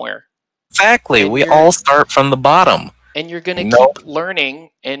start somewhere. Exactly. And We all start from the bottom. and you're gonna Nope. keep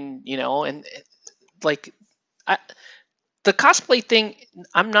learning, and like the cosplay thing.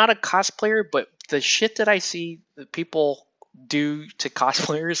 I'm not a cosplayer, but the shit that I see that people do to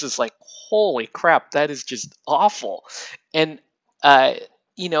cosplayers is like, holy crap, that is just awful. And uh,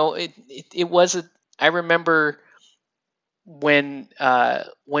 it was a. I remember when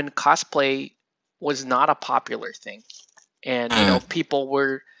cosplay was not a popular thing, and people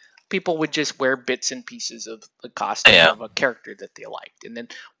would just wear bits and pieces of the costume Yeah. of a character that they liked, and then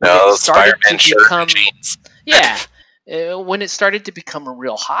when No, it started Spider-Man to shirt become and jeans. when it started to become a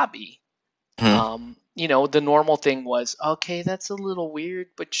real hobby, Mhm. the normal thing was, okay, that's a little weird,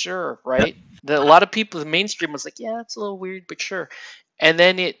 but sure, right? A lot of people, the mainstream was like, yeah, it's a little weird, but sure. And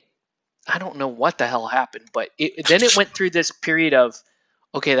then I don't know what the hell happened, but then it went through this period of,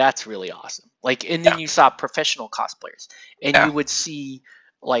 okay, that's really awesome. Like, and then you saw professional cosplayers, and Yeah. you would see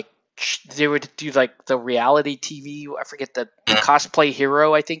like they would do like the reality TV. I forget the cosplay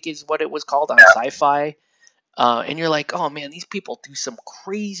hero, I think is what it was called on Sci-Fi. And you're like, oh man, these people do some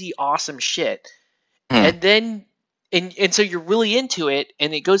crazy awesome shit. Mhm. And then and so you're really into it,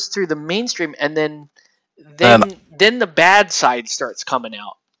 and it goes through the mainstream, and then the bad side starts coming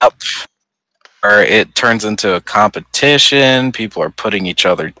out. Up. Or it turns into a competition. People are putting each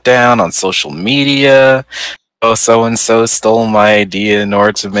other down on social media. Oh, so and so stole my idea in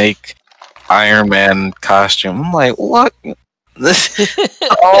order to make Iron Man costume. I'm like, what?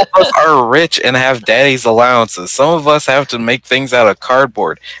 All of us are rich and have daddy's allowances. Some of us have to make things out of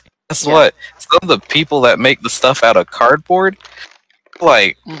cardboard. Guess Yeah. what? Some of the people that make the stuff out of cardboard,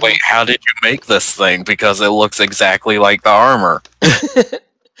 like, wait, how did you make this thing? Because it looks exactly like the armor.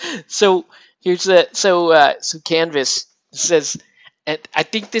 So here's so Canvas says, and I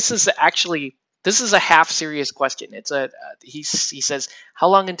think this is a half serious question. It's he says, how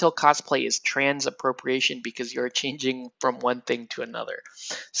long until cosplay is trans appropriation because you're changing from one thing to another?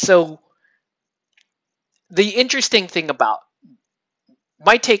 So the interesting thing about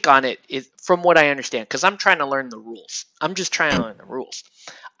my take on it is, from what I understand, because I'm trying to learn the rules. I'm just trying to learn the rules.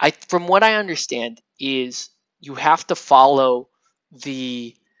 From what I understand, is you have to follow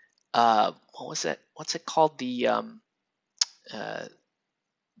the what was it? What's it called? Uh,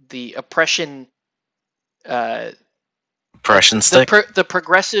 the oppression. Impression stick. The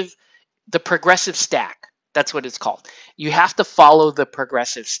progressive stack. That's what it's called. You have to follow the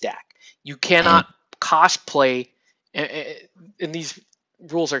progressive stack. You cannot cosplay, and these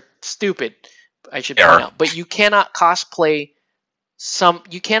rules are stupid, I should point out. But you cannot cosplay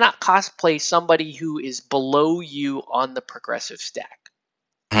somebody who is below you on the progressive stack.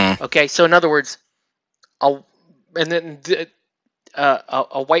 Okay, so in other words,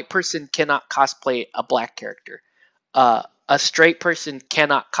 a white person cannot cosplay a black character. A straight person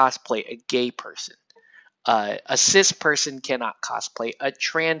cannot cosplay a gay person. A cis person cannot cosplay a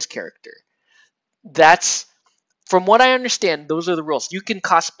trans character. That's, from what I understand, those are the rules. You can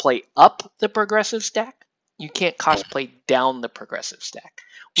cosplay up the progressive stack. You can't cosplay down the progressive stack,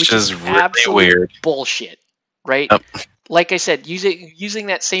 which is really absolute weird bullshit, right? Yep. Like I said, using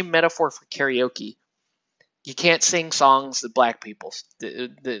that same metaphor for karaoke, you can't sing songs that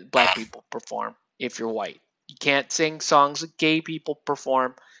the black people perform if you're white. You can't sing songs that gay people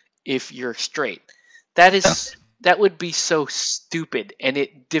perform if you're straight. That would be so stupid, and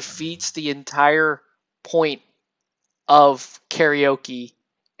it defeats the entire point of karaoke,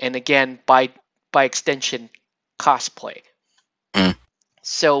 and again, by extension, cosplay. Mm.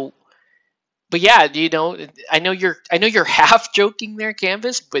 So, but yeah, I know you're half joking there,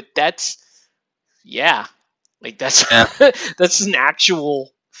 Canvas, but that's, yeah, like that's Yeah. that's an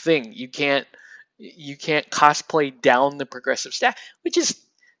actual thing. You can't cosplay down the progressive stack, which is,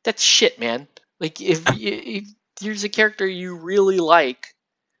 that's shit, man. Like if there's a character you really like,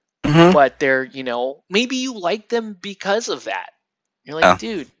 Mhm. but they're, maybe you like them because of that. You're like, Yeah.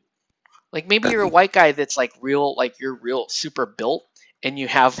 dude, like maybe you're a white guy that's like you're real super built, and you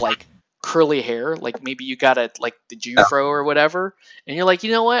have like curly hair, like maybe you got like the Jufro or whatever, and you're like,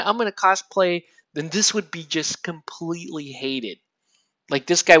 you know what, I'm gonna cosplay. Then this would be just completely hated. Like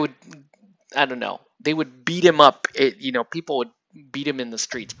this guy would, I don't know, they would beat him up. People would beat him in the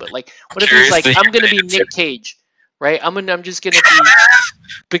streets. But like, what if he's like, I'm gonna be Nick Cage, right? I'm just gonna be,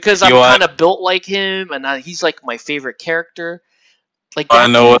 because I'm kind of built like him, and he's like my favorite character. Like that. I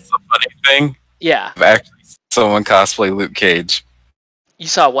know what's the funny thing? Yeah. I've actually seen someone cosplay Luke Cage. You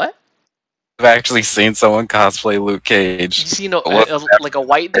saw what? I've actually seen someone cosplay Luke Cage. You seen like a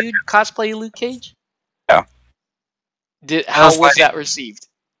white dude cosplay Luke Cage? Yeah. How was that received?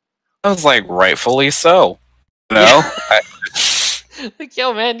 I was like, rightfully so. You know? Like,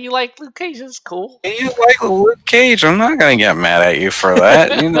 yo, man, you like Luke Cage? That's cool. You like Luke Cage? I'm not gonna get mad at you for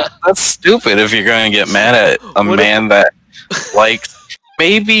that. That's stupid if you're gonna get mad at a man that likes.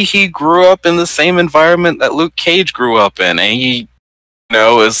 Maybe he grew up in the same environment that Luke Cage grew up in, and he,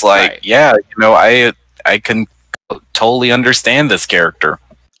 is like, right. Yeah, I can totally understand this character.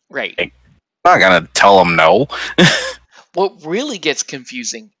 Right. Like, I'm not gonna tell him no. What really gets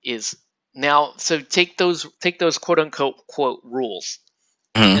confusing is now. So take those quote unquote quote rules,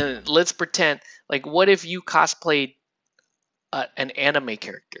 and let's pretend like, what if you cosplayed an anime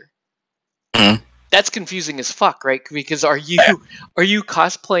character? That's confusing as fuck, right? Because are you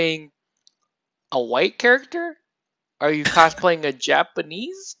cosplaying a white character? Are you cosplaying a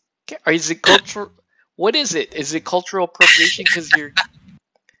Japanese? Or is it cultural? What is it? Is it cultural appropriation? Because you're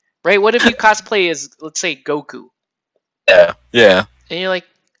right. What if you cosplay as, let's say, Goku? Yeah. And you're like,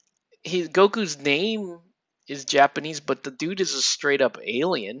 Goku's name is Japanese, but the dude is a straight up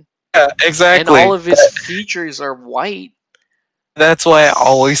alien. Yeah, exactly. And all of his features are white. That's why I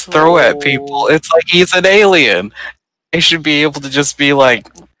always throw at people. It's like, he's an alien. They should be able to just be like,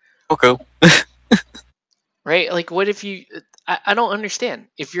 okay. Right? Like, what if you? I don't understand.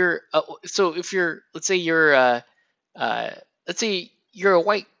 If you're let's say you're a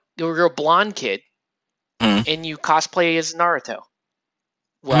white, you're a blonde kid, and you cosplay as Naruto.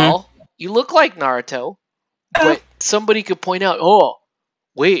 Well, you look like Naruto, but somebody could point out, oh,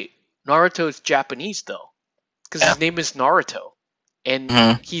 wait, Naruto's Japanese though, because his name is Naruto, and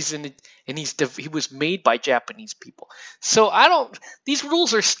he was made by Japanese people. So these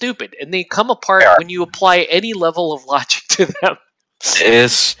rules are stupid, and they come apart when you apply any level of logic to them.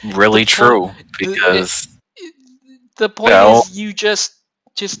 It's really true, because the point is, you just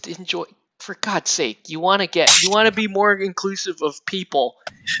enjoy. For God's sake, you want to be more inclusive of people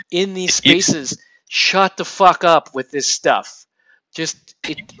in these spaces. Shut the fuck up with this stuff. Just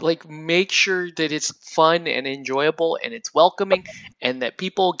make sure that it's fun and enjoyable, and it's welcoming, and that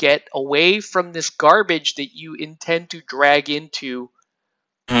people get away from this garbage that you intend to drag into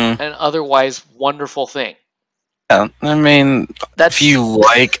an otherwise wonderful thing. Yeah, I mean, if you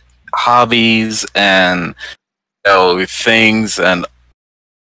like hobbies and things, and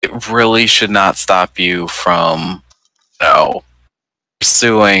it really should not stop you from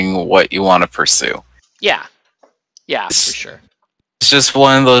pursuing what you want to pursue. Yeah, for sure. It's just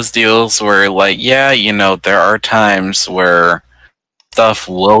one of those deals where, like, there are times where stuff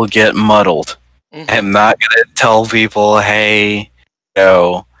will get muddled. I'm not gonna tell people, hey,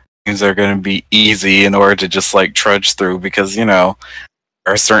 things are gonna be easy in order to just like trudge through, because there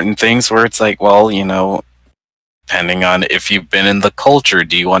are certain things where it's like, well, depending on if you've been in the culture,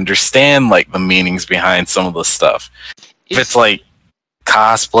 do you understand like the meanings behind some of the stuff? If it's like,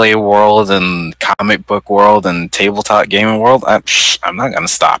 cosplay world and comic book world and tabletop gaming world, I'm not gonna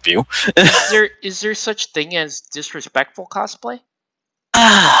stop you. Is there such thing as disrespectful cosplay?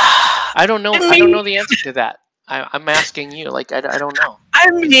 I I don't know. I don't mean, know the answer to that. I'm asking you. Like I don't know. I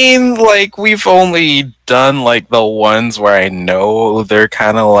mean, like we've only done like the ones where I know they're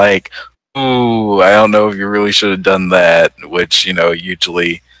kind of like, ooh, I don't know if you really should have done that, which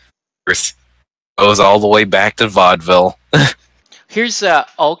usually goes all the way back to vaudeville. Here's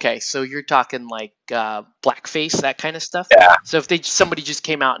okay. So you're talking like blackface, that kind of stuff. Yeah. So if somebody just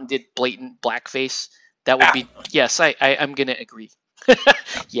came out and did blatant blackface, that would Yeah. be yes. I'm gonna agree.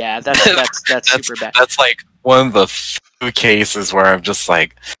 Yeah, that's super bad. That's like one of the few cases where I'm just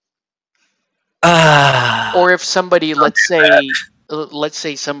like, Or if somebody, let's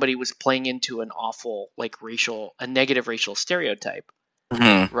say somebody was playing into an awful like a negative racial stereotype,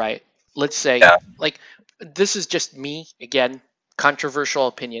 mhm. right? Let's say Yeah. like this is just me again, controversial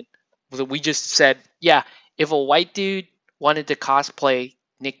opinion. We just said, yeah, if a white dude wanted to cosplay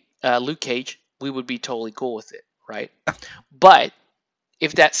Luke Cage, we would be totally cool with it, right? But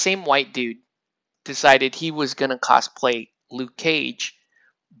if that same white dude decided he was gonna cosplay Luke Cage,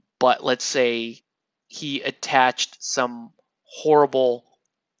 but let's say he attached some horrible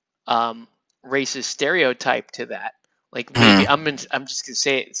racist stereotype to that. Like maybe I'm just gonna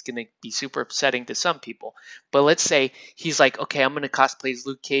say it's gonna be super upsetting to some people, but let's say he's like, okay, I'm gonna cosplay as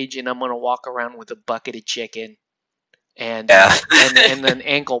Luke Cage and I'm gonna walk around with a bucket of chicken and Yeah. and an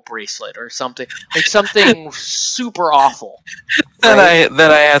ankle bracelet or something, like something super awful. Then Right?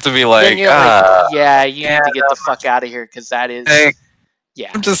 I have to be like, Then you're like, yeah, you need to get the fuck out of here because that is, Hey,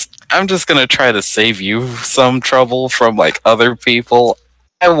 yeah. I'm just gonna try to save you some trouble from like other people.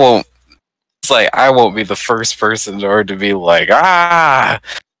 I won't. It's like I won't be the first person to be like, I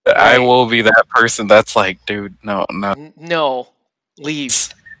Right. will be that person that's like, dude, no. No,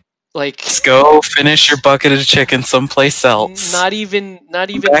 leave. Like, Just go finish your bucket of chicken someplace else. not even Back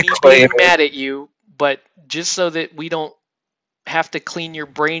me being later. mad at you, but just so that we don't have to clean your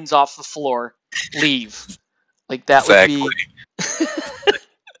brains off the floor, leave. Like that Exactly. would be.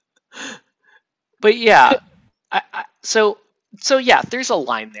 But yeah, so yeah, there's a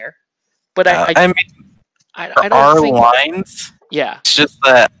line there, but I mean, I there don't are think. lines. Yeah. It's just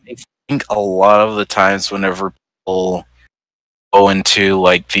that I think a lot of the times whenever people go into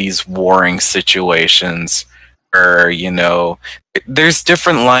like these warring situations where there's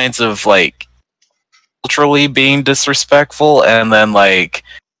different lines of like culturally being disrespectful and then like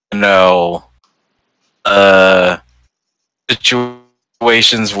uh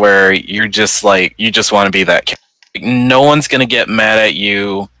situations where you're just like you just want to be that like, no one's gonna get mad at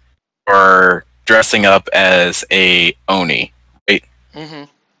you for dressing up as a oni, right? Mm-hmm.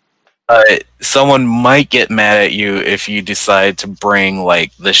 Someone might get mad at you if you decide to bring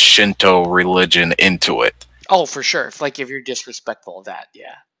like the Shinto religion into it. Oh, for sure. If you're disrespectful of that,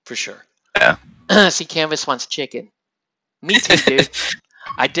 yeah, for sure. Yeah. See, Canvas wants chicken. Me too, dude.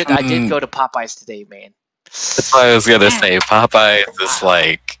 I did go to Popeyes today, man. That's what I was gonna say. Popeyes is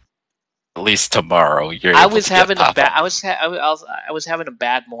like at least tomorrow. I was having a bad. I was having a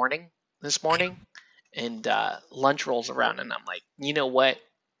bad morning this morning, and lunch rolls around, and I'm like, you know what?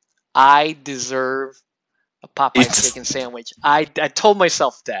 I deserve a Popeyes chicken sandwich. I told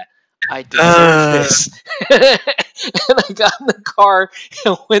myself that I deserve this, and I got in the car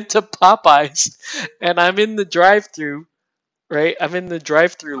and went to Popeyes, and I'm in the drive-through. Right, I'm in the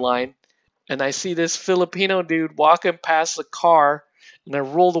drive-through line, and I see this Filipino dude walking past the car, and I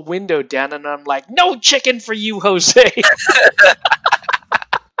roll the window down, and I'm like, "No chicken for you, Jose."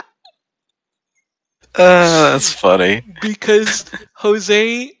 That's funny. Because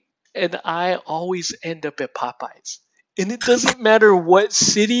Jose and I always end up at Popeyes, and it doesn't matter what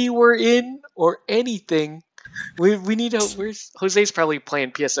city we're in or anything. We need to. Jose's probably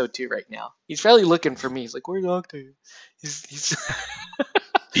playing PSO2 right now. He's probably looking for me. He's like, "Where's Octave?" He's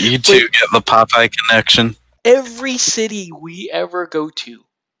You two get the Popeye connection. Every city we ever go to,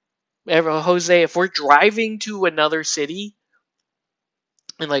 Jose, if we're driving to another city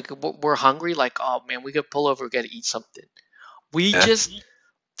and like we're hungry, like, oh man, we gotta pull over, we gotta eat something. We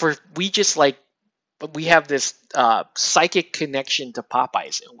just like we have this psychic connection to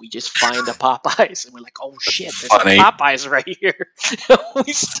Popeyes, and we just find a Popeyes, and we're like, oh shit, there's a Popeyes right here.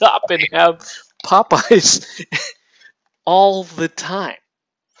 We stop and have Popeyes all the time.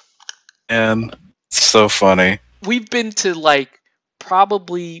 And it's so funny. We've been to like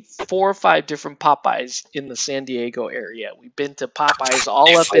probably 4 or 5 different Popeyes in the San Diego area. We've been to Popeyes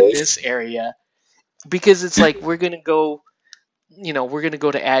all up in this area because it's like we're gonna go, we're gonna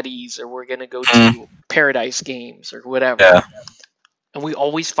go to Addie's or we're gonna go to Paradise Games or whatever. Yeah. and we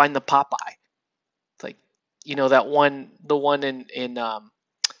always find the Popeye. It's like, that one, the one in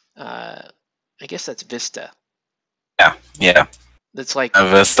I guess that's Vista. Yeah. That's like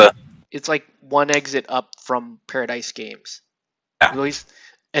Vista. it's like one exit up from Paradise Games. Yeah. We always,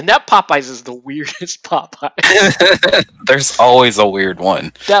 and that Popeyes is the weirdest Popeyes. There's always a weird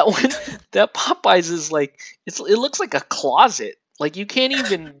one. That one, that Popeyes is like it looks like a closet. Like you can't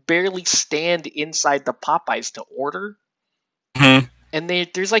even barely stand inside the Popeyes to order. Mhm. And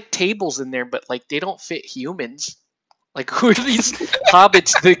there's like tables in there, but like they don't fit humans. Like who are these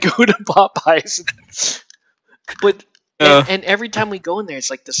hobbits that go to Popeyes? But and every time we go in there, it's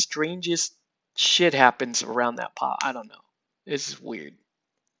like the strangest shit happens around that pop. I don't know. It's weird.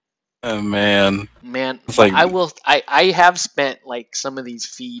 Oh man. Man, like I have spent like some of these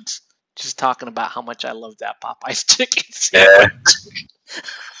feeds just talking about how much I love that Popeyes chicken sandwich.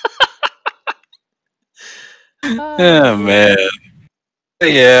 Oh man.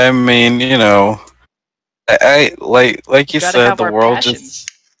 Yeah, I mean, I like you said, the world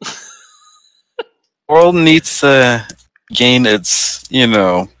just world needs to gain its,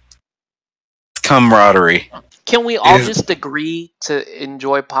 camaraderie. Can we all just agree to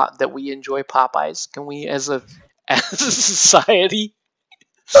enjoy that we enjoy Popeyes? Can we as a society?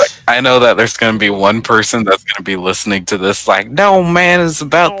 I know that there's going to be one person that's going to be listening to this like, no, man, it's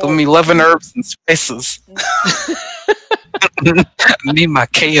about them 11 herbs and spices. I need my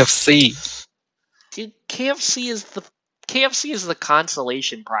KFC. Dude, KFC is the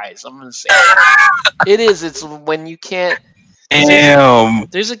consolation prize. I'm going to say it is. It's when you can't. Damn.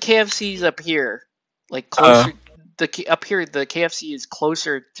 There's a KFC's up here, like closer. Up here, the KFC is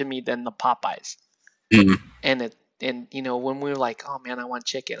closer to me than the Popeyes. And when we were like, oh man, I want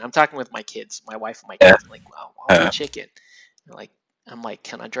chicken. I'm talking with my kids, my wife and my kids. I'm like, wow, I want chicken. I'm like,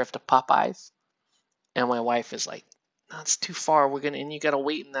 can I drive to Popeyes? And my wife is like, no, it's too far. And you gotta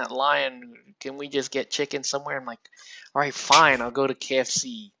wait in that line. Can we just get chicken somewhere? I'm like, all right, fine. I'll go to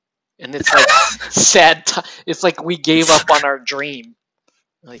KFC. And it's like sad. It's like we gave up on our dream.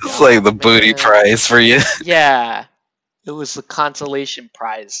 It's like the booty prize for you. Yeah, it was the consolation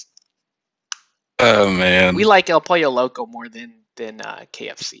prize. Oh man, we like El Pollo Loco more than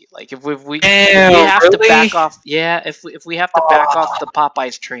KFC. Like if we have to back off, if we have to back off the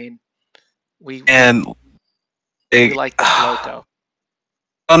Popeyes train, we like the Loco.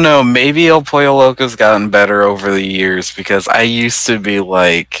 Oh no, maybe El Pollo Loco's gotten better over the years because I used to be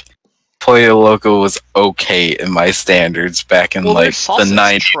like, Pollo Loco was okay in my standards back in like the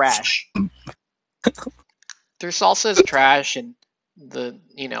 90s. Trash. Their salsa is trash, and a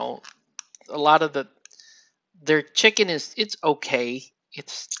lot of their chicken it's okay.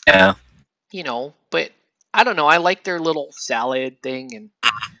 It's but I don't know. I like their little salad thing, and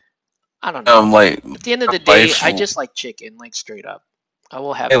I don't know. Like at the end of the day, I just like chicken, like straight up. I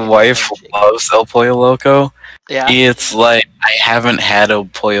will have. My wife loves El Pollo Loco. Yeah, it's like I haven't had El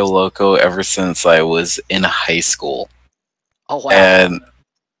Pollo Loco ever since I was in high school. Oh wow! And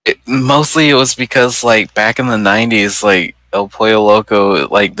mostly it was because like back in the 90s, like El Pollo Loco,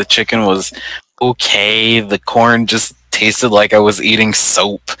 like the chicken was okay. The corn just tasted like I was eating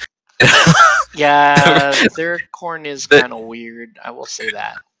soap. Yeah, their corn is kind of weird. I will say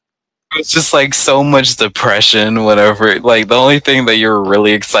that. It was just like so much depression, whatever. Like the only thing that you were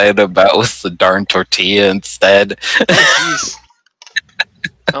really excited about was the darn tortilla instead. Oh,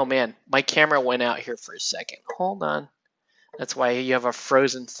 oh man, my camera went out here for a second. Hold on. That's why you have a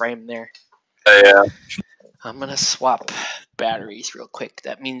frozen frame there. Yeah. I'm gonna swap batteries real quick.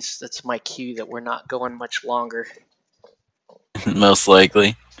 That means that's my cue that we're not going much longer. Most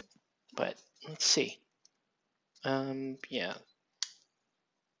likely. But let's see. Yeah.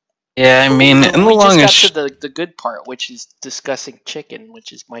 Yeah, I mean, in the long we just got to the good part, which is discussing chicken,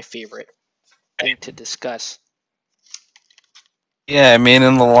 which is my favorite thing to discuss. Yeah, I mean,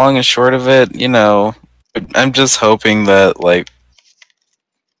 in the long and short of it, I'm just hoping that, like,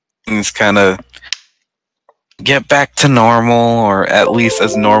 things kind of get back to normal, or at least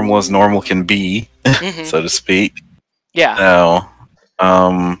as normal can be, so to speak. Yeah. No.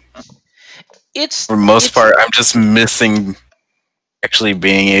 For the most part, I'm just missing actually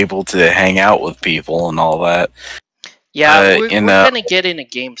being able to hang out with people and all that. Yeah, we're gonna get in a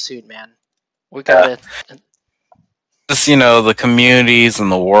game soon, man. We gotta. Just the communities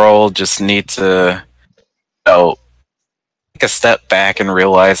and the world just need to, take a step back and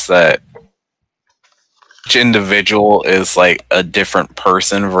realize that each individual is like a different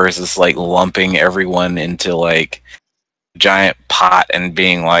person versus like lumping everyone into like a giant pot and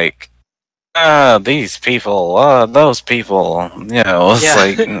being like, these people, those people, it's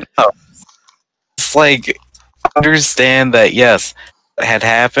like, no. It's like, understand that, yes, had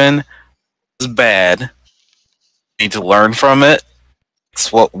happened was bad. We need to learn from it.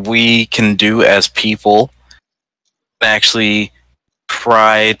 It's what we can do as people. Actually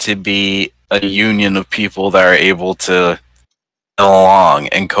try to be a union of people that are able to get along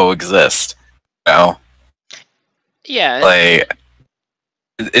and coexist. You know? Yeah. Like,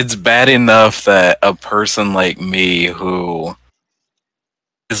 it's bad enough that a person like me who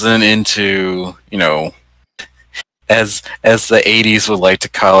isn't into, as the 80s would like to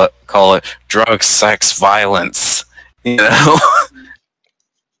call it drug, sex, violence, you know?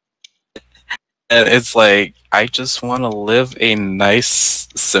 And it's like, I just want to live a nice,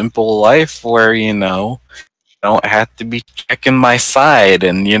 simple life where, I don't have to be checking my side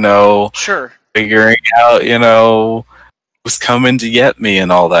and, Sure. figuring out, who's coming to get me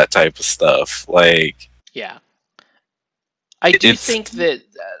and all that type of stuff. Like, Yeah. I do it's think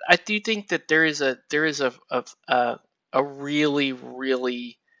that there is a really,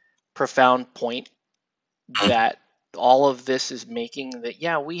 really profound point that all of this is making, that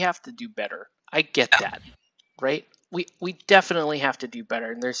yeah, we have to do better. I get that, right? We definitely have to do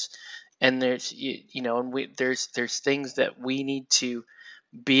better, and there's and there's things that we need to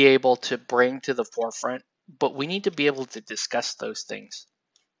be able to bring to the forefront, but we need to be able to discuss those things,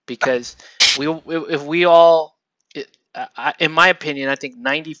 because if we all in my opinion, I think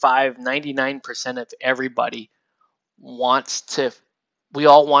 99% of everybody wants to, we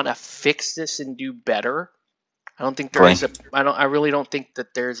all want to fix this and do better. I don't think there is I really don't think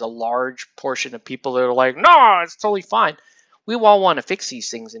that there's a large portion of people that are like, no, it's totally fine. We all want to fix these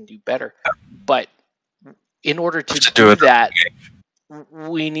things and do better. But in order to do that,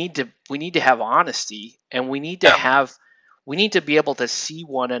 we need to have honesty, and we need to be able to see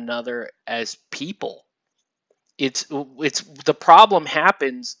one another as people. It's the problem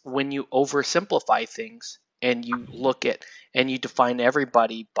happens when you oversimplify things and you look at and you define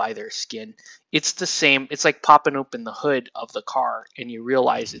everybody by their skin. It's the same. It's like popping open the hood of the car and you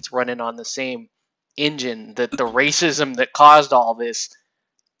realize it's running on the same engine that the racism that caused all this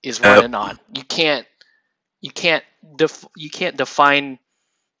is running on. You can't define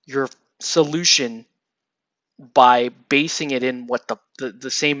your solution by basing it in what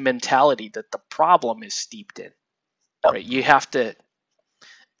the same mentality that the problem is steeped in. Right? You have to,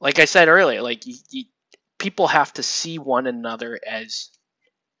 like I said earlier, like people have to see one another as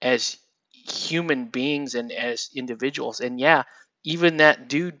human beings and as individuals. And yeah, even that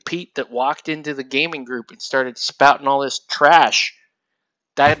dude Pete that walked into the gaming group and started spouting all this trash,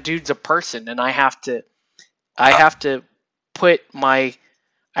 that dude's a person, and I have to put my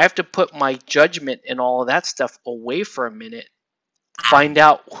judgment and all of that stuff away for a minute, find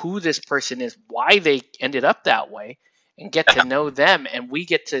out who this person is, why they ended up that way, and get to know them, and we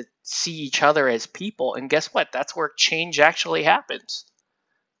get to see each other as people. And guess what? That's where change actually happens.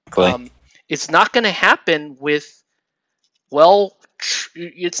 It's not going to happen with, well,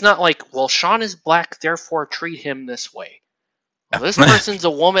 it's not like, well, Sean is black, therefore treat him this way. Well, this person's a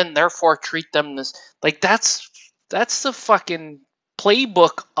woman, therefore treat them this. Like, that's the fucking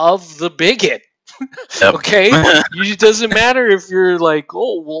playbook of the bigot. Yep. Okay? It doesn't matter if you're like,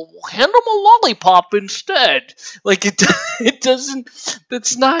 oh, well, hand them a lollipop instead. Like, it doesn't,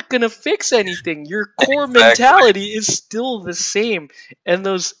 that's not going to fix anything. Your core mentality is still the same. And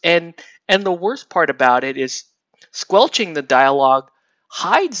and the worst part about it is squelching the dialogue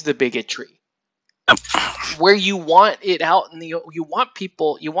hides the bigotry. Where you want it out you want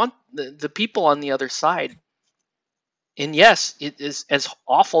the people on the other side. And yes, it is, as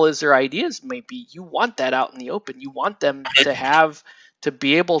awful as their ideas may be, you want that out in the open. You want them to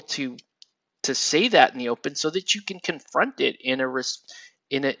be able to say that in the open, so that you can confront it in a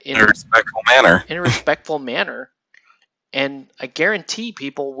respectful manner. In a respectful manner. And I guarantee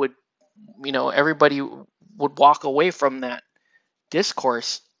people would, everybody would walk away from that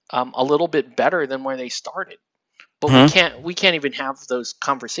discourse a little bit better than where they started. But we can't even have those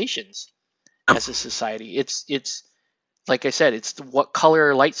conversations as a society. It's like I said, it's what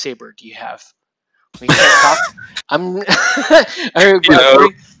color lightsaber do you have? We can't talk.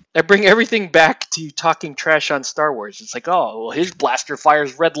 I bring everything back to talking trash on Star Wars. It's like, oh, well, his blaster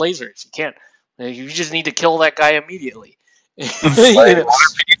fires red lasers. You just need to kill that guy immediately. It's like, what if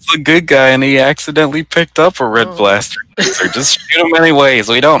he's a good guy and he accidentally picked up a red blaster laser? Just shoot him anyways.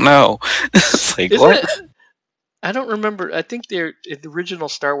 We don't know. It's like, what? I don't remember. I think in the original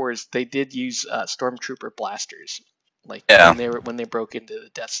Star Wars, they did use stormtrooper blasters, like when they broke into the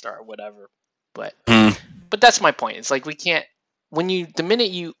Death Star or whatever. But that's my point. It's like we can't the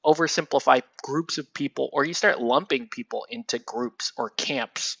minute you oversimplify groups of people, or you start lumping people into groups or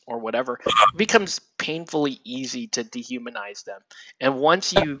camps or whatever, it becomes painfully easy to dehumanize them. And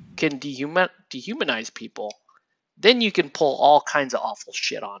once you can dehumanize people, then you can pull all kinds of awful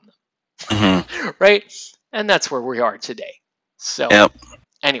shit on them. Right? And that's where we are today. So Yep.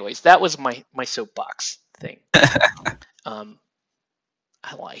 anyways, that was my soapbox thing.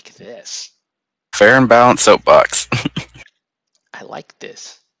 I like this. Fair and balanced soapbox. I like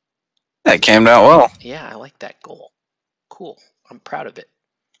this. That came out well. Yeah, I like that goal. Cool. I'm proud of it.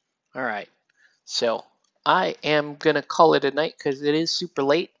 All right. So I am going to call it a night because it is super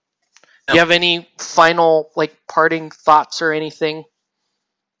late. Do you have any final parting thoughts or anything?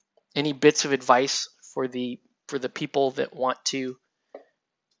 Any bits of advice for the people that want to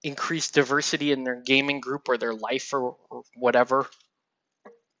increase diversity in their gaming group or their life or whatever?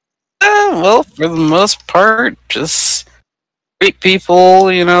 Well, for the most part, just treat people,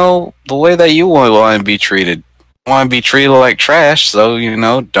 the way that you want to be treated. You want to be treated like trash, so,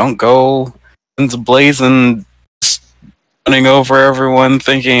 don't go into blazing, running over everyone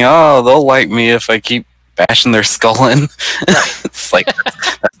thinking, oh, they'll like me if I keep bashing their skull in. Right. It's like,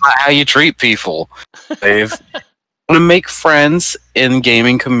 that's not how you treat people. They've want to make friends in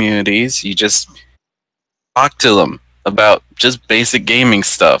gaming communities, you just talk to them about just basic gaming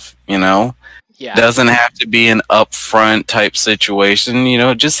stuff, Yeah. Doesn't have to be an upfront type situation,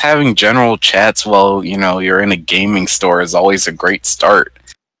 just having general chats while, you're in a gaming store is always a great start.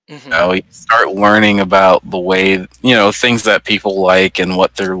 Mm-hmm. You start learning about the way, things that people like and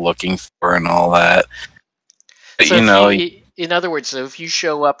what they're looking for and all that. But, So in other words, so if you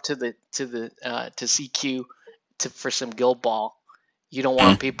show up to CQ for some Guild Ball, you don't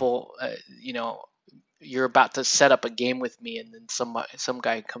want people, you're about to set up a game with me, and then some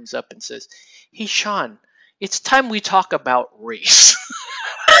guy comes up and says, "Hey, Sean, it's time we talk about race."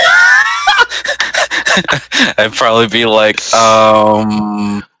 I'd probably be like,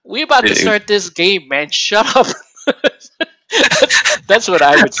 we about to start this game, man. Shut up. That's what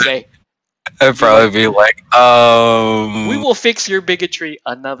I would say. I'd probably be like, we will fix your bigotry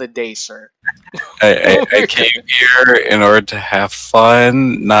another day, sir. I came here in order to have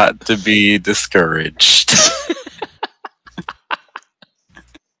fun, not to be discouraged.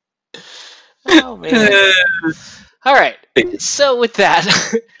 Oh, man. All right. So with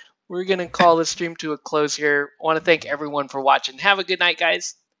that, we're going to call the stream to a close here. I want to thank everyone for watching. Have a good night,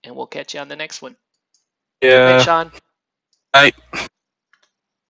 guys, and we'll catch you on the next one. Yeah. Thanks, Sean. Night.